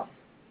that helped.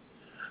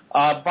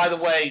 By the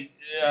way,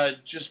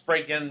 just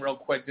break in real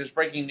quick. There's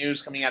breaking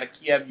news coming out of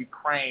Kiev,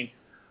 Ukraine.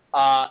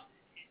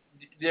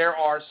 There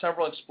are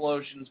several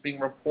explosions being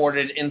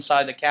reported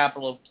inside the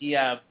capital of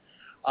Kiev.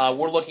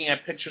 We're looking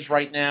at pictures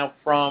right now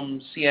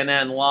from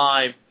CNN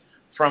Live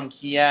from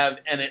Kiev,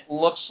 and it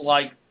looks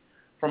like,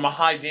 from a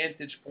high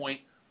vantage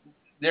point,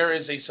 there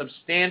is a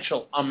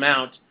substantial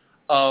amount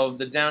of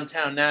the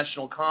downtown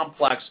national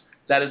complex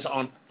that is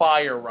on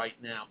fire right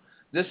now.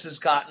 This has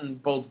gotten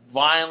both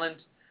violent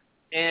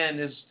and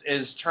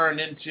is turned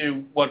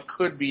into what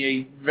could be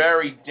a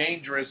very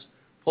dangerous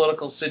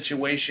political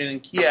situation in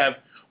Kiev.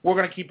 We're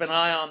going to keep an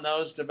eye on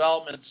those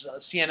developments.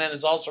 CNN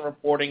is also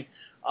reporting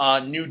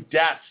new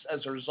deaths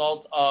as a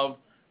result of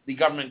the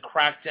government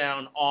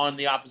crackdown on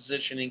the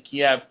opposition in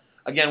Kiev.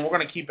 Again, we're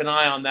going to keep an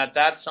eye on that.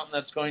 That's something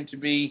that's going to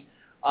be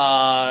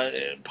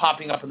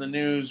popping up in the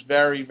news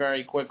very,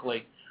 very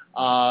quickly.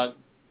 Go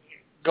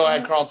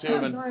ahead, Carl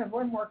Tubin. I have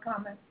one more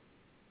comment.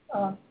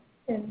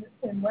 When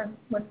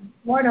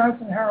Dwight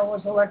Eisenhower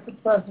was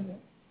elected president,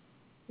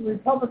 the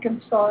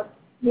Republicans thought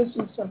this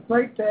is a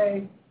great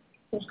day.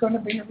 There's going to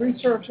be a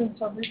resurgence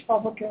of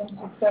Republicans,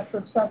 et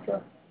cetera, et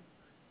cetera.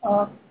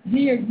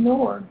 He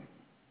ignored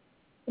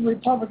the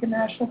Republican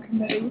National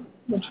Committee,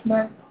 which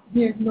meant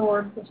he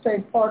ignored the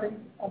state party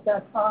at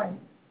that time.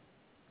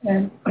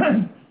 And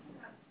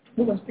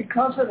it was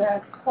because of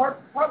that,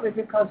 partly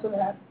because of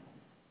that,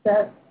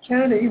 that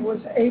Kennedy was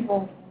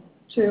able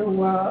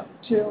to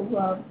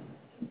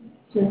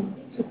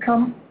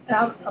come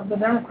out of the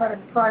Democratic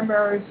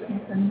primaries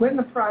and win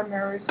the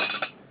primaries,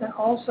 and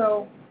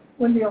also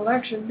win the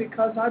election,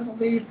 because I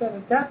believe that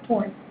at that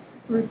point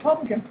the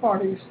Republican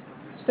parties,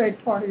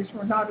 state parties,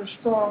 were not as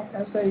strong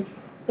as they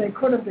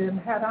could have been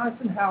had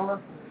Eisenhower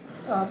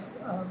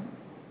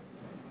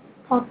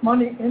pumped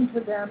money into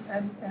them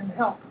and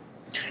helped.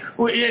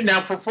 Well, yeah,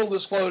 now, for full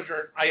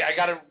disclosure, I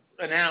got to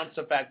announce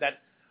the fact that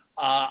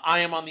I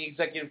am on the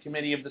executive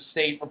committee of the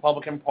state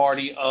Republican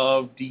Party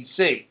of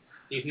D.C.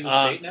 Is he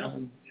the state now?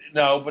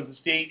 No, but the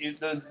state is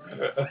the...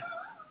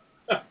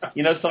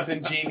 You know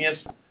something, genius?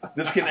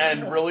 This can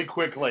end really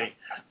quickly.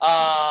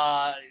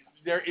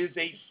 There is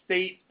a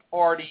state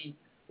party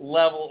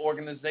level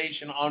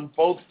organization on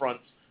both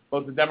fronts.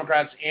 Both the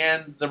Democrats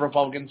and the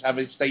Republicans have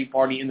a state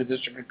party in the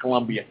District of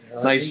Columbia.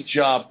 Nice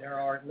job. There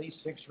are at least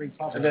 6 And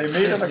Republicans. they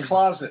meet in the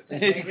closet.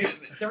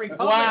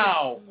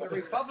 Wow. The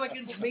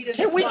Republicans meet in the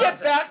Can we closet.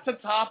 get back to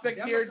topic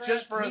here Democrats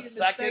just for a meet in the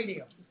second?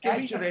 stadium.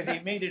 Actually, they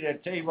meet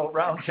at a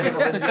round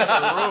table in the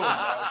other room.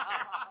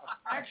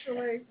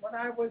 Actually, when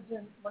I was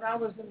in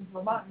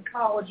Vermont in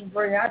college and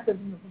very active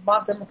in the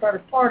Vermont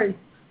Democratic Party,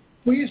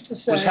 we used to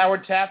say. Was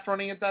Howard Taft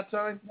running at that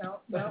time? No.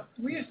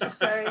 We used to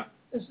say,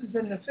 this is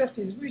in the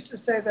 50s, we used to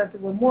say that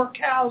there were more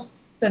cows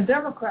than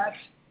Democrats,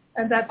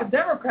 and that the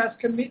Democrats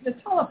could meet in the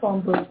telephone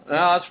booth. No,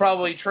 that's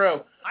probably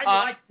true.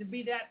 I'd like to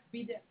be that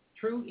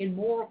true in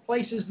more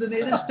places than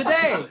it is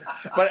today.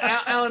 But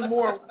Alan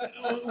Moore,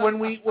 when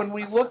we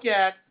look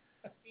at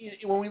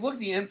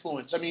the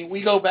influence, I mean,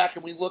 we go back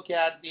and we look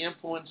at the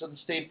influence of the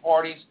state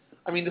parties.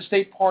 I mean, the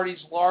state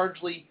parties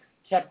largely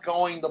kept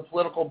going the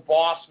political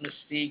boss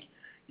mystique.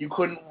 You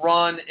couldn't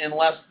run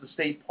unless the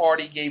state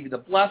party gave you the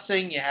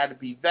blessing. You had to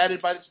be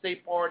vetted by the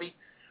state party.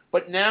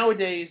 But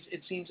nowadays,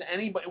 it seems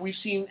we've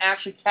seen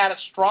actually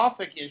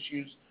catastrophic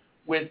issues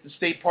with the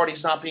state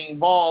parties not being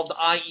involved,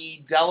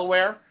 i.e.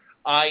 Delaware,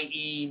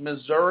 i.e.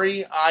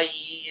 Missouri,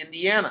 i.e.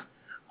 Indiana.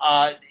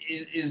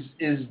 Is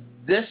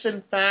this,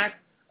 in fact,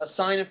 a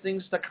sign of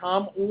things to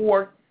come,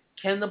 or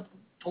can the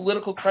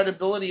political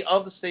credibility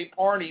of the state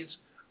parties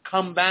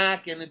come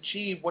back and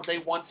achieve what they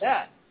once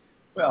had?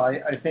 Well,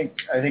 I think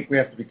we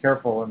have to be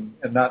careful and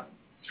not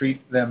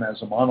treat them as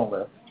a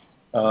monolith.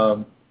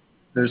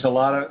 There's a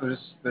lot of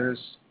there's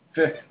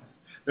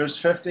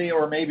 50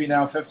 or maybe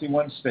now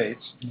 51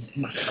 states,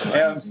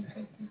 and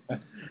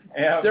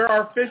there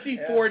are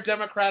 54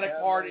 Democratic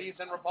parties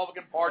and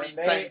Republican parties.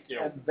 Thank you.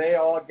 And they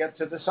all get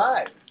to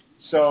decide.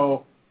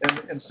 So,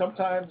 and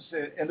sometimes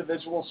an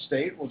individual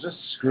state will just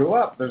screw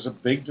up. There's a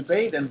big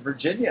debate in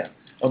Virginia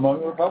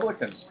among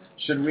Republicans.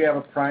 Should we have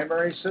a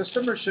primary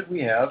system or should we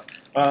have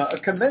a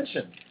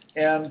convention?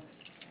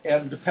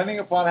 And depending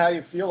upon how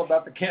you feel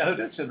about the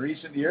candidates in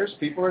recent years,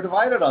 people are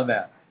divided on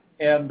that.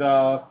 And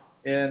that's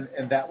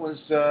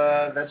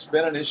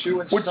been an issue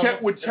in some of these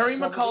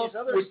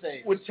other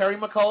states. Would Terry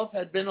McAuliffe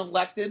had been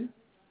elected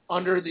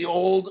under the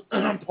old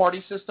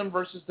party system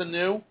versus the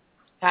new?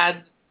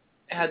 Had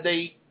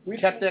they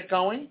kept that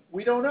going?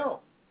 We don't know.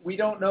 We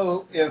don't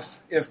know if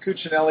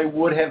Cuccinelli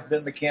would have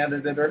been the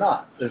candidate or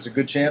not. There's a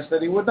good chance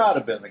that he would not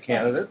have been the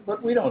candidate,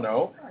 but we don't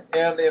know.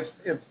 And if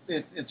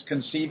it's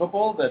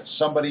conceivable that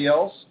somebody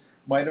else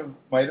might have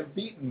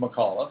beaten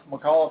McAuliffe.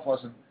 McAuliffe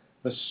wasn't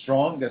the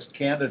strongest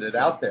candidate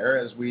out there,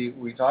 as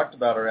we talked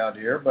about around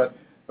here, but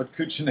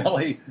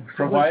Cuccinelli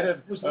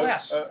provided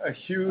a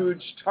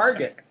huge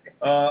target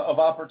of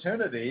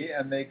opportunity,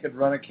 and they could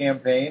run a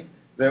campaign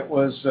that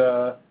was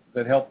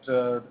that helped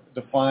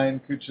define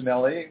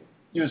Cuccinelli,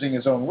 using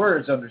his own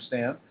words,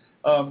 understand,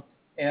 and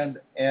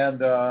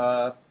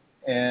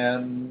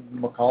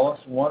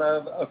McAuliffe won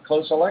a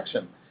close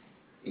election.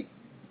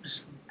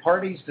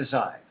 Parties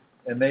decide,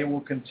 and they will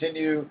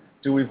continue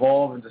to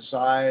evolve and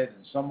decide,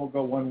 and some will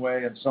go one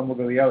way and some will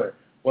go the other.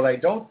 What I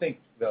don't think,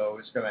 though,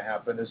 is going to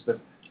happen is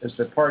that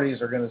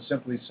parties are going to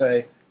simply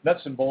say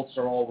nuts and bolts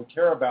are all we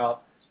care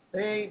about.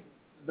 The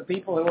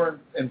people who are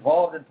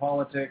involved in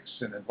politics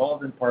and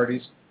involved in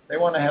parties, they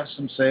want to have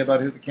some say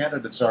about who the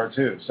candidates are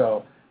too.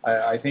 So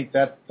I think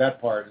that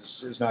part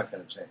is not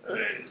going to change.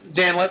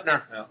 Dan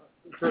Lipner.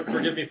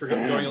 Forgive me for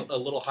going a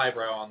little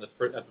highbrow on this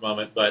at the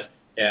moment,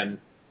 and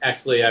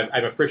actually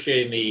I'm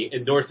appreciating the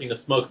endorsing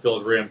the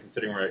smoke-filled room,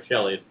 considering we're at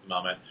Shelley's at the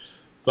moment.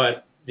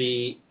 But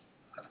thanks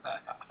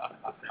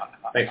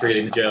for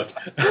getting the joke.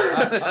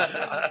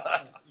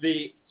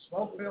 The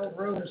smoke-filled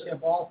rooms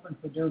have often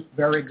produced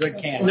very good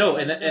candidates. No,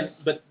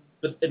 but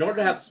in order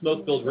to have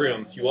smoke-filled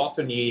rooms, you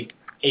also need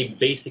a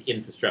basic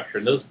infrastructure,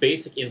 and those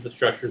basic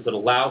infrastructures that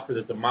allow for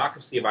the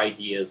democracy of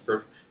ideas,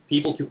 for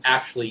people to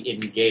actually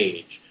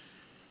engage,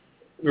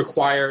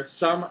 require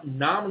some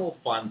nominal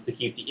funds to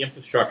keep the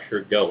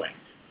infrastructure going.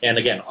 And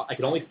again, I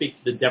can only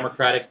speak to the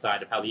democratic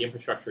side of how the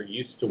infrastructure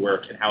used to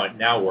work and how it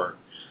now works.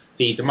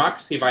 The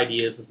democracy of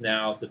ideas is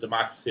now the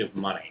democracy of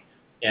money.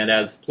 And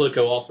as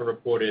Politico also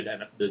reported,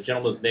 and the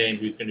gentleman's name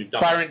who's going to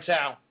dump Byron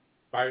Tao,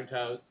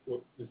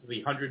 this is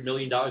the $100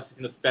 million he's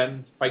going to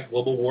spend to fight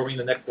global warming in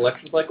the next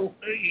election cycle.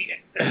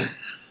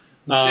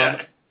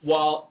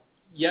 While,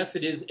 yes,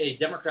 it is a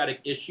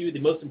democratic issue,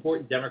 the most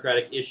important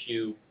democratic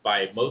issue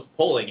by most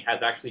polling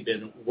has actually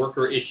been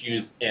worker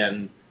issues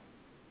and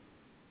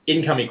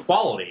income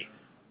equality.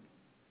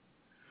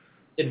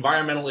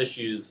 Environmental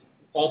issues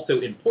also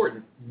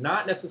important,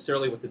 not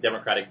necessarily what the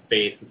Democratic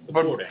base is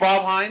supporting. But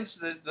Bob Hines,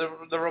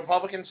 the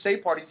Republican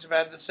state parties have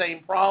had the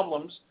same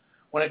problems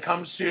when it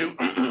comes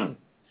to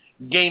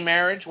gay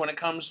marriage, when it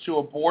comes to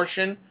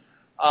abortion,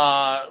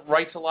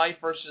 right to life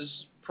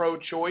versus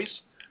pro-choice.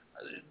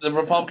 The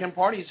Republican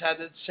Party's had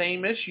the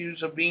same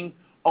issues of being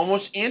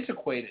almost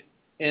antiquated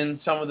in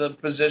some of the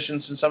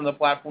positions and some of the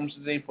platforms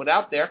that they put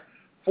out there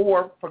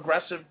for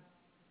progressive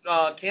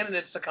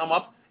candidates to come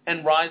up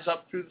and rise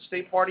up through the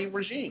state party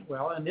regime.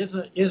 Well, and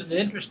isn't it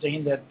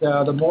interesting that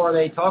the more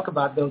they talk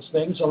about those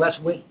things, the less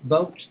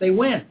votes they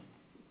win.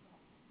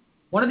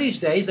 One of these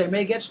days, they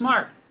may get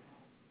smart.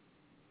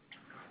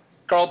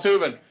 Carl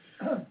Tubin.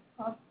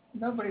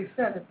 nobody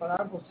said it, but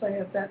I will say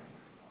it, that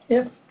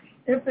if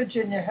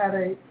Virginia had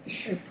a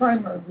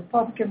primary,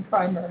 Republican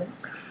primary,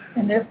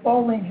 and if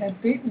Bowling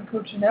had beaten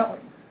Cuccinelli,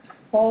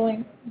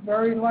 Bowling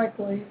very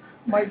likely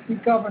might be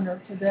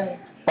governor today.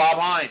 Bob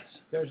Hines.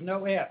 There's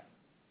no if.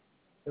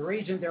 The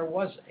reason there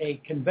was a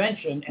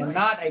convention and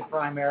not a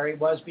primary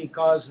was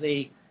because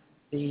the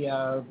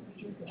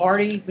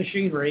party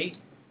machinery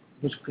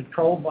was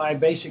controlled by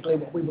basically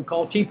what we would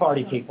call Tea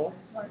Party people,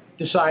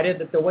 decided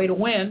that the way to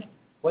win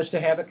was to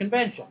have a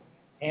convention.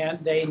 And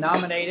they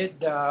nominated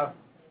the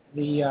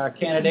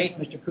candidate,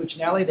 Mr.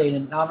 Cuccinelli. They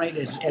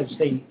nominated as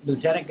the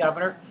lieutenant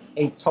governor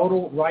a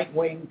total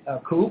right-wing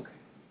kook.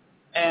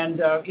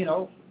 And,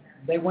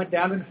 they went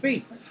down to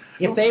defeat.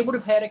 If they would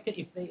have had a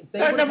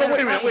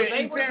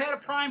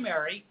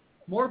primary,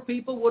 more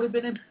people would have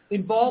been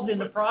involved in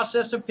the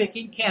process of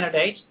picking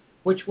candidates,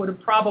 which would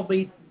have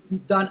probably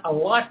done a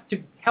lot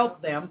to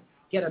help them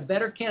get a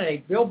better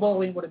candidate. Bill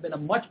Bowling would have been a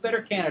much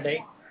better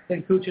candidate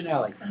than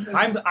Cuccinelli.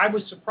 I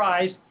was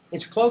surprised.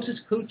 As close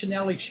as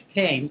Cuccinelli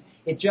came,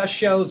 it just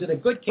shows that a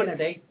good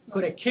candidate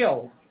could have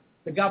killed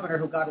the governor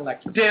who got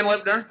elected. Dan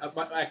Lipner?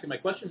 My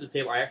question to the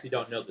table, I actually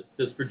don't know this.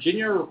 Does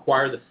Virginia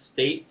require the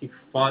state to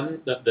fund,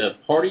 the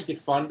party to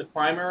fund the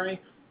primary,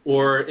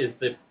 or is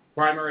the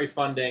primary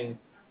funding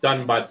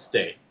done by the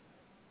state?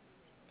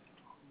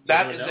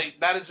 That is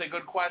a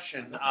good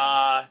question.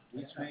 That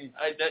is a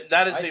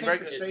very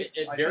good.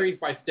 It varies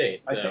by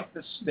state. I think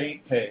the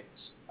state pays.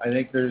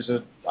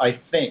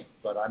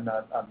 But I'm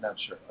not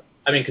sure.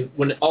 I mean, because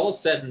when all is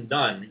said and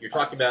done, you're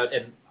talking about,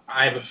 and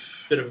I have a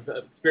bit of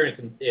experience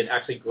in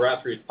actually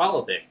grassroots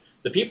politics.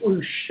 The people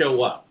who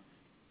show up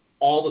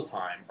all the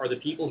time are the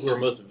people who are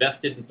most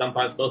vested and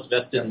sometimes most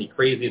vested in the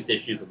craziest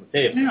issues on the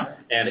table. Yeah.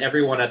 And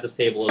everyone at this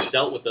table has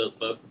dealt with those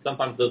folks, and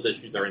sometimes those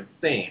issues are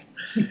insane.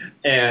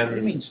 And What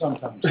do you mean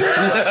sometimes?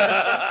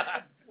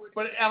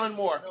 But Alan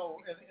Moore. No,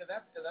 and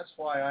that's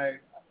why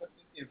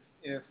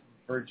if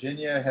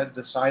Virginia had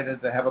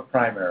decided to have a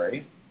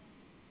primary,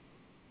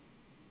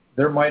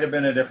 there might have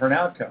been a different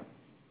outcome.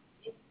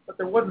 But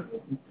there wouldn't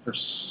for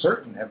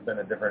certain have been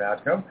a different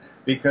outcome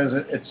because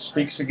it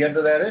speaks again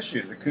to that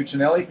issue. The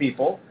Cuccinelli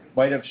people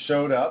might have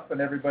showed up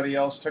and everybody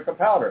else took a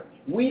powder.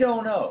 We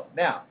don't know.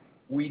 Now,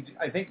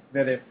 I think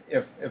that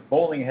if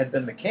Bowling had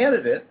been the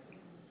candidate,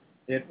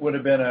 it would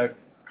have been a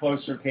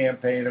closer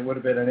campaign. It would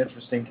have been an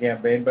interesting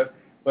campaign. But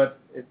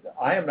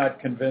I am not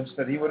convinced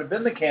that he would have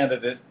been the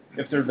candidate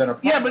if there had been a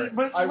primary. Yeah,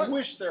 but I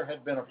wish there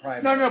had been a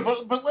primary. No,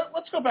 but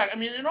let's go back. I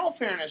mean, in all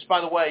fairness,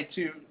 by the way,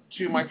 to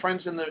my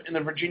friends in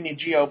the Virginia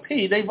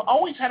GOP, they've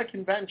always had a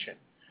convention.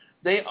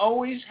 They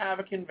always have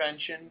a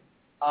convention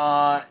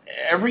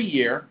every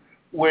year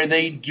where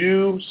they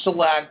do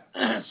select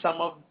some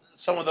of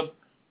the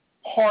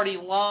party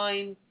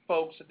line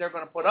folks that they're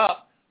going to put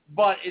up,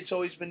 but it's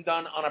always been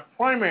done on a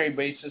primary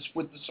basis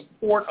with the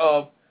support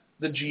of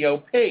the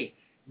GOP.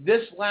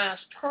 This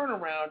last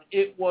turnaround,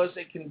 it was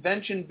a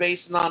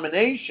convention-based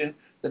nomination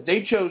that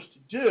they chose to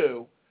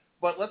do,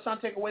 but let's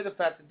not take away the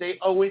fact that they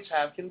always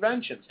have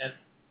conventions.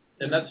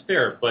 And that's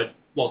fair, but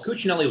while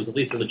Cuccinelli was at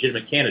least a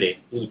legitimate candidate,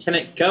 the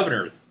lieutenant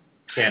governor's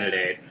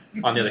candidate,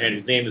 on the other hand,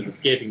 whose name is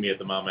escaping me at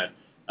the moment,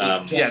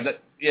 Howard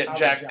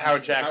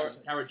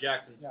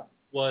Jackson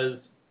was,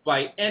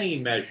 by any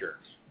measure,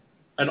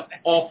 an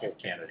awful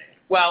candidate.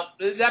 Well,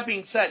 that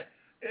being said,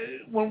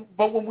 when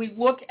we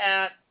look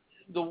at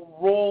the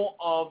role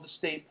of the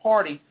state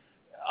party,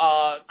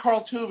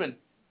 Carl Tubin,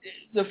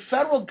 the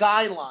federal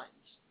guidelines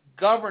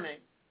governing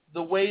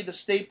the way the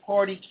state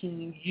party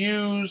can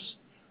use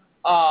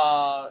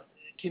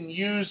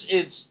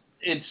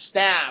its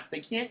staff. They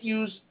can't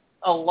use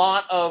a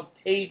lot of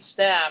paid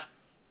staff.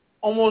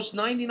 Almost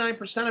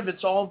 99% of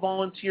it's all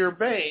volunteer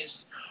based.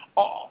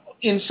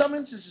 In some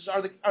instances,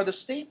 are the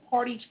state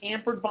parties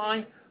hampered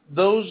by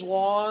those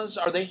laws?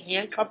 Are they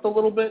handcuffed a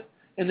little bit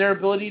in their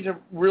ability to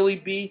really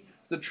be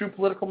the true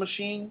political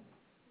machine?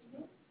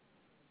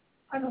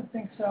 I don't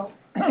think so.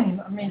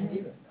 I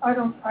mean, I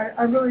don't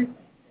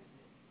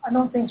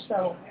think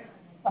so.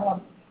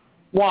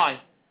 Why?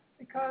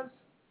 Because,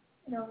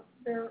 you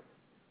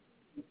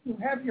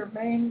have your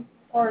main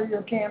part of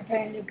your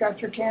campaign. You've got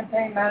your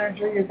campaign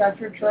manager. You've got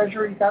your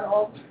treasurer. You've got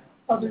all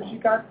others.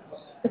 You've got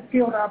the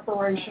field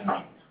operation.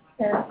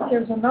 And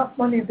there's enough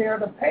money there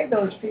to pay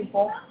those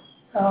people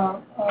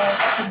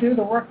to do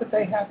the work that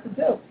they have to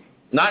do.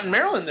 Not in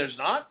Maryland, there's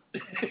not.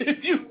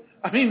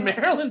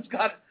 Maryland's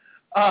got,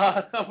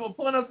 I'm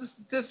pulling up the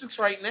statistics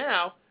right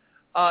now.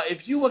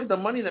 If you look at the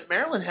money that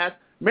Maryland has,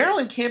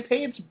 Maryland can't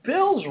pay its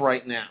bills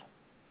right now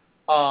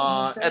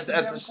at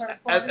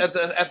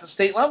the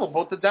state level,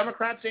 both the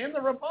Democrats and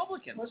the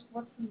Republicans. What's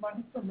the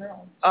money for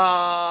Maryland?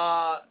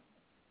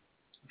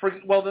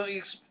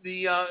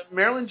 The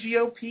Maryland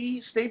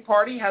GOP state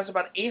party has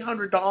about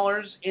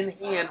 $800 in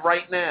hand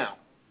right now.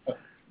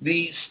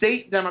 The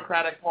state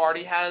Democratic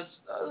Party has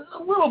a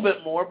little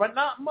bit more, but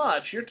not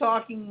much. You're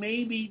talking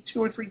maybe $2,000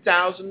 or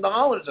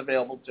 $3,000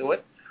 available to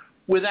it,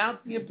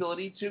 without the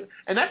ability to.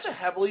 And that's a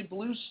heavily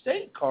blue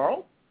state,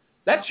 Carl.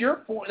 That's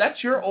your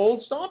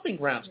old stomping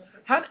grounds.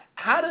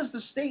 How does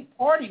the state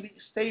party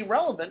stay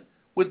relevant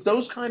with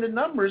those kind of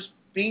numbers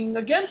being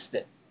against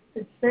it?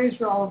 It stays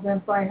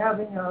relevant by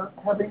having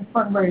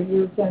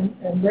fundraisers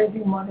and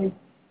raising money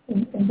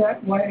in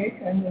that way,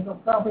 and it'll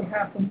probably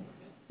happen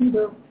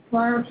either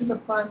prior to the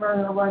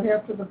primary or right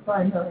after the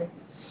primary,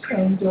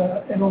 and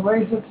it'll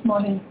raise its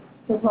money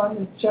to run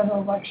its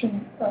general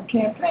election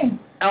campaign.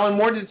 Alan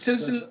Moore, did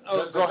citizens?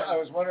 Go ahead. I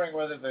was wondering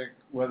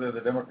whether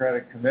the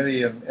Democratic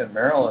Committee in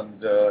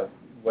Maryland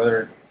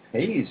whether it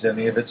pays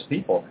any of its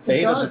people.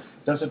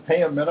 Does it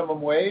pay a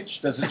minimum wage?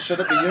 Should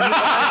it be unionized?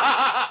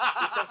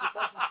 Because it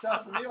doesn't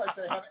sound to me like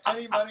they have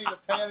any money to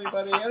pay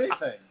anybody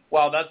anything.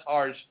 Wow, that's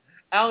harsh.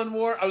 Alan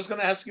Moore, I was going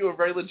to ask you a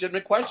very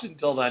legitimate question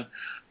until then.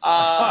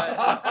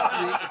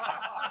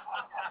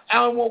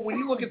 Alan Moore, when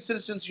you look at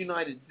Citizens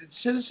United, did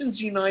Citizens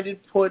United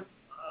put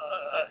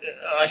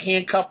a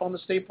handcuff on the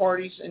state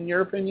parties, in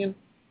your opinion?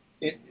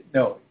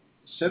 No.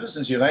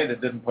 Citizens United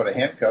didn't put a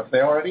handcuff.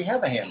 They already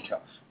have a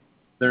handcuff.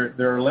 There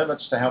are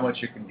limits to how much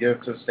you can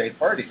give to state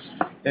parties,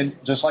 and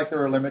just like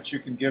there are limits you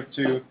can give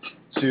to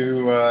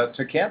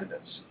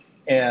candidates,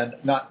 and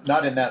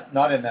not in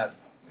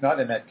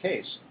that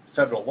case,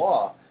 federal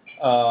law.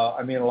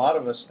 I mean, a lot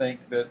of us think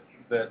that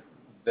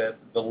the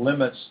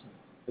limits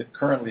that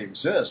currently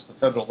exist, the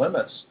federal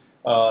limits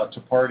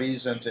to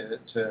parties and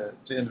to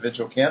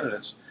individual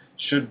candidates,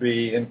 should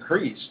be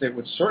increased. It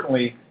would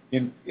certainly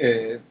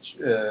improve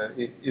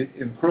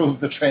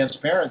the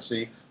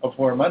transparency of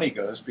where money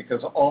goes,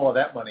 because all of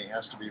that money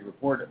has to be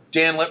reported.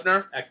 Dan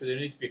Lipner? Actually, there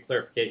needs to be a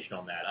clarification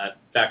on that.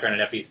 Background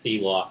in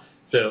FEC law.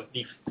 So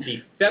the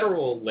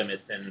federal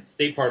limits, and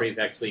state parties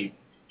actually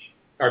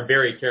are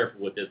very careful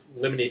with this.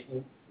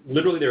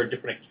 Literally, there are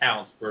different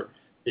accounts for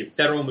the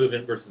federal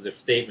movement versus the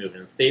state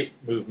movement. The state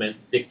movement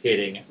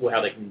dictating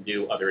how they can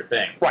do other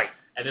things. Right.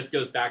 And this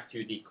goes back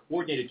to the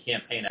coordinated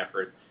campaign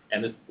effort.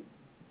 And this,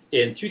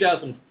 in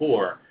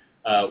 2004,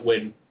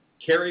 when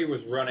Kerry was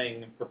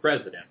running for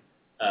president,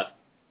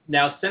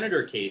 now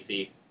Senator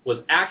Casey was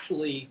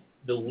actually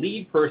the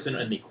lead person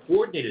in the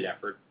coordinated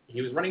effort.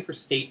 He was running for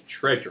state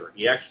treasurer.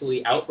 He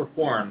actually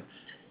outperformed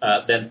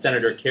then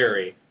Senator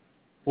Kerry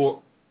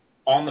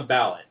on the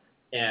ballot.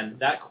 And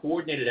that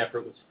coordinated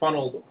effort was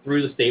funneled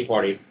through the state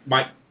party,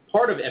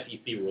 part of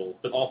FEC rules,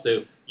 but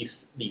also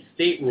the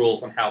state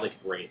rules on how they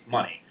can raise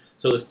money.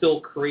 So it still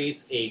creates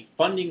a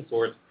funding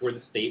source for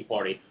the state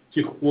party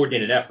to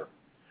coordinate an effort.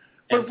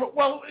 But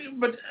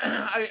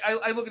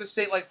I look at a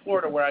state like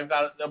Florida, where I've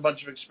got a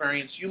bunch of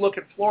experience. You look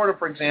at Florida,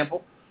 for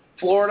example.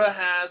 Florida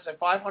has a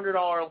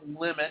 $500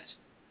 limit.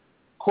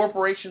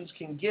 Corporations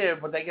can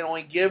give, but they can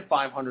only give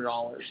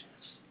 $500.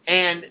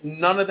 And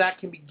none of that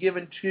can be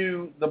given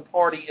to the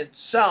party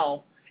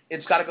itself.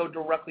 It's got to go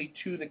directly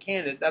to the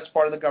candidate. That's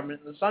part of the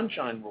government and the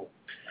sunshine rule.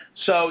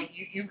 So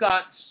you've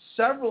got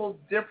several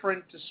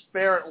different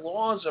disparate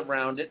laws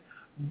around it.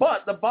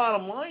 But the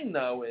bottom line,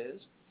 though,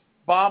 is,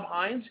 Bob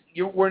Hines,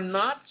 we're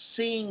not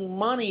seeing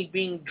money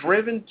being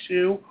driven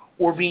to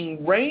or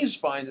being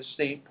raised by the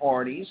state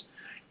parties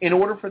in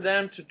order for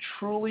them to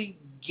truly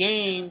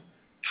gain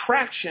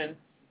traction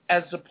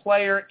as a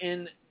player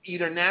in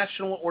either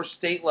national or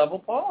state level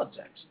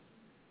politics.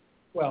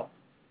 Well,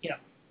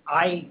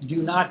 I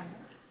do not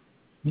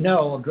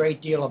know a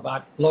great deal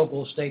about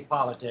local state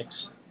politics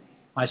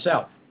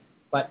myself,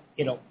 but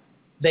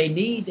they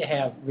need to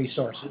have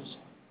resources.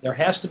 There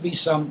has to be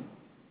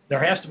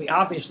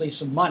obviously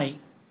some money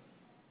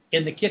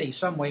in the kitty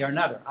some way or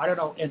another. I don't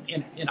know,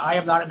 and I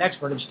am not an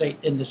expert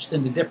in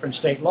the different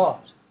state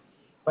laws,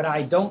 but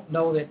I don't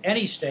know that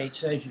any state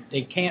says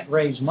they can't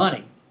raise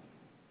money.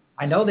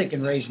 I know they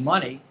can raise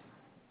money.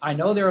 I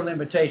know there are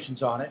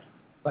limitations on it,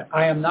 but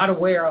I am not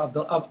aware of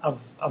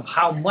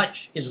how much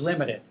is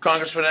limited.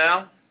 Congressman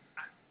Al?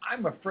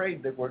 I'm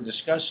afraid that we're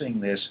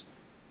discussing this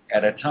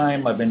at a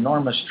time of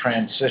enormous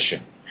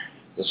transition.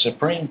 The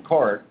Supreme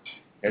Court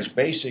has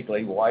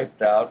basically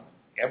wiped out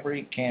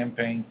every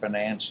campaign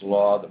finance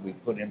law that we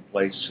put in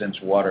place since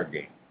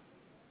Watergate.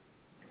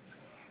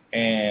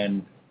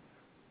 And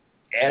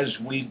as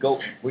we go,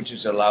 which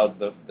has allowed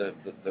the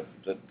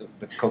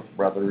Koch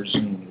brothers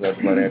and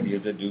what have you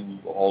to do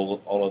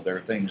all of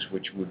their things,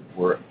 which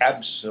were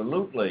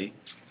absolutely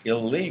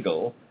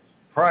illegal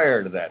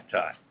prior to that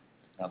time.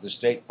 Now, the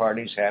state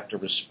parties have to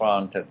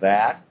respond to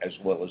that, as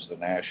well as the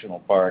national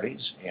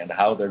parties, and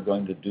how they're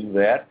going to do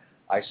that,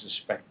 I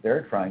suspect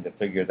they're trying to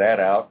figure that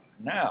out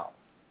now.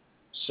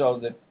 So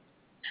that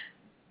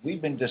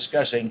we've been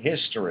discussing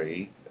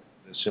history.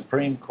 The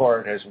Supreme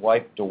Court has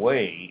wiped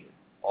away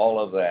all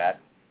of that,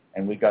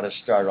 and we got to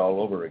start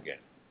all over again.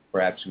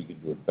 Perhaps we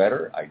could do it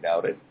better. I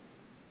doubt it.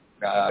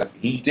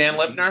 Dan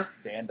Lipner?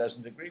 Dan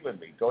doesn't agree with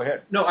me. Go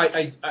ahead. No,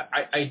 I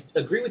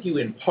agree with you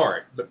in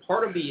part, but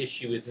part of the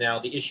issue is now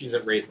the issues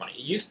that raise money.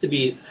 It used to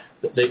be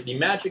the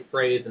magic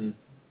phrase, and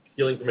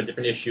dealing from a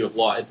different issue of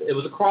law, it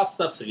was a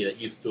cross-subsidy that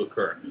used to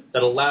occur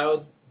that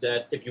allowed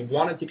that if you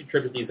wanted to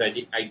contribute these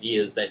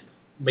ideas that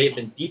may have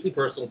been deeply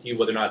personal to you,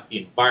 whether or not it's the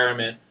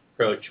environment,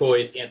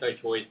 pro-choice,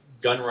 anti-choice,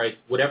 gun rights,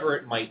 whatever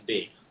it might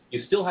be,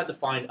 you still had to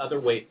find other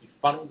ways to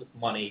funnel this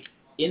money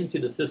into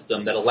the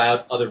system that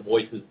allowed other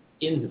voices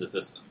into the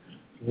system.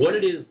 What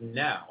it is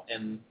now,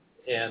 and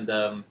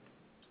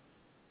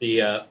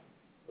the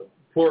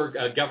poor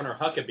Governor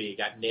Huckabee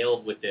got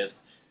nailed with this,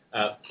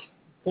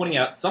 pointing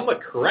out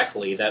somewhat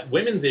correctly that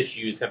women's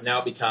issues have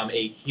now become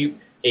a huge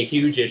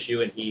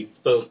issue, and he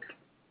spoke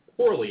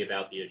poorly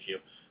about the issue.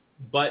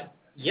 But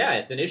yeah,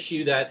 it's an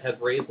issue that has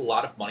raised a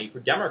lot of money for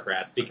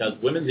Democrats because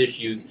women's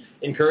issues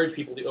encourage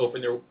people to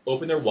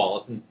open their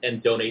wallets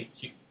and donate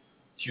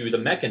to the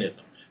mechanism.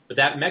 But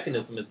that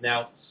mechanism is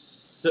now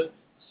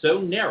so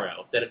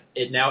narrow that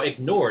it now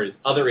ignores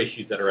other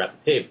issues that are at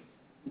the table.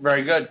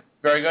 Very good.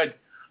 Very good.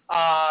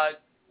 We're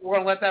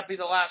going to let that be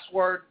the last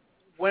word.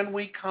 When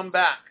we come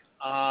back,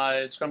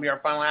 it's going to be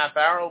our final half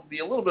hour. It'll be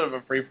a little bit of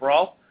a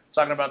free-for-all,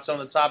 talking about some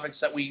of the topics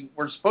that we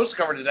were supposed to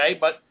cover today,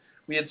 but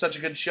we had such a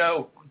good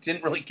show,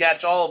 didn't really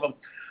catch all of them.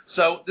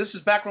 So this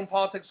is Backroom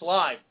Politics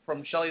Live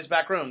from Shelley's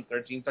Backroom,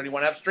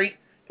 1331 F Street,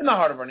 in the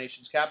heart of our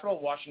nation's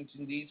capital,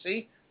 Washington,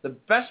 D.C., the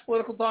best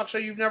political talk show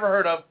you've never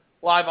heard of,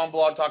 live on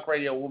Blog Talk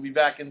Radio. We'll be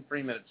back in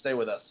 3 minutes. Stay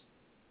with us.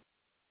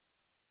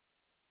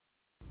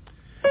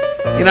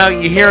 You know,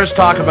 you hear us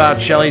talk about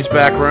Shelley's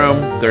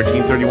Backroom,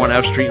 1331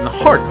 F Street, in the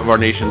heart of our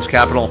nation's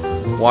capital,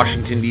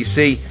 Washington,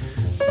 D.C.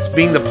 It's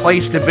being the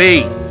place to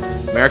be.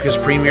 America's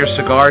premier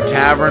cigar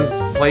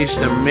tavern, place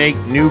to make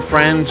new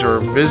friends or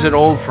visit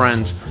old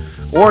friends,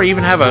 or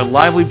even have a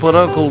lively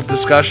political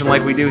discussion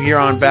like we do here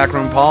on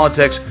Backroom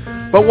Politics.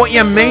 But what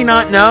you may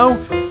not know,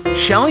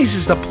 Shelley's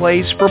is the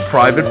place for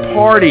private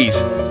parties.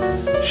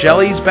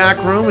 Shelley's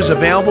Backroom is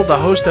available to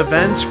host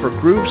events for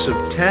groups of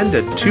 10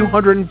 to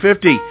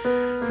 250.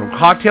 From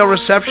cocktail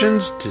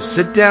receptions to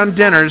sit-down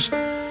dinners,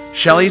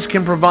 Shelley's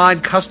can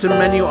provide custom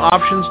menu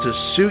options to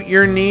suit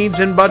your needs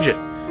and budget.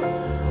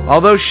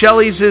 Although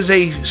Shelley's is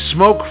a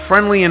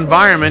smoke-friendly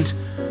environment,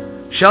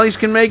 Shelley's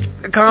can make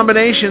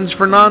accommodations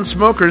for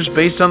non-smokers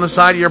based on the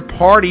side of your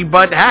party,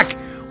 but heck,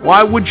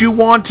 why would you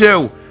want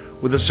to?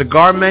 With a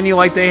cigar menu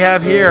like they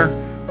have here,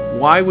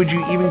 why would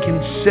you even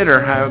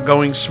consider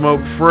going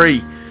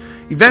smoke-free?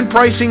 Event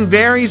pricing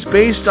varies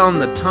based on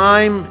the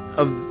time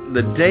of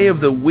the day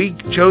of the week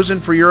chosen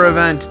for your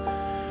event.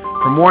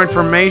 For more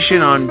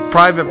information on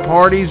private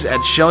parties at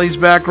Shelley's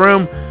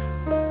Backroom,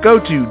 go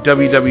to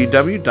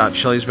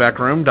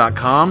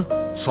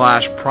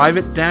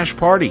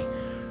www.shelleysbackroom.com/private-party.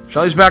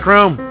 Shelley's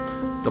Backroom,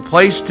 the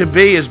place to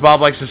be, as Bob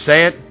likes to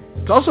say it.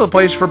 It's also a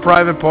place for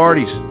private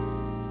parties.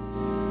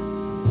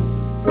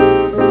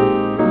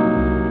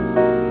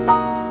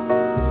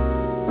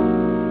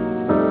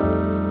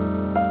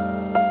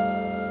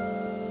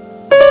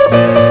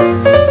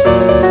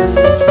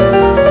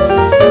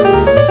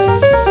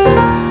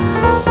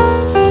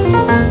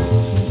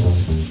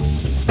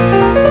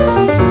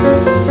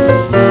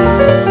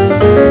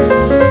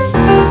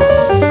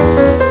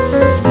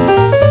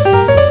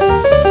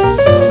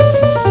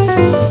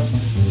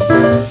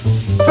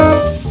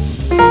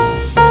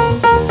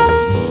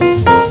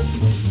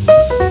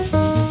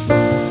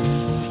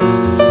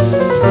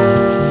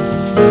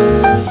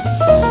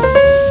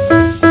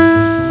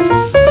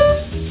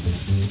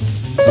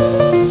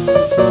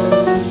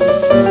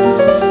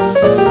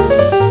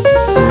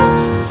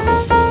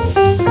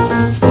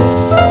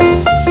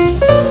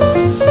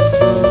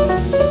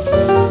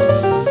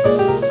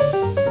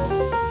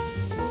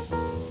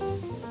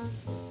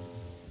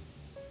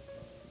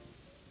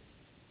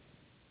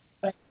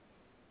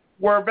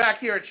 We're back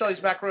here at Shelley's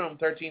Backroom,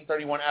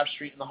 1331 F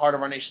Street, in the heart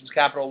of our nation's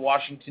capital,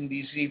 Washington,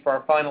 D.C., for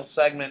our final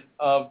segment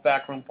of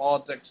Backroom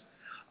Politics.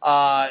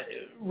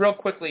 Real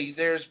quickly,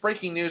 there's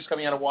breaking news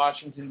coming out of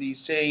Washington,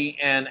 D.C.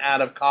 and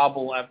out of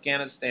Kabul,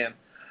 Afghanistan.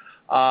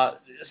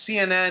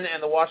 CNN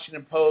and the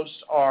Washington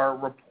Post are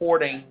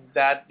reporting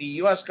that the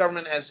U.S.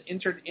 government has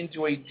entered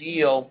into a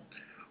deal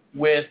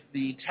with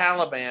the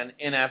Taliban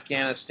in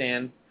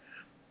Afghanistan.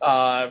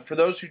 For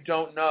those who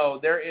don't know,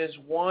 there is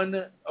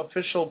one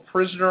official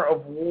prisoner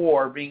of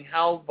war being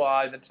held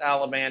by the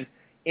Taliban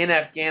in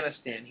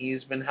Afghanistan. He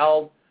has been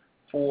held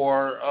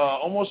for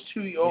an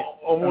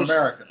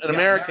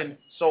American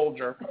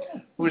soldier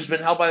who has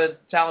been held by the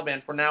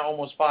Taliban for now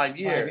almost 5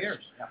 years. 5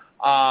 years, yeah.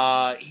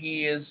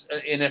 He is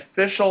an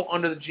official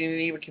under the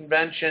Geneva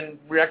Convention,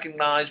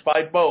 recognized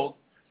by both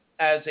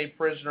as a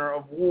prisoner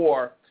of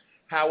war.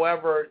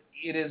 However,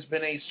 it has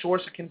been a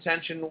source of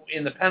contention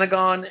in the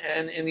Pentagon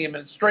and in the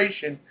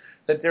administration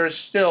that there is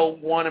still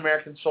one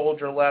American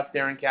soldier left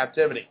there in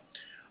captivity.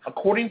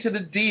 According to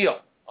the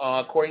deal,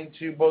 according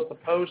to both the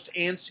Post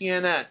and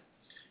CNN,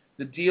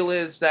 the deal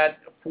is that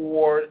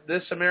for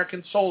this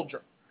American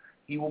soldier,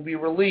 he will be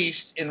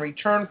released in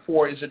return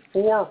for, is it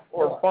 4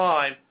 or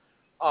 5,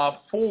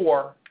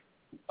 4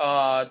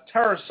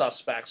 terror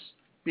suspects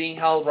being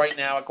held right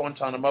now at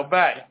Guantanamo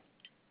Bay.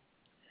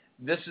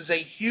 This is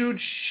a huge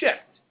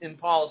shift in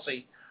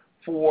policy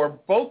for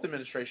both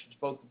administrations,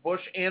 both the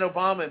Bush and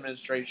Obama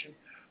administration,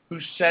 who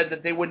said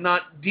that they would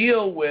not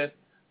deal with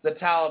the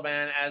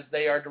Taliban as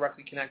they are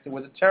directly connected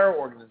with a terror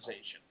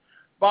organization.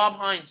 Bob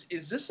Hines,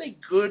 is this a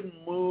good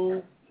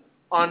move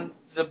on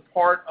the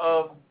part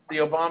of the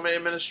Obama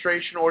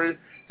administration, or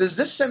does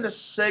this send a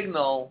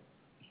signal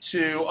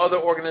to other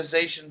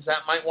organizations that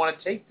might want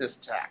to take this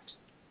tact?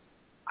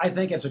 I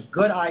think it's a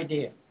good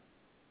idea.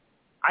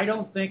 I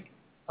don't think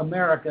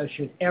America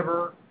should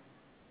ever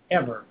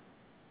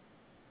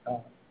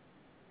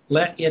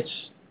let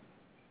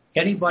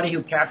anybody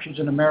who captures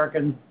an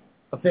American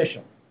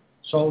official,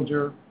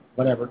 soldier,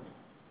 whatever,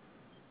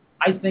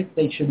 I think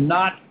they should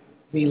not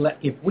be let.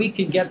 If we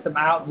can get them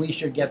out, we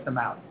should get them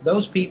out.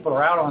 Those people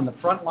are out on the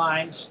front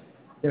lines.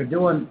 They're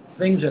doing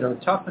things that are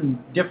tough and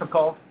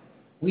difficult.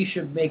 We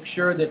should make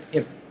sure that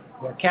if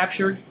they're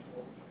captured,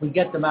 we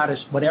get them out as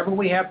whatever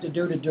we have to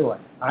do it.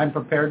 I'm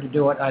prepared to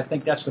do it. I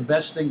think that's the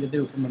best thing to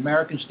do from an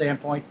American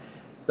standpoint.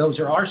 Those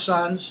are our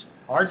sons,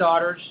 our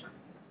daughters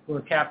who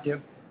are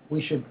captive.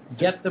 We should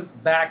get them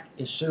back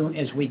as soon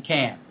as we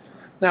can.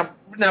 Now,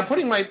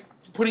 putting my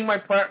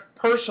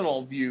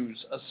personal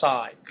views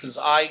aside, because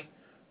I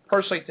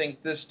personally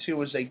think this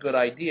too is a good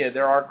idea.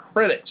 There are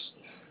critics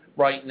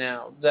right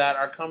now that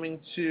are coming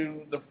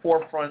to the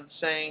forefront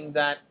saying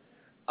that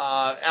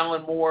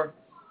Alan Moore,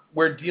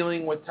 we're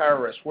dealing with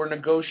terrorists, we're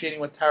negotiating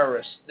with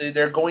terrorists.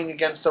 They're going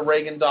against the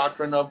Reagan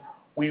doctrine of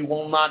we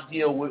will not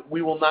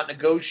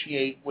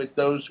negotiate with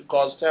those who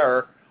cause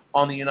terror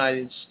on the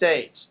United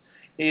States.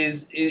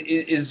 Is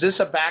this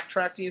a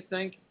backtrack, do you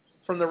think,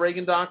 from the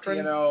Reagan doctrine?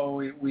 You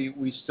know,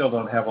 we still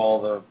don't have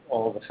all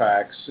the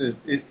facts.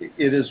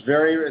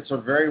 It's a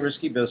very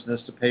risky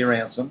business to pay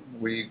ransom.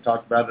 We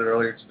talked about it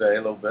earlier today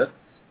a little bit,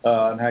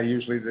 and how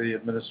usually the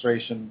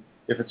administration,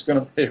 if it's going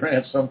to pay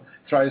ransom,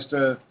 tries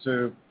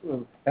to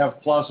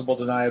have plausible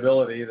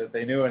deniability that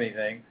they knew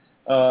anything.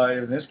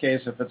 In this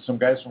case, if it's some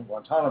guys from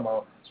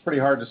Guantanamo, it's pretty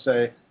hard to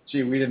say,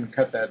 gee, we didn't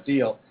cut that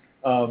deal.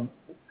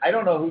 I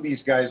don't know who these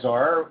guys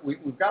are.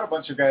 We've got a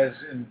bunch of guys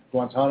in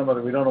Guantanamo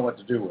that we don't know what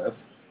to do with.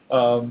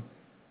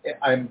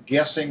 I'm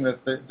guessing that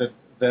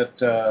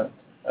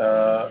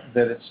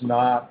it's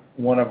not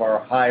one of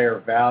our higher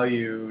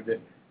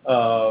valued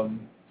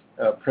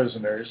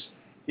prisoners.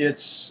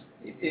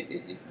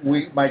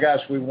 We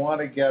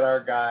want to get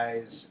our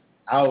guys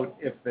out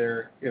if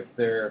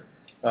they're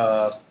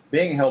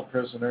being held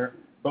prisoner,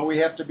 but we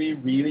have to be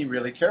really,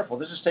 really careful.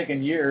 This has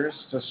taken years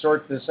to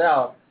sort this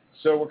out,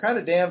 so we're kind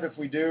of damned if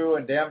we do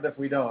and damned if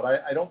we don't.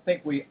 I don't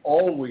think we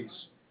always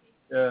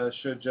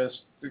should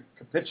just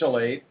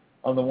capitulate.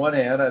 On the one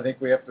hand, I think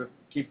we have to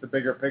keep the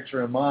bigger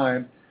picture in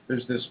mind.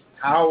 There's this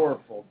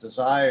powerful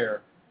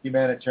desire,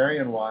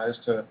 humanitarian-wise,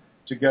 to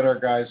get our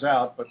guys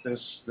out, but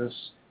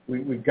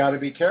we've got to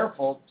be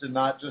careful to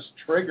not just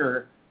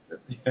trigger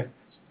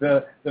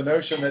the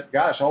notion that,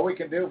 gosh, all we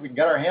can do, if we can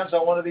get our hands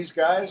on one of these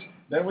guys,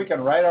 then we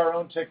can write our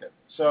own ticket.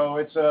 So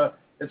it's a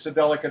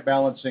delicate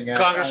balancing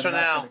act. Congressman Al.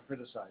 I'm not going to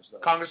criticize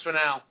those. Congressman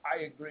Al.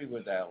 I agree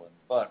with Alan,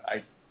 but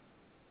I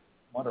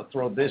want to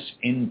throw this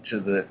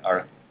into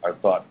our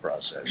thought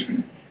process.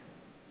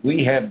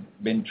 We have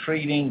been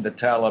treating the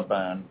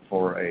Taliban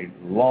for a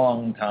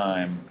long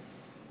time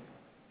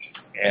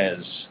as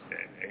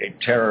a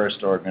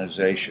terrorist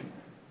organization,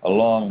 a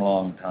long,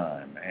 long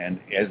time. And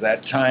as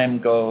that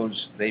time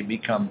goes, they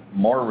become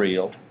more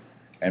real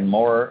and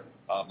more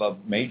of a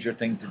major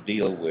thing to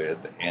deal with.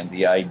 And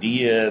the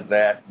idea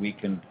that we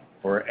can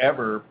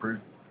forever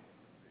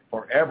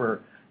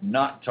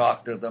not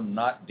talk to them,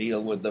 not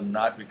deal with them,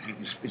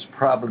 is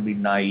probably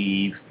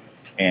naive.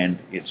 And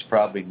it's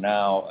probably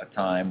now a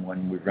time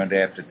when we're going to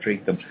have to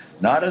treat them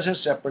not as a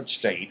separate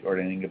state or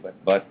anything,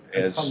 but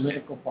as a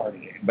political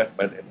party, but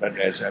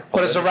as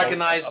a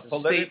recognized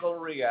political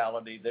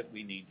reality that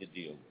we need to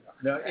deal with.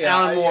 No,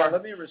 Alan Moore.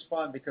 Let me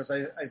respond, because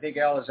I think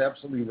Al is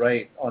absolutely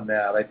right on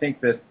that. I think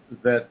that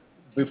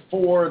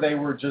before they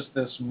were just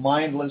this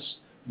mindless,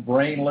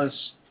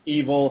 brainless,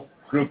 evil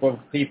group of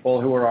people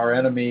who were our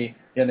enemy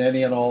in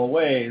any and all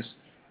ways.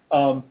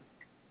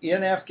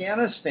 In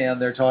Afghanistan,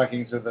 they're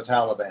talking to the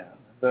Taliban.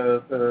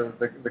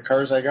 The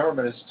Karzai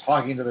government is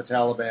talking to the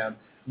Taliban,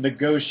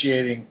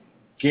 negotiating,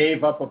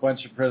 gave up a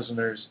bunch of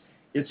prisoners.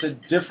 It's a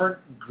different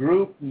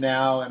group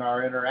now, and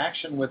our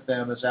interaction with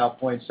them, as Al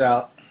points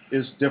out,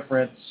 is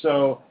different.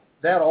 So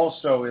that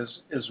also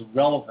is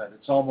relevant.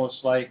 It's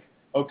almost like,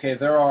 okay,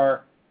 there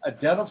are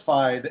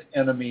identified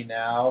enemy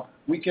now.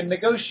 We can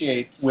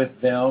negotiate with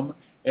them,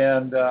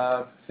 and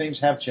things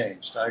have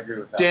changed. I agree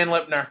with that. Dan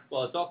Lipner.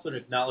 Well, it's also an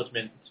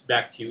acknowledgement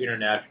back to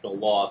international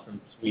law,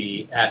 since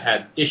we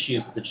had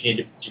issues with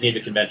the Geneva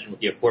Convention with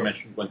the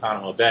aforementioned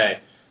Guantanamo Bay,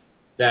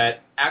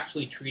 that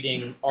actually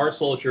treating our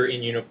soldier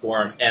in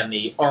uniform and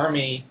the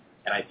army,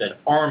 and I said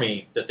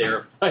army, that they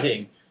are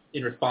fighting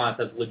in response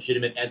as a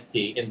legitimate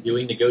entity in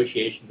doing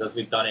negotiations as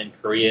we've done in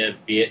Korea,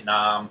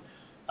 Vietnam,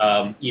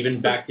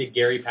 even back to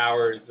Gary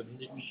Powers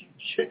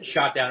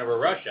shot down over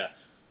Russia.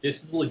 This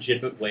is a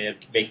legitimate way of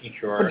making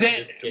sure.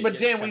 But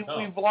Dan,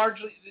 we've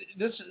largely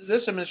this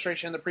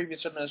administration and the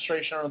previous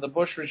administration under the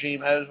Bush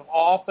regime has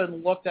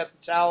often looked at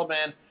the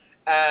Taliban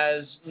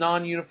as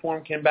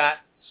non-uniform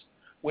combatants,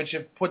 which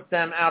have put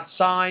them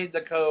outside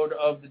the code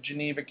of the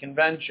Geneva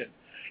Convention.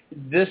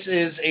 This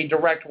is a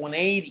direct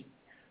 180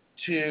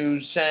 to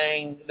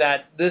saying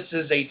that this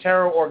is a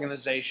terror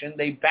organization.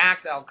 They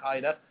backed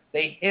Al-Qaeda.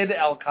 They hid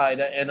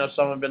Al-Qaeda and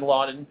Osama bin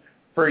Laden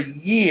for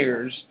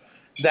years,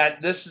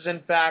 that this is,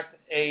 in fact,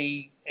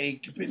 a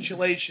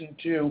capitulation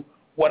to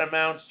what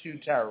amounts to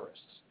terrorists.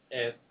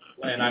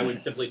 And I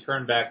would simply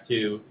turn back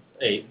to,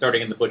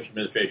 starting in the Bush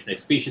administration,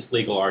 a specious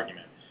legal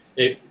argument.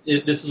 This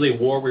is a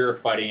war we were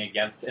fighting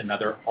against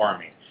another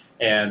army,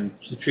 and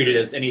to treat it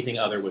as anything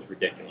other was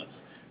ridiculous.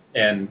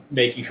 And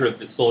making sure that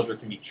the soldier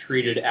can be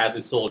treated as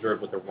a soldier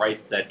with the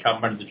rights that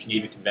come under the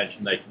Geneva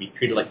Convention, that he can be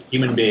treated like a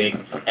human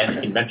being, and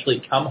he can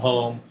eventually come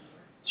home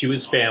to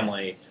his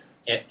family,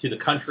 to the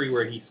country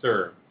where he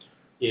served,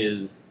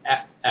 is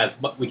as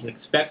we can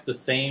expect the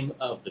same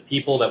of the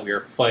people that we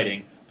are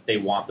fighting. They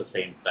want the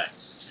same thing.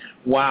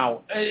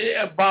 Wow.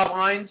 Bob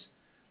Hines,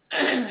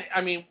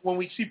 I mean, when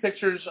we see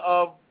pictures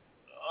of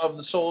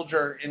the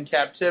soldier in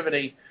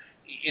captivity,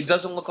 it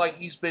doesn't look like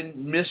he's been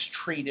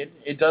mistreated.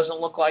 It doesn't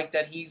look like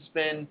that he's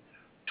been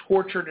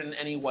tortured in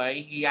any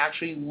way. He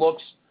actually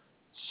looks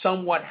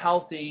somewhat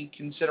healthy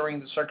considering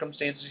the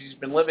circumstances he's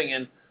been living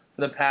in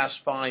for the past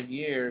 5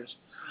 years.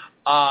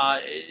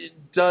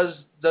 Does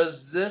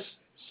this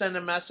send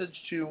a message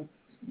to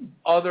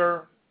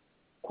other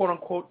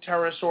quote-unquote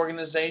terrorist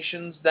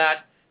organizations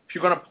that if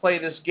you're going to play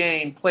this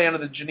game, play under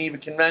the Geneva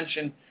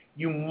Convention,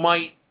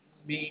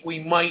 we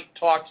might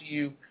talk to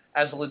you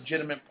as a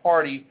legitimate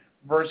party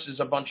versus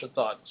a bunch of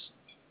thugs?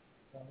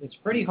 It's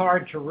pretty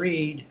hard to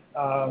read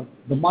the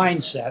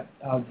mindset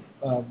of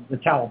the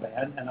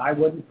Taliban, and I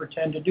wouldn't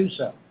pretend to do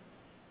so.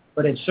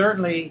 But it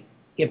certainly,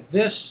 if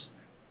this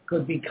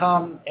could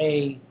become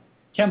a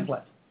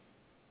template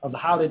of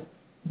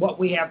what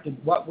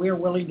we're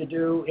willing to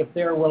do, if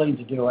they're willing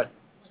to do it,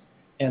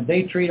 and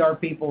they treat our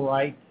people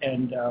right,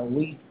 and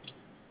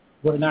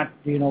we're not,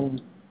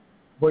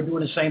 we're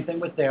doing the same thing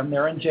with them.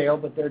 They're in jail,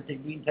 but they're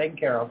being taken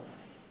care of.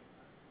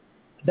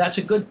 That's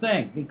a good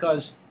thing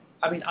because,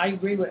 I mean, I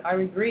agree with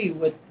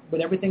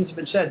everything that's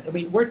been said. I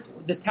mean,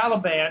 the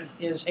Taliban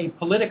is a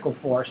political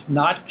force,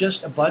 not just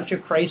a bunch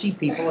of crazy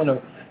people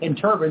in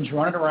turbans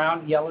running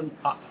around yelling,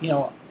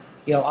 Allah,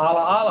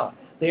 Allah.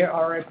 They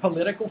are a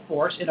political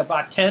force in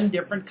about 10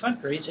 different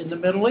countries in the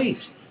Middle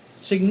East.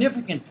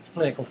 Significant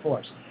political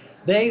force.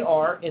 They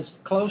are as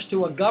close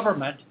to a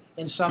government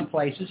in some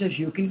places as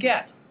you can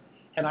get.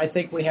 And I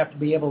think we have to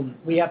be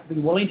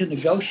willing to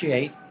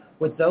negotiate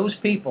with those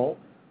people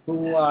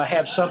who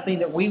have something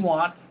that we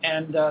want,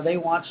 and they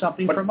want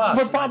something from us.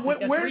 But Bob,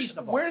 where's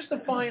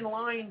the fine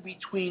line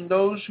between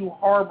those who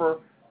harbor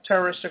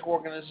terroristic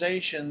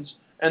organizations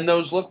and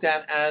those looked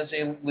at as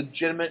a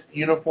legitimate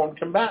uniformed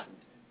combatant?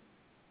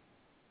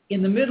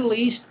 In the Middle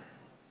East,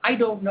 I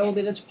don't know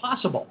that it's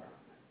possible.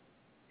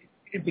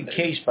 It'd be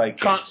case by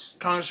case.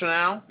 Congressman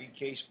Al? It'd be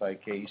case by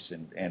case,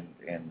 and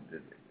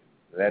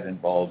that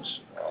involves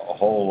a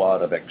whole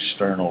lot of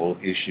external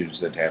issues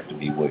that have to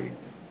be weighed.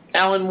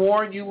 Alan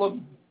Moore, you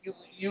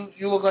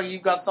look like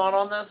you've got thought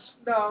on this?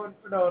 No,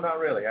 not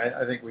really.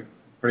 I think we've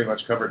pretty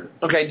much covered it.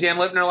 Okay, Dan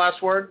Lipner,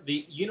 last word.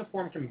 The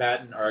uniform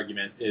combatant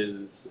argument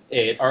is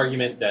an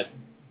argument that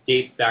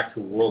dates back to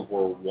World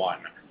War I,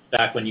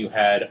 back when you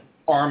had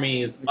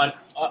armies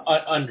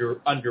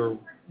under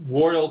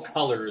royal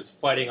colors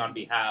fighting on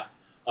behalf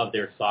of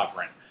their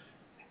sovereign.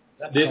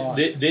 This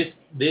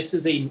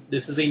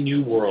is a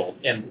new world,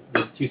 and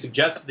to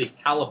suggest that the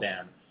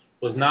Taliban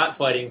was not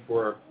fighting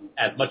for,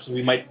 as much as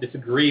we might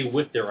disagree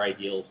with their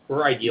ideals,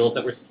 for ideals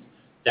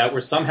that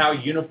were somehow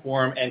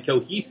uniform and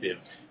cohesive,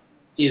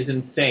 is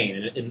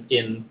insane.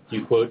 In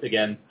to quote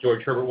again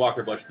George Herbert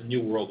Walker Bush, the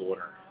New World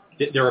Order.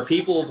 There are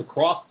peoples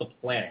across the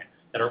planet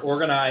that are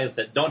organized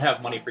that don't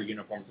have money for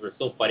uniforms that are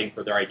still fighting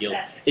for their ideals,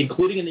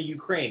 including in the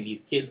Ukraine. These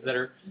kids that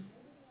are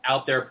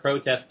out there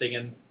protesting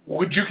and.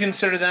 Would you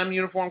consider them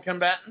uniformed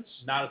combatants?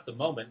 Not at the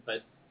moment,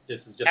 but this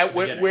is just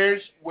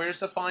where's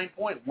the fine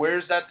point?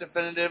 Where's that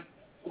definitive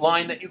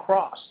line that you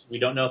cross? We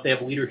don't know if they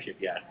have leadership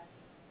yet.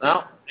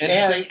 Well,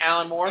 interesting,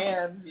 Alan Moore.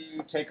 And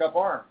you take up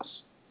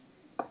arms.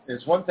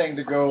 It's one thing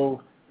to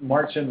go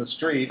march in the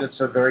street. It's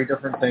a very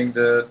different thing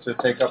to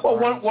take up arms.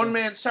 Well, one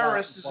man's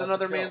terrorist is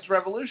another man's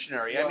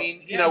revolutionary. Well, I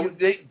mean,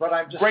 but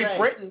I'm just Great saying,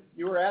 Britain.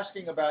 You were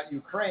asking about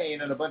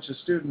Ukraine and a bunch of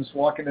students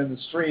walking in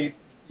the street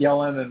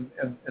yelling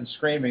and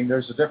screaming.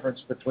 There's a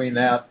difference between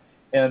that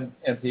and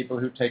people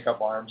who take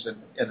up arms in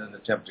an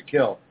attempt to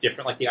kill.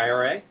 Different like the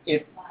IRA?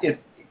 It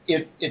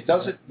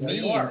doesn't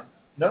mean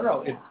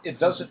it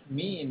doesn't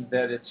mean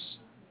that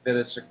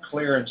it's a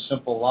clear and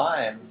simple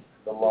line.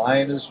 The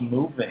line is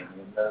moving.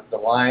 The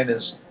line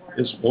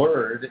is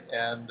blurred,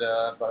 and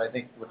but I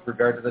think with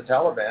regard to the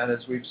Taliban,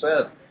 as we've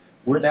said,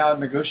 we're now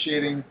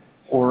negotiating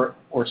or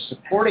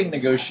supporting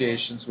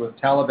negotiations with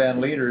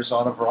Taliban leaders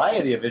on a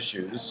variety of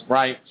issues.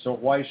 Right. So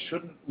why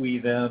shouldn't we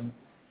then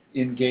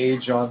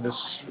engage on this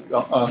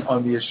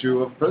on the issue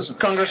of prisoners?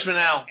 Congressman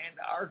Al. And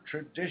our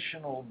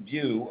traditional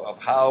view of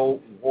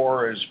how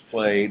war is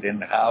played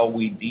and how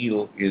we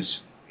deal is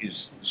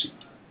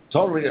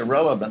totally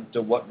irrelevant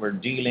to what we're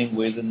dealing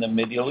with in the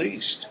Middle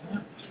East.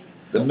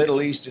 The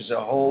Middle East is a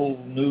whole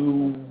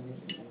new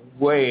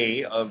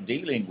way of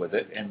dealing with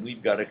it, and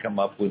we've got to come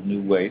up with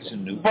new ways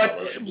and new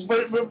policies.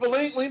 But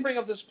let me bring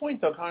up this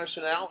point, though,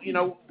 Congressman Al.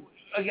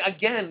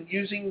 Again,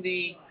 using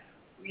the,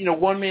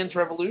 one man's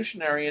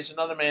revolutionary as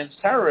another man's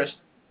terrorist,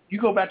 you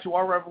go back to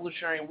our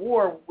Revolutionary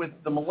War with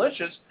the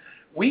militias,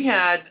 we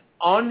had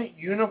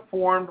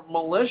ununiformed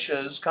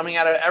militias coming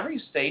out of every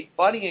state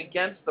fighting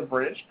against the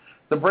British.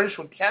 The British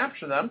would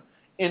capture them.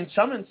 In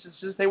some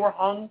instances, they were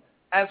hung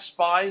as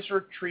spies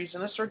or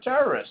treasonous or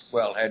terrorists.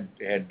 Well, had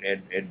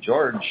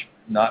George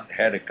not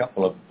had a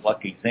couple of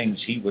lucky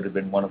things, he would have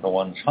been one of the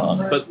ones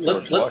hung. But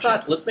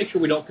let's make sure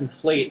we don't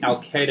conflate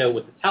Al Qaeda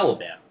with the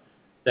Taliban,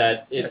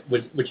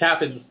 which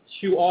happens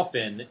too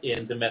often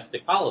in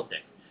domestic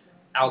politics.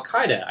 Al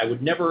Qaeda, I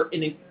would never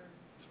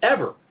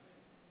ever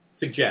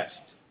suggest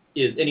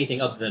is anything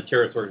other than a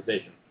terrorist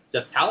organization.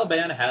 The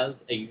Taliban has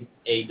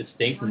a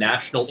distinct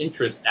national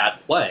interest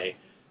at play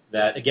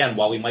that, again,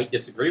 while we might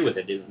disagree with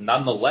it, is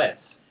nonetheless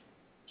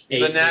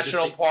the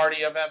National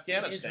Party of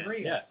Afghanistan. It is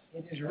real. Yes.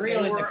 It is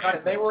real.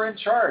 They were in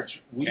charge.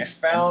 We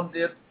found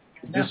it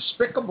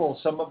despicable,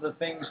 some of the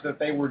things that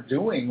they were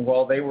doing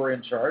while they were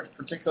in charge,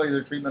 particularly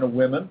their treatment of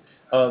women,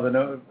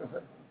 the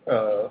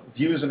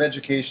views of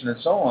education, and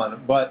so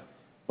on.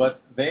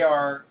 But they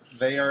are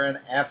an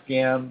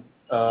Afghan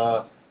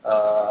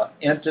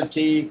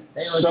entity,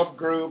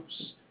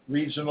 subgroups,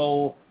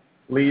 regional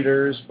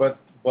leaders, but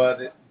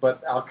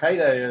Al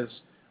Qaeda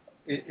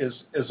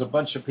is a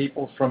bunch of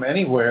people from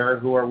anywhere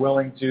who are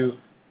willing to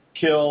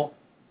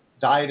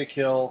die to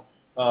kill,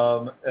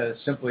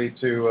 simply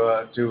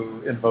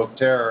to invoke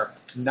terror,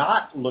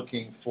 not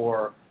looking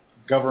for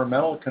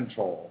governmental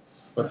control,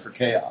 but for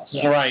chaos.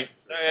 Yeah. Right.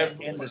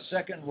 In the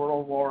Second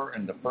World War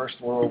and the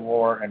First World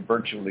War and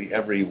virtually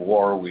every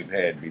war we've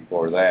had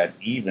before that,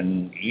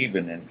 even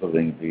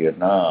including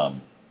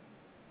Vietnam,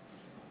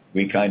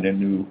 we kind of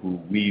knew who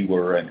we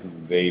were and who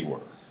they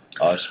were,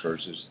 us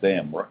versus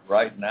them.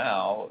 Right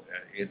now,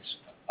 it's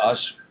us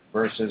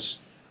versus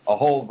a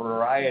whole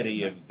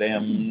variety of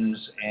thems,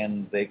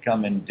 and they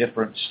come in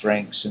different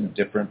strengths and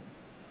different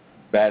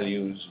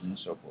values and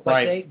so forth.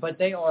 But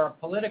they are a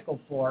political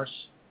force.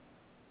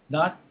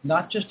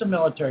 Not just a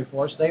military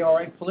force, they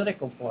are a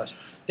political force.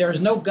 There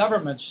is no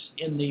governments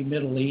in the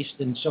Middle East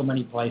in so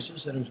many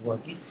places that is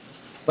working,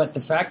 but the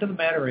fact of the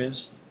matter is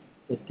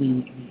that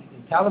the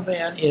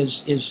Taliban is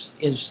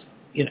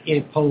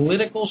a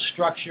political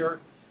structure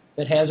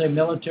that has a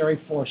military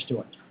force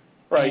to it.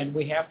 Right. And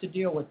we have to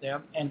deal with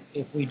them, and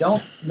if we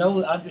don't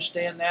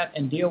understand that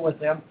and deal with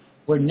them,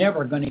 we're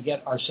never going to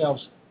get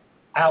ourselves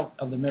out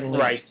of the Middle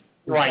East.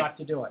 We've got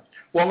to do it.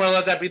 Well, I'm going to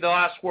let that be the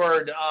last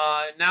word.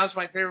 Now's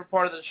my favorite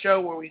part of the show,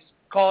 where we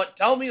call it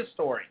Tell Me a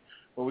Story,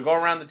 where we go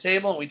around the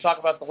table and we talk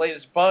about the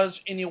latest buzz,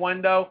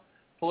 innuendo,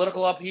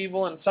 political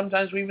upheaval, and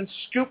sometimes we even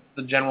scoop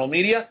the general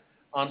media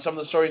on some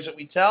of the stories that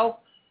we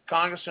tell.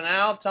 Congressman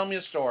Al, tell me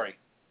a story.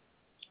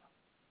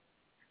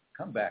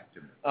 Come back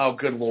to me. Oh,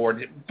 good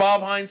Lord.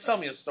 Bob Hines, tell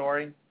me a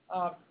story.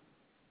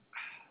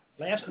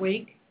 Last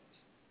week,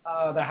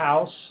 the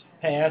House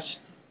passed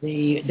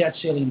the debt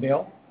ceiling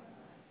bill.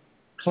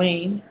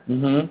 Clean.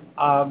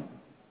 Mm-hmm.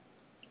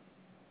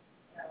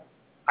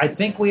 I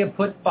think we have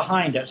put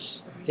behind us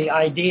the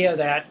idea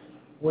that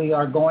we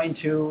are going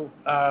to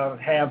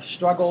have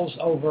struggles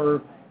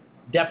over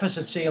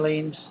deficit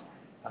ceilings,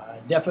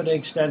 deficit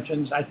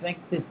extensions. I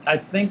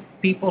think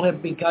people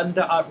have begun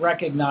to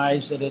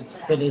recognize that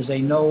it is a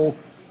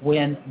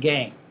no-win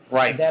game.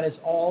 Right. And that is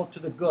all to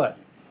the good.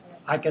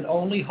 I can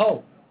only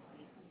hope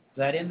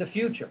that in the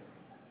future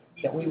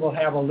that we will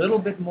have a little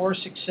bit more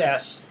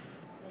success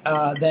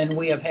than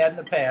we have had in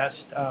the past.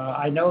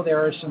 I know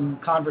there are some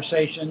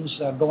conversations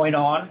going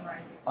on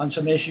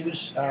some issues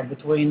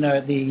between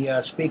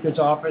the Speaker's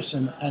office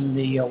and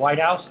the White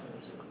House.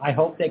 I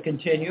hope they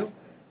continue,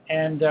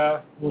 and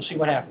we'll see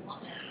what happens.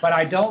 But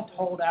I don't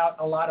hold out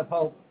a lot of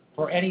hope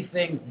for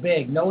anything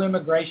big. No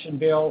immigration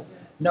bill,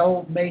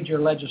 no major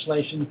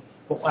legislation.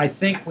 But I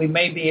think we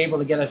may be able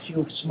to get a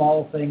few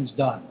small things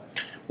done.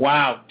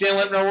 Wow. Dan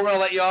Lipner, we're going to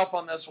let you off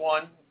on this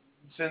one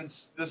since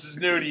this is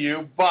new to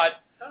you, but...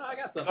 I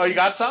got something. Oh, you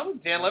got something?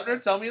 Dan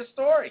Lipner, tell me a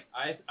story.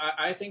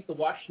 I think the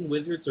Washington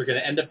Wizards are going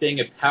to end up being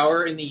a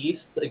power in the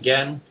East,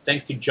 again,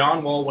 thanks to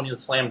John Wall winning the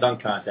slam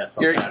dunk contest.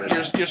 You're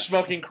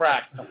smoking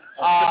crack.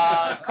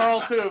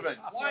 Carl Tubin.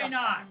 Why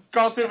not?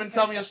 Carl Tubin,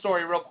 tell me a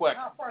story real quick.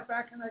 How far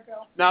back can I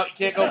go? No, you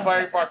can't go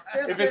very far.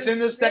 If it's in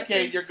this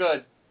decade, you're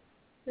good.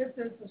 This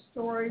is the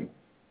story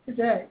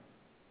today.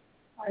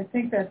 I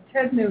think that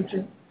Ted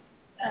Nugent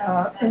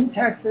in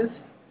Texas,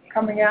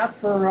 coming out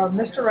for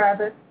Mr.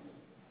 Abbott,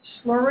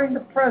 slurring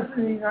the President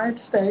of the United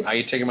States. Are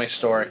you taking my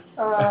story?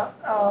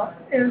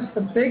 Is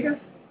the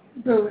biggest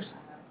boost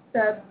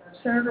that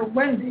Senator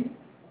Wendy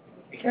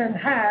can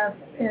have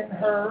in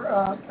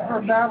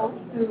her battle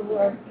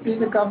to be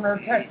the governor of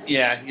Texas.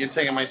 Yeah, you're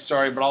taking my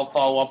story, but I'll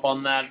follow up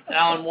on that.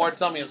 Alan Moore,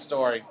 tell me a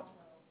story.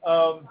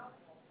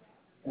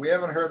 We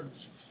haven't heard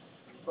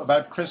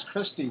about Chris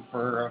Christie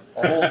for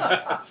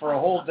a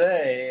whole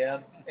day,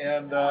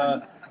 and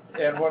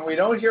And when we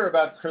don't hear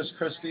about Chris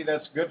Christie,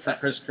 that's good for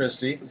Chris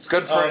Christie. It's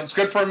good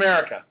for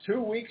America.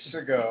 2 weeks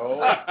ago,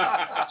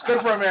 it's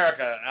good for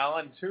America,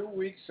 Alan. 2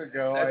 weeks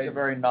ago, That's a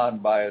very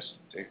non-biased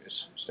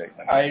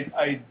statement.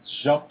 I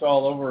jumped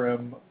all over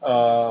him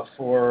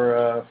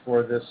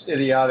for this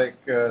idiotic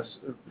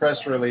press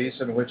release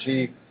in which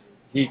he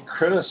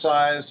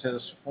criticized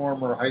his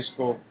former high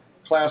school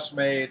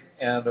classmate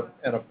and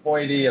an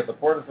appointee at the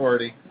Port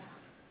Authority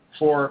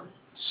for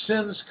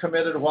sins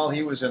committed while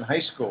he was in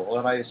high school.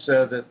 And I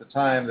said at the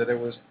time that it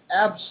was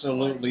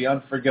absolutely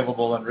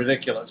unforgivable and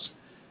ridiculous.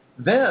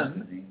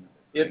 Then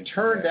it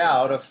turned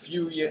out a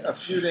few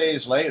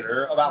days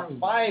later, about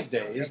 5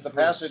 days, the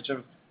passage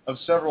of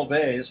several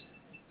days,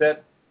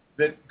 that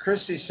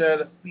Christie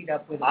said,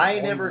 I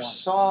never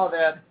saw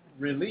that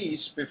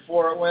release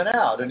before it went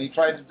out. And he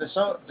tried to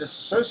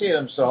disassociate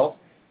himself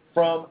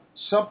from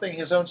something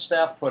his own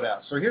staff put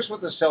out. So here's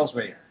what this tells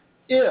me.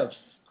 If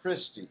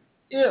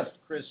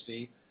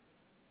Christie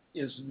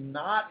is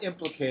not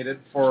implicated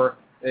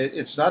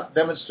it's not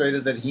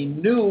demonstrated that he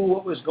knew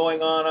what was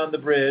going on the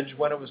bridge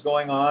when it was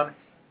going on,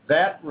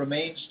 that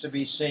remains to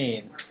be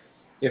seen.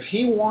 If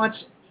he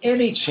wants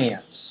any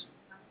chance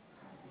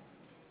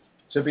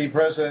to be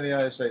president of the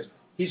United States,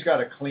 he's got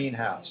to clean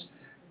house.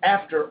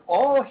 After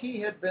all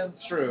he had been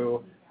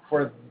through,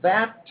 for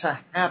that to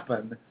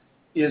happen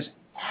is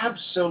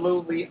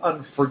absolutely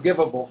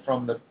unforgivable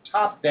from the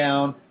top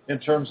down in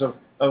terms of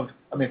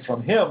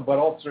from him, but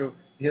all through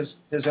his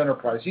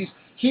enterprise.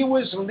 He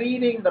was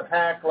leading the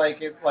pack like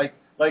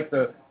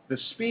the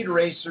speed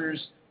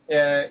racers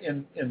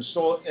in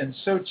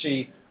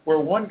Sochi, where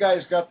one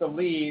guy's got the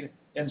lead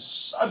and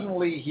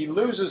suddenly he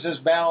loses his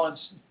balance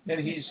and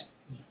he's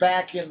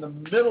back in the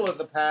middle of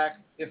the pack,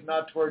 if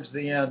not towards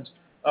the end.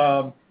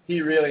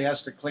 He really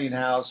has to clean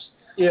house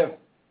if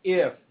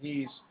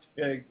he's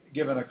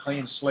given a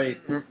clean slate.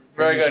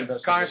 Very good.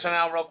 Congressman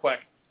Al, real quick.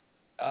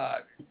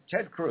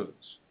 Ted Cruz.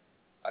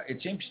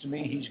 It seems to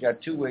me he's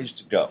got two ways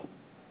to go.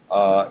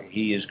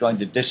 He is going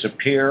to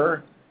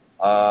disappear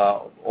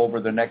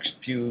over the next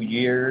few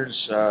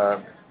years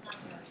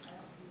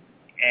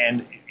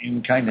and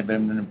in kind of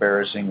an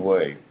embarrassing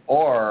way.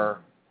 Or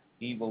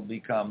he will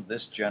become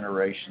this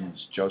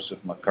generation's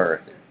Joseph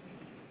McCarthy.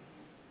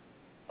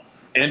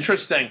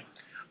 Interesting.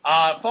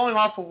 Following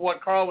off of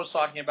what Carl was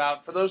talking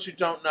about, for those who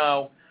don't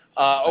know,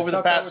 over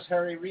the past... that was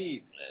Harry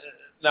Reid.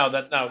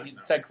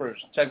 Ted Cruz.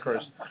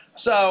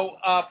 So,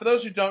 for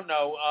those who don't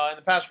know, in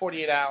the past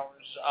 48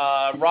 hours,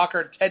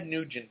 rocker Ted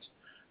Nugent,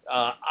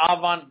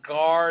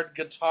 avant-garde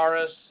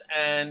guitarist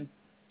and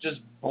just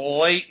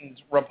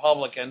blatant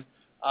Republican,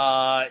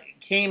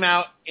 came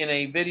out in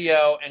a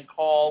video and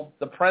called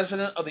the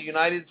President of the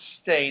United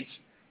States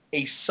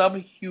a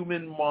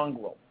subhuman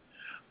mongrel.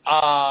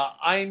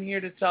 I am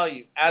here to tell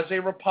you, as a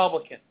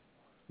Republican,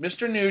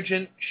 Mr.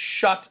 Nugent,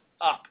 shut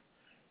up.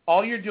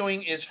 All you're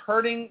doing is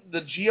hurting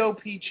the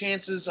GOP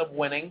chances of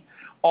winning.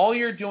 All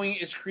you're doing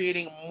is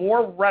creating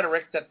more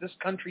rhetoric that this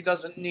country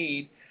doesn't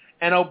need.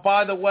 And oh,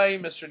 by the way,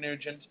 Mr.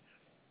 Nugent,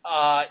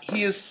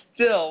 he is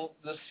still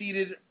the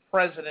seated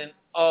president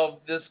of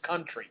this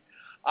country.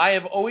 I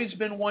have always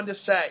been one to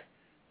say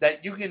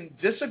that you can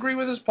disagree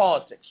with his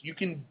politics. You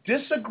can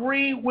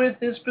disagree with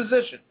his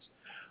positions.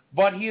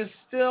 But he is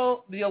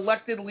still the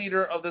elected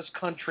leader of this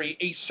country.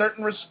 A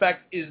certain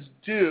respect is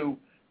due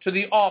to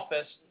the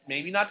office,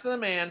 maybe not to the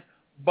man,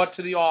 but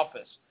to the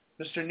office.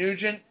 Mr.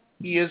 Nugent,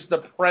 he is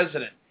the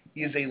president.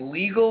 He is a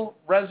legal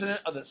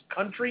resident of this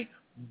country,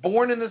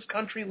 born in this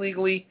country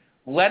legally.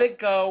 Let it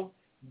go.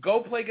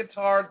 Go play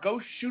guitar. Go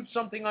shoot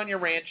something on your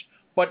ranch,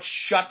 but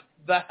shut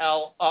the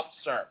hell up,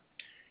 sir.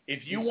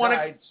 If you want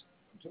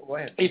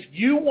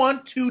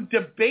to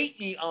debate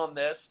me on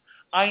this,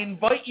 I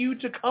invite you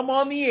to come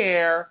on the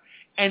air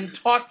and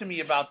talk to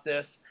me about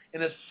this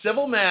in a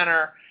civil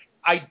manner.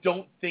 I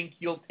don't think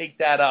you'll take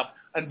that up.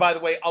 And by the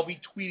way, I'll be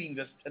tweeting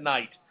this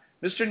tonight.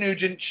 Mr.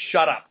 Nugent,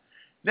 shut up.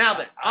 Now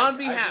then, on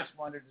behalf... I just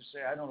wanted to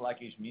say I don't like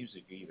his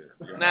music either.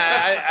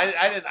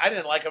 I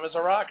didn't like him as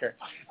a rocker.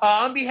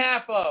 On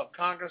behalf of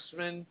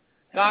Congressman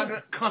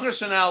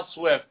Al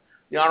Swift,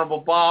 the Honorable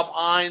Bob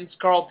Hines,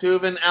 Carl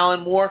Tuvin, Alan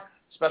Moore,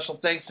 special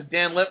thanks to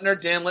Dan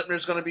Lipner. Dan Lipner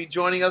is going to be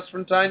joining us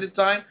from time to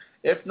time,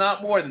 if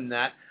not more than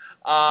that.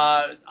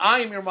 I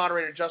am your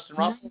moderator, Justin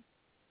Russell.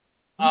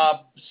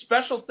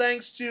 Special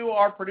thanks to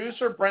our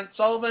producer, Brent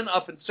Sullivan,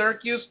 up in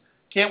Syracuse.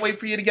 Can't wait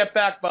for you to get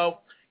back, Bo.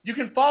 You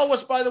can follow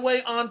us, by the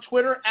way, on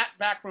Twitter at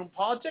Backroom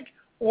Politics,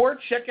 or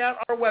check out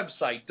our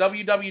website,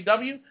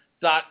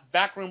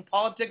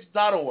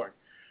 www.backroompolitics.org.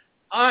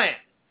 I am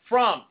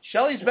from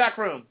Shelley's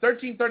Backroom,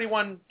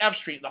 1331 F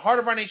Street, in the heart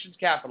of our nation's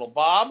capital.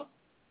 Bob?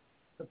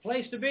 The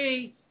place to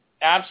be.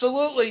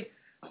 Absolutely.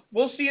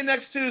 We'll see you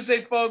next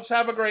Tuesday, folks.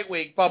 Have a great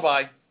week.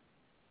 Bye-bye.